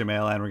 So here's your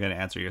mail, and we're going to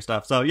answer your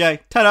stuff. So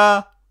yay,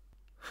 ta-da!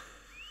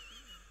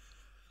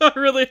 I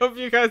really hope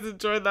you guys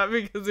enjoyed that,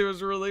 because it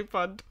was really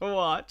fun to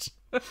watch.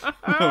 No,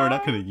 we're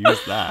not going to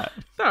use that.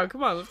 No,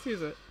 come on, let's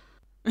use it.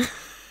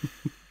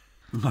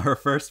 Our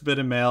first bit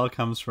of mail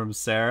comes from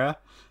Sarah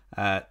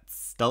at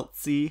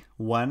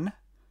Stelzy1.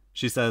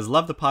 She says,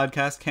 love the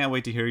podcast. Can't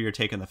wait to hear your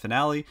take on the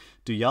finale.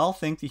 Do y'all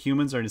think the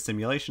humans are in a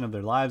simulation of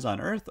their lives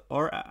on Earth,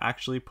 or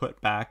actually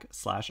put back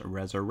 /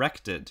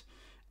 resurrected?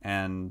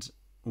 And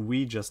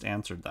we just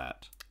answered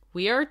that.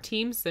 We are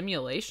team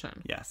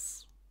simulation.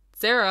 Yes.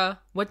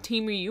 Sarah, what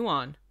team are you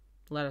on?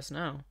 Let us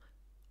know.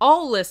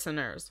 All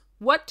listeners,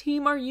 what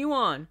team are you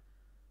on?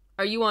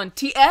 Are you on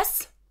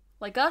TS,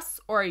 like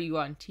us, or are you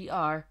on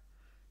TR,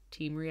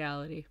 Team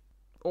Reality,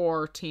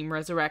 or Team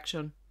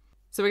Resurrection?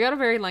 So we got a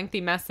very lengthy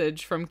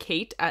message from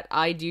Kate at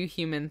I Do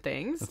Human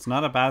Things. It's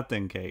not a bad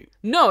thing, Kate.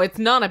 No, it's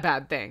not a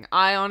bad thing.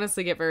 I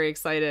honestly get very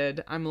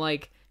excited. I'm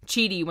like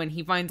Cheaty when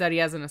he finds out he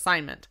has an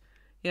assignment,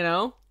 you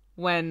know,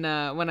 when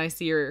I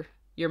see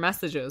your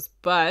messages.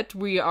 But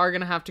we are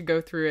going to have to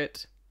go through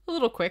it a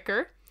little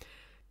quicker.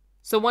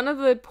 So one of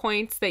the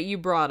points that you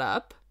brought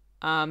up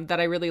that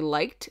I really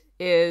liked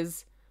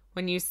is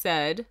when you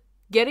said,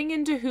 getting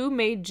into who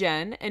made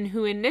Jen and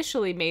who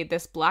initially made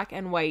this black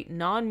and white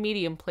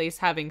non-medium place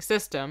having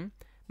system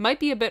might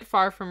be a bit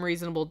far from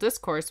reasonable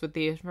discourse with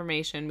the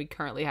information we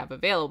currently have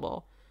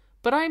available.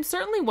 But I am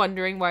certainly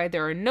wondering why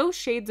there are no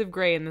shades of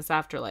gray in this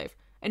afterlife,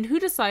 and who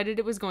decided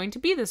it was going to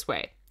be this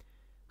way?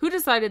 Who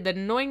decided that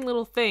annoying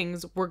little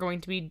things were going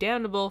to be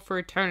damnable for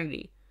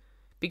eternity?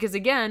 Because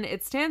again,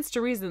 it stands to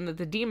reason that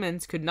the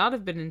demons could not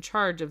have been in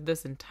charge of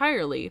this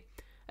entirely,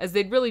 as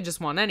they'd really just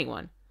want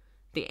anyone.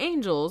 The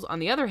angels, on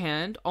the other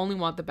hand, only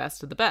want the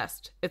best of the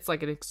best. It's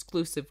like an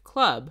exclusive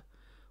club,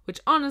 which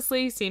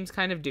honestly seems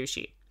kind of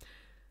douchey.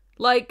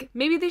 Like,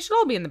 maybe they should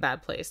all be in the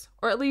bad place,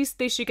 or at least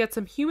they should get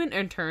some human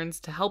interns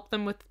to help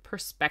them with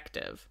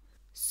perspective.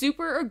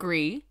 Super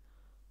agree.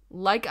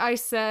 Like I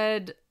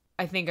said,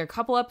 I think a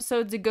couple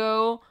episodes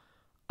ago,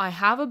 I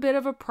have a bit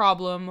of a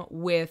problem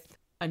with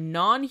a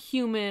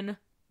non-human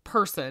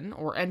person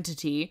or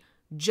entity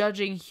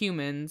judging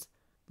humans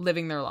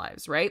living their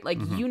lives, right? Like,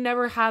 you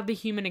never had the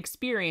human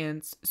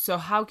experience, so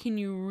how can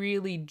you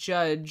really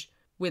judge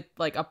with,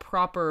 like, a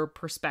proper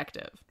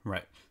perspective?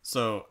 Right.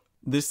 So,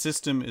 this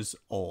system is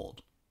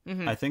old.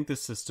 I think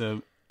this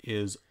system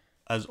is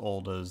as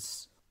old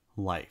as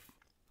life.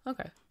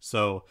 Okay.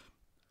 So,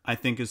 I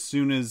think as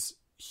soon as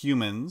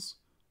humans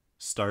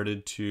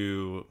started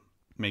to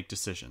make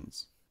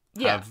decisions,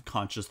 have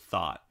conscious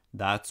thought,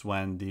 that's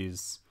when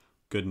these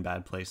good and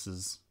bad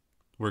places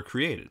were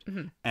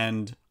created.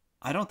 And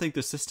I don't think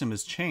the system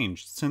has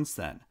changed since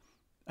then.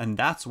 And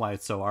that's why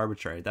it's so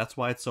arbitrary. That's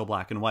why it's so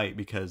black and white,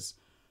 because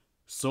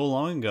so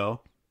long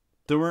ago,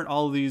 there weren't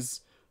all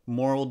these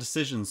moral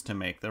decisions to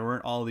make. There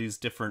weren't all these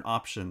different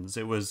options.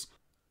 It was,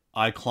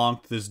 I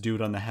clonked this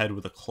dude on the head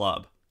with a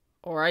club.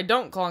 Or I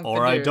don't clonk the dude.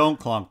 Or I don't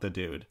clonk the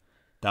dude.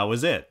 That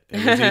was it.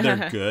 It was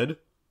either good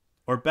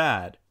or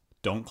bad.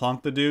 Don't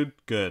clonk the dude,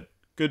 good.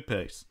 Good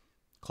place.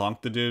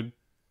 Clonk the dude,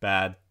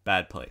 bad.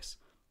 Bad place.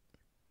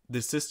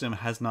 This system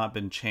has not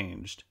been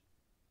changed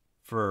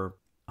for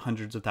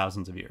hundreds of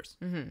thousands of years.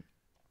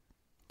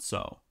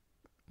 So,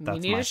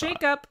 that's we need a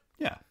shake-up.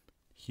 Yeah.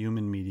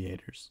 Human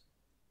mediators.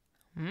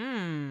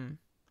 I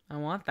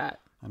want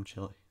that. I'm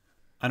chilly.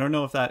 I don't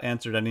know if that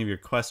answered any of your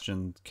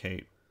questions,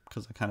 Kate,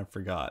 because I kind of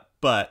forgot.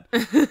 But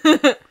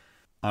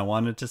I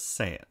wanted to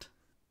say it.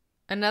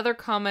 Another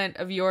comment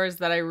of yours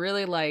that I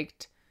really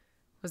liked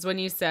was when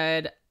you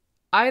said,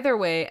 either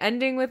way,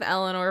 ending with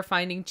Eleanor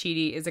finding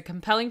Cheaty is a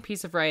compelling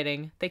piece of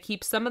writing that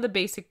keeps some of the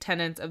basic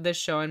tenets of this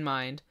show in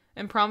mind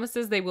and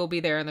promises they will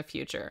be there in the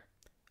future.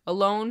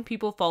 Alone,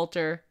 people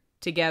falter.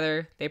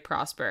 Together, they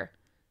prosper.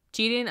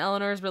 Cheaty and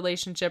Eleanor's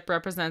relationship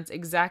represents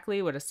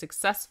exactly what a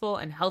successful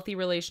and healthy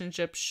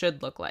relationship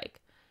should look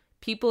like.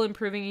 People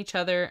improving each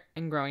other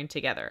and growing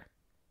together.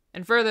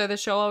 And further, the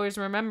show always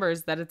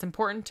remembers that it's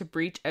important to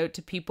reach out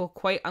to people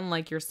quite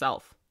unlike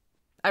yourself.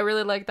 I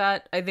really like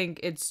that. I think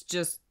it's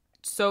just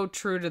so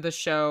true to the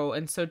show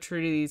and so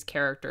true to these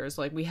characters.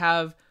 Like, we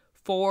have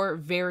 4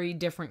 very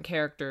different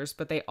characters,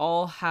 but they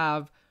all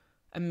have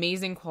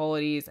amazing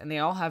qualities and they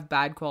all have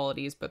bad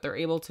qualities, but they're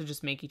able to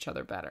just make each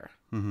other better.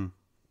 And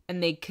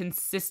they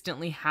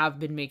consistently have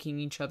been making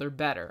each other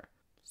better.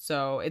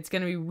 So it's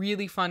going to be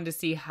really fun to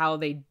see how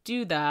they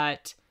do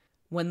that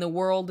when the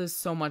world is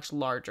so much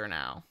larger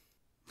now.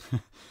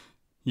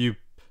 You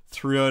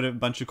threw out a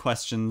bunch of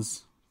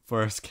questions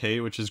for us,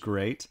 Kate, which is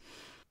great.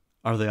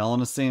 Are they all in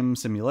the same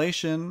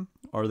simulation?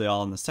 Or are they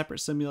all in the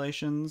separate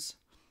simulations?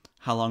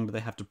 How long do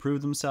they have to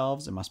prove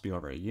themselves? It must be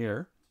over a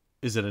year.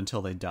 Is it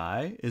until they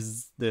die?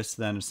 Is this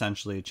then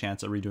essentially a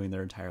chance at redoing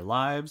their entire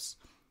lives?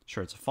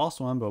 Sure, it's a false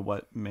one, but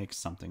what makes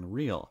something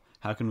real?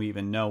 How can we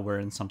even know we're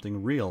in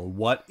something real?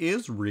 What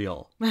is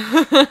real?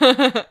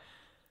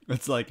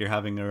 It's like you're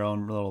having your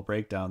own little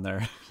breakdown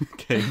there,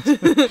 Kate.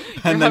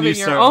 And then having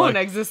your own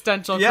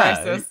existential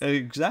crisis.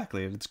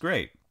 Exactly. It's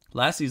great.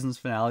 Last season's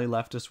finale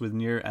left us with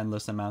near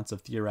endless amounts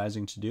of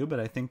theorizing to do, but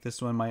I think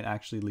this one might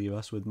actually leave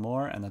us with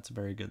more, and that's a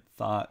very good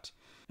thought.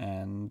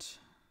 And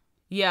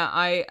yeah,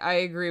 I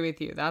agree with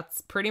you.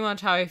 That's pretty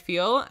much how I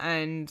feel,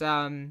 and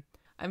I'm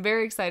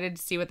very excited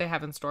to see what they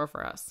have in store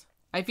for us.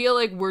 I feel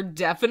like we're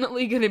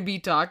definitely going to be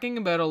talking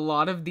about a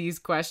lot of these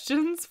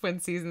questions when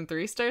season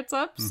 3 starts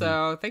up. Mm-hmm.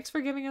 So thanks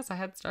for giving us a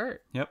head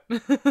start.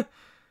 Yep.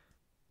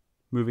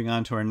 Moving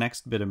on to our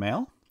next bit of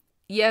mail.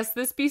 Yes,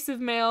 this piece of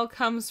mail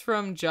comes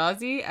from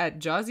Jazzy at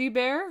Jazzy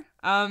Bear.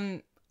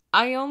 I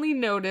only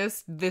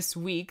noticed this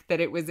week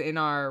that it was in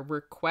our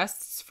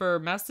requests for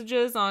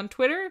messages on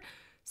Twitter.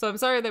 So I'm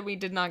sorry that we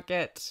did not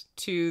get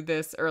to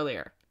this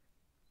earlier.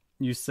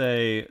 You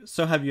say,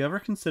 so have you ever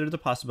considered the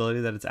possibility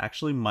that it's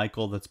actually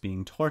Michael that's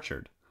being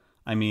tortured?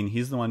 I mean,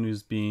 he's the one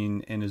who's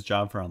been in his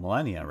job for a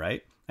millennia,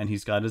 right? And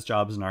he's got his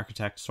job as an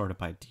architect sort of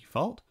by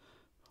default.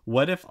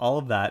 What if all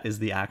of that is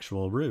the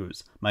actual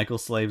ruse? Michael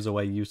slaves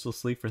away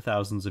uselessly for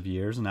thousands of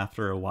years, and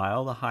after a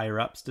while, the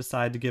higher-ups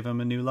decide to give him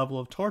a new level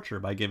of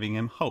torture by giving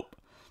him hope.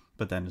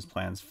 But then his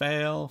plans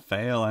fail,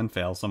 and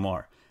fail some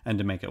more. And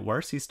to make it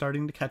worse, he's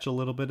starting to catch a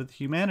little bit of the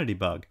humanity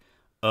bug.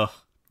 Ugh.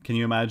 Can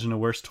you imagine a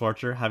worse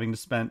torture, having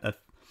spent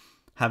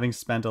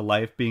a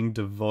life being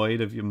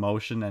devoid of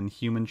emotion and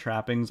human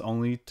trappings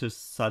only to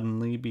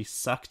suddenly be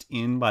sucked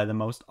in by the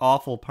most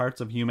awful parts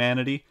of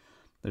humanity?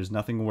 There's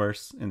nothing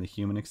worse in the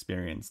human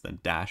experience than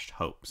dashed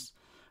hopes.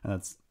 And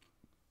that's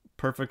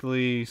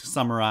perfectly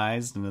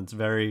summarized, and it's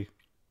very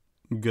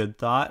good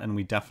thought, and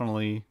we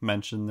definitely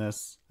mentioned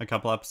this a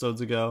couple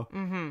episodes ago.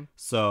 Mm-hmm.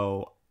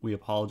 So we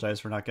apologize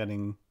for not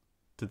getting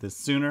to this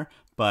sooner,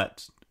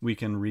 but we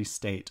can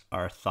restate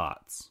our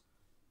thoughts.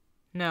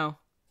 No,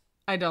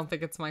 I don't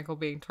think it's Michael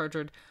being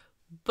tortured,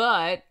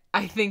 but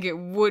I think it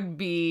would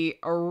be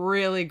a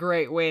really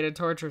great way to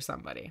torture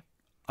somebody.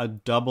 A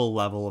double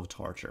level of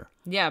torture.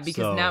 Yeah,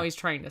 because now he's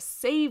trying to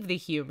save the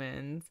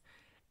humans,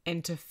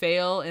 and to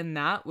fail in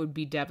that would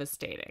be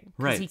devastating.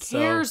 Because he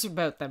cares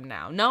about them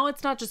now. No,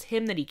 it's not just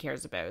him that he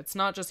cares about. It's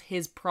not just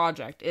his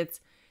project. It's,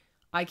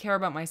 I care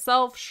about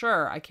myself,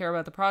 sure. I care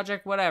about the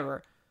project,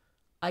 whatever.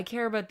 I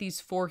care about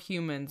these 4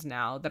 humans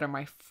now that are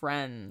my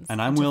friends.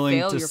 And I'm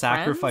willing to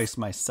sacrifice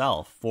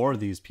myself for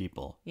these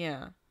people.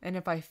 Yeah. And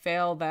if I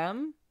fail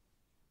them...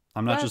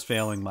 I'm not just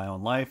failing my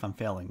own life, I'm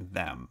failing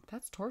them.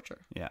 That's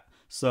torture. Yeah.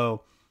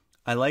 So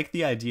I like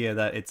the idea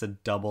that it's a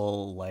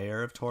double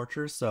layer of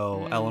torture.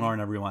 So Eleanor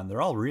and everyone,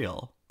 they're all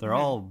real. They're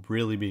all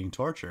really being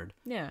tortured.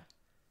 Yeah.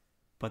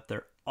 But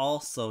they're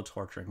also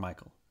torturing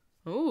Michael.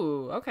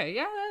 Ooh, okay.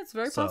 Yeah, that's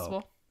very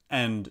possible.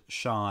 And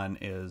Sean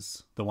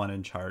is the one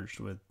in charge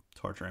with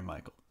torturing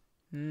Michael.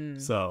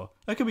 So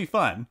that could be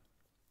fun.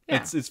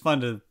 Yeah. It's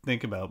fun to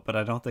think about, but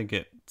I don't think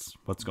it's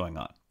what's going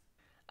on.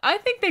 I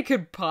think they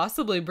could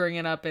possibly bring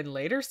it up in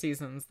later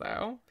seasons,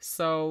 though.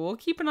 So we'll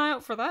keep an eye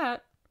out for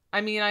that. I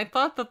mean, I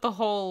thought that the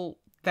whole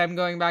them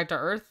going back to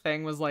Earth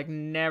thing was like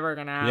never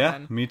gonna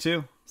happen. Yeah, me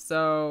too.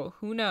 So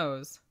who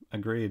knows?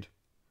 Agreed.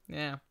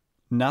 Yeah.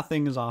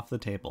 Nothing is off the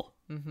table.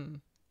 Mm-hmm.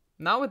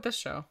 Not with this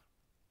show.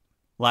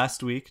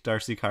 Last week,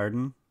 Darcy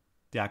Carden,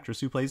 the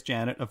actress who plays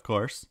Janet, of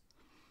course,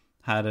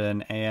 had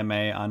an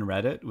AMA on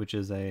Reddit, which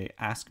is a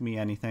Ask Me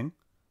Anything.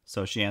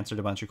 So she answered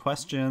a bunch of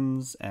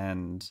questions,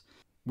 and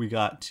we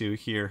got to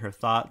hear her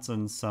thoughts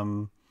on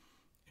some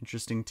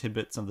interesting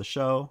tidbits of the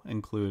show,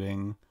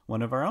 including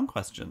one of our own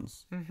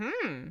questions.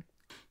 Mm-hmm.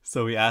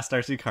 So we asked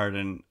Darcy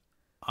Carden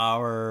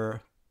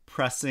our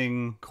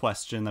pressing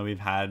question that we've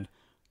had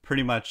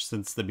pretty much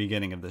since the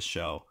beginning of this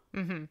show.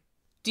 Mm-hmm.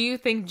 Do you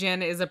think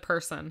Janet is a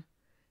person?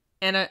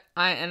 And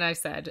I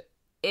said,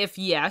 if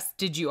yes,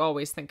 did you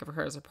always think of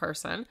her as a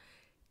person?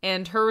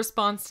 And her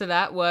response to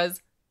that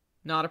was,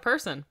 not a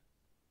person.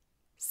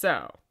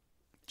 So,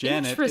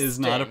 Janet is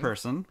not a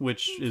person,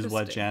 which is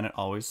what Janet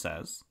always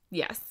says.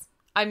 Yes.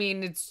 I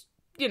mean, it's,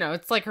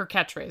 it's like her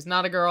catchphrase.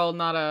 Not a girl,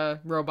 not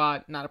a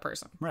robot, not a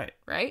person. Right.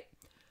 Right?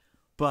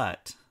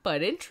 But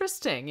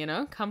interesting,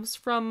 comes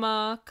from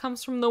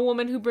the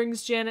woman who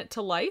brings Janet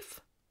to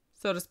life,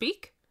 so to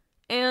speak.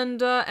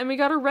 And we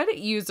got a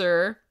Reddit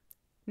user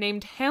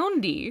named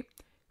Houndy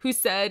who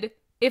said,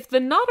 if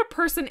the not a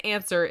person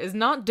answer is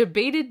not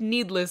debated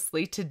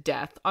needlessly to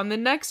death on the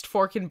next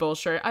Forkin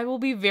Bullshirt, I will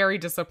be very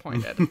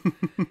disappointed.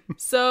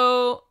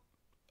 So,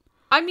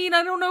 I mean,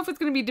 I don't know if it's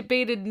going to be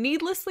debated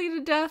needlessly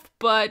to death,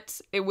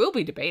 but it will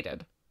be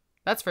debated.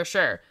 That's for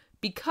sure.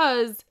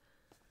 Because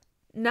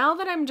now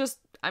that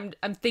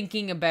I'm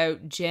thinking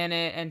about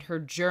Janet and her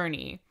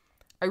journey,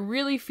 I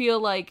really feel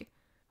like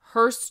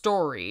her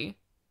story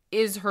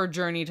is her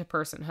journey to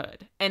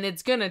personhood. And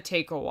it's going to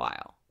take a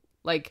while.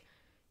 Like,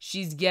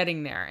 she's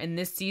getting there. And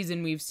this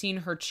season, we've seen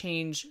her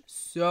change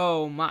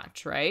so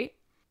much, right?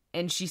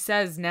 And she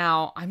says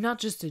now, I'm not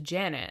just a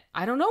Janet.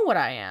 I don't know what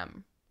I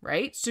am,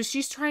 right? So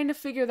she's trying to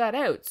figure that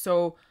out.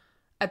 So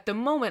at the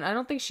moment, I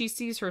don't think she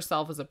sees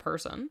herself as a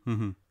person.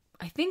 Mm-hmm.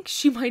 I think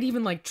she might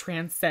even like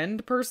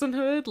transcend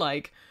personhood,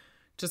 like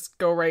just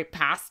go right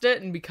past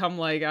it and become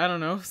like, I don't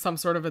know, some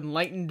sort of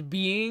enlightened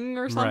being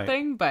or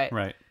something. But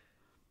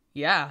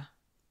yeah.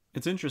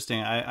 It's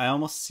interesting. I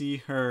almost see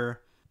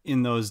her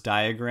in those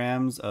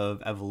diagrams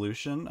of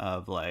evolution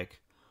of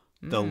like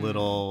the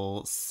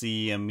little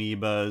sea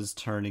amoebas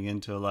turning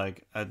into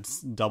like a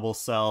double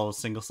cell,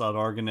 single celled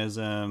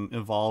organism,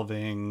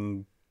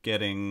 evolving,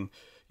 getting,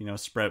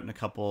 sprouting a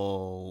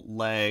couple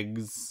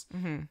legs,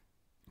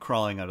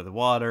 crawling out of the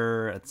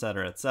water,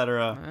 etc.,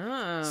 etc.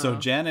 Oh. So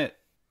Janet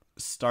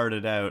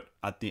started out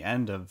at the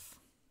end of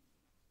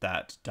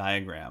that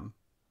diagram,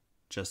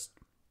 just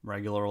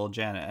regular old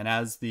Janet. And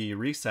as the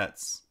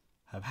resets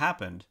have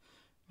happened,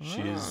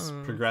 she is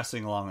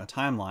progressing along the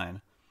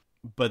timeline,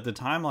 but the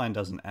timeline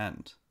doesn't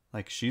end.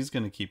 Like, she's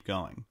going to keep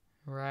going.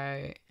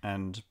 Right.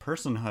 And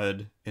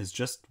personhood is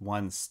just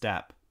one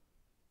step.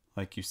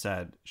 Like you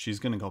said, she's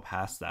going to go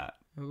past that.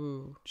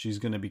 Ooh. She's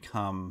going to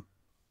become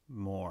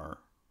more.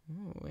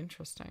 Ooh,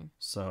 interesting.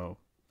 So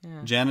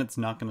Yeah. Janet's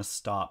not going to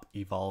stop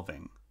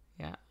evolving.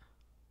 Yeah.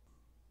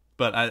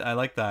 But I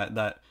like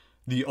that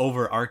the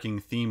overarching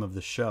theme of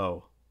the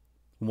show,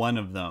 one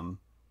of them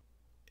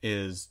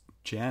is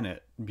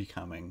Janet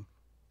becoming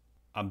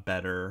a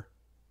better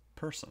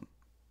person,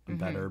 a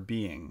better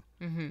being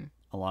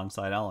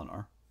alongside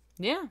Eleanor.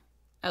 Yeah.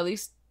 At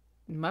least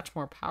much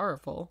more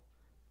powerful.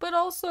 But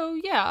also,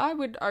 yeah, I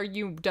would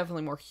argue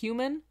definitely more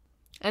human.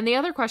 And the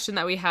other question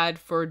that we had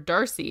for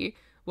Darcy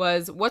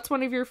was, what's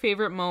one of your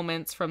favorite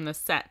moments from the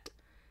set?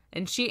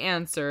 And she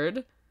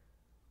answered,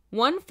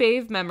 one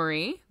fave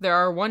memory, there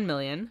are 1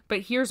 million,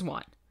 but here's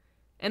one.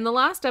 In the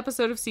last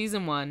episode of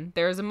season 1,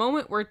 there is a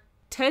moment where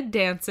Ted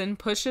Danson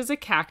pushes a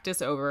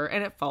cactus over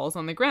and it falls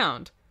on the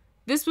ground.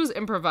 This was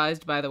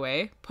improvised, by the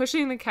way.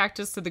 Pushing the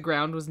cactus to the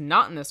ground was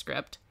not in the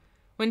script.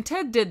 When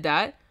Ted did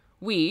that,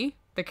 we,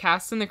 the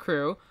cast and the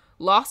crew,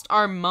 lost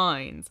our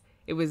minds.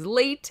 It was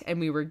late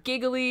and we were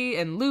giggly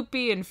and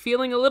loopy and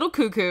feeling a little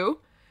cuckoo.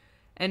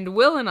 And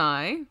Will and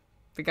I,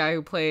 the guy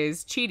who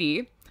plays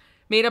Chidi,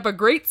 made up a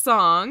great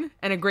song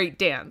and a great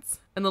dance.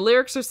 And the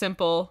lyrics are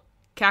simple: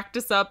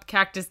 cactus up,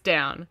 cactus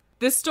down.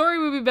 This story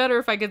would be better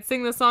if I could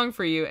sing the song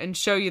for you and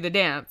show you the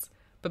dance.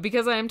 But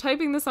because I am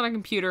typing this on a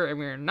computer and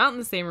we are not in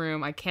the same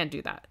room, I can't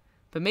do that.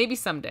 But maybe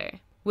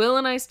someday. Will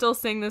and I still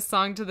sing this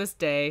song to this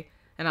day,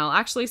 and I'll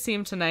actually see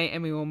him tonight,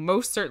 and we will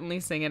most certainly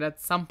sing it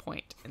at some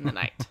point in the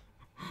night.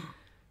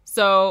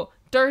 So,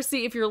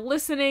 Darcy, if you're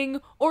listening,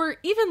 or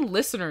even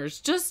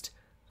listeners, just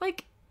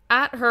like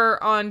at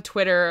her on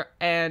Twitter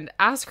and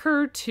ask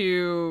her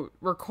to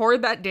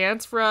record that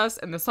dance for us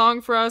and the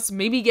song for us.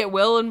 Maybe get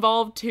Will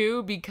involved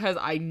too, because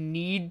I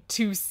need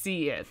to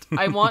see it.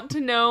 I want to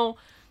know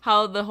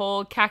how the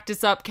whole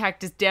cactus up,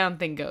 cactus down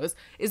thing goes.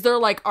 Is there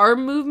like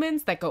arm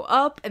movements that go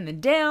up and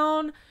then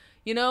down?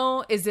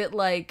 Is it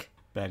like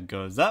bed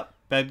goes up,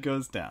 bed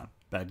goes down,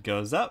 bed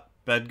goes up,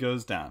 bed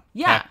goes down.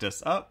 Yeah.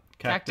 Cactus up,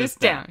 cactus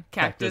down,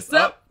 cactus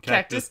up,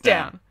 cactus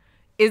down.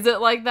 Is it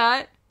like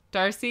that?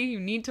 Darcy, you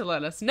need to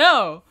let us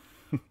know.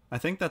 I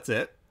think that's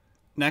it.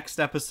 Next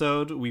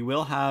episode, we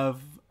will have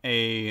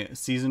a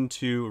season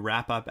 2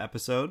 wrap-up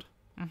episode.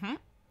 Mm-hmm.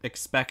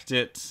 Expect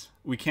it.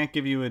 We can't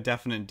give you a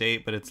definite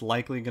date, but it's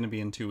likely going to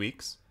be in 2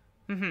 weeks.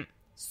 Mm-hmm.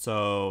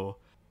 So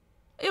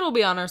it'll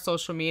be on our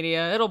social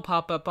media. It'll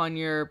pop up on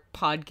your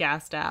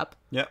podcast app.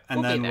 Yep,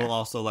 and then we'll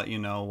also let you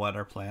know what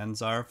our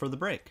plans are for the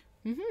break.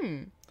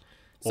 Mm-hmm.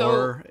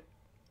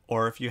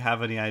 Or if you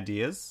have any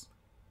ideas,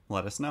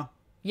 let us know.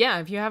 Yeah,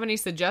 if you have any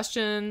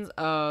suggestions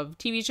of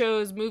TV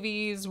shows,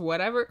 movies,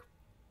 whatever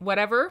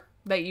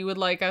that you would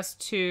like us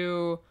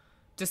to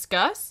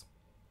discuss,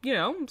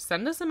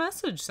 send us a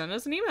message, send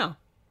us an email.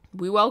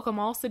 We welcome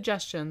all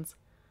suggestions.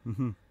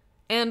 Mm-hmm.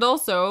 And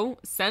also,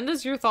 send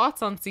us your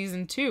thoughts on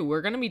season 2.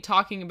 We're going to be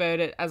talking about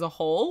it as a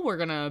whole. We're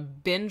going to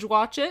binge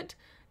watch it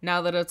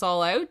now that it's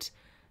all out.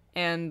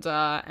 And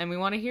we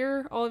want to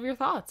hear all of your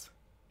thoughts.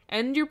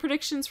 And your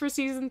predictions for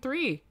season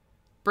 3.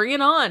 Bring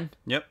it on.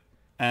 Yep.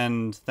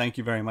 And thank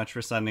you very much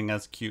for sending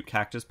us cute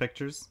cactus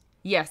pictures.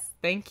 Yes,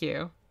 thank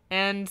you.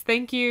 And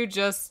thank you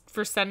just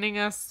for sending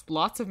us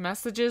lots of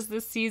messages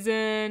this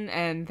season.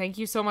 And thank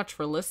you so much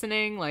for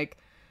listening. Like,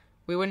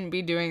 we wouldn't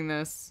be doing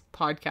this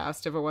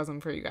podcast if it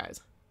wasn't for you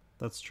guys.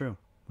 That's true.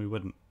 We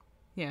wouldn't.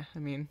 Yeah, I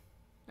mean,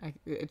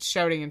 it's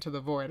shouting into the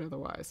void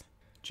otherwise.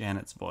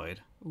 Janet's void.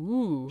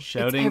 Ooh,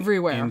 shouting it's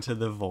everywhere. Into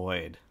the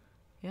void.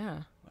 Yeah.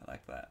 I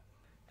like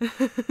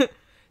that.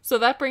 So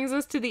that brings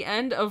us to the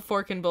end of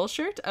Forkin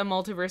Bullshirt, a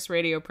Multiverse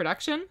radio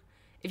production.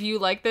 If you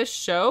like this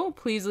show,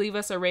 please leave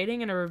us a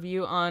rating and a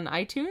review on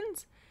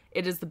iTunes.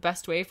 It is the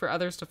best way for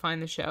others to find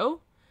the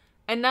show.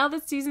 And now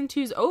that season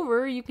 2's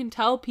over, you can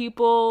tell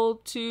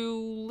people to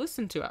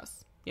listen to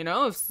us.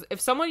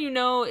 If someone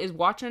is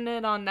watching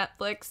it on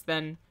Netflix,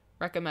 then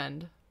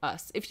recommend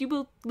us. If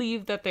you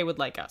believe that they would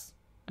like us.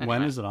 Anyway.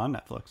 When is it on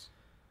Netflix?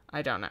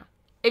 I don't know.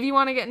 If you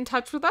want to get in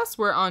touch with us,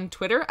 we're on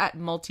Twitter at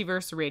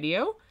Multiverse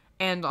Radio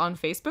and on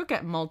Facebook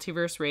at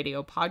Multiverse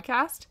Radio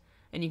Podcast.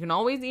 And you can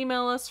always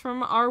email us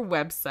from our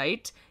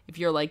website. If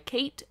you're like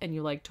Kate and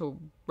you like to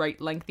write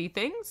lengthy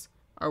things,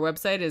 our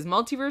website is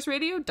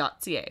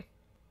multiverseradio.ca.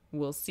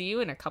 We'll see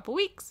you in a couple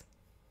weeks.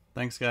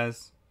 Thanks,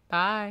 guys.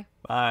 Bye.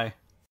 Bye.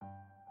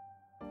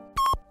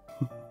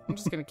 I'm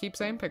just going to keep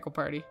saying pickle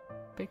party.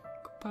 Pickle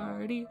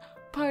party.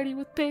 Party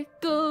with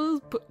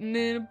pickles. Putting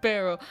in a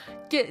barrel.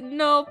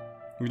 Getting all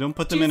You don't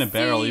put them in a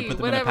barrel. You put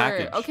them in a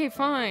package. Okay,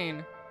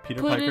 fine.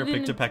 Peter Piper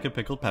picked a peck of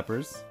pickled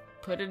peppers.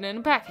 Put it in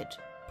a package.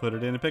 Put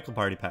it in a pickle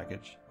party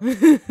package.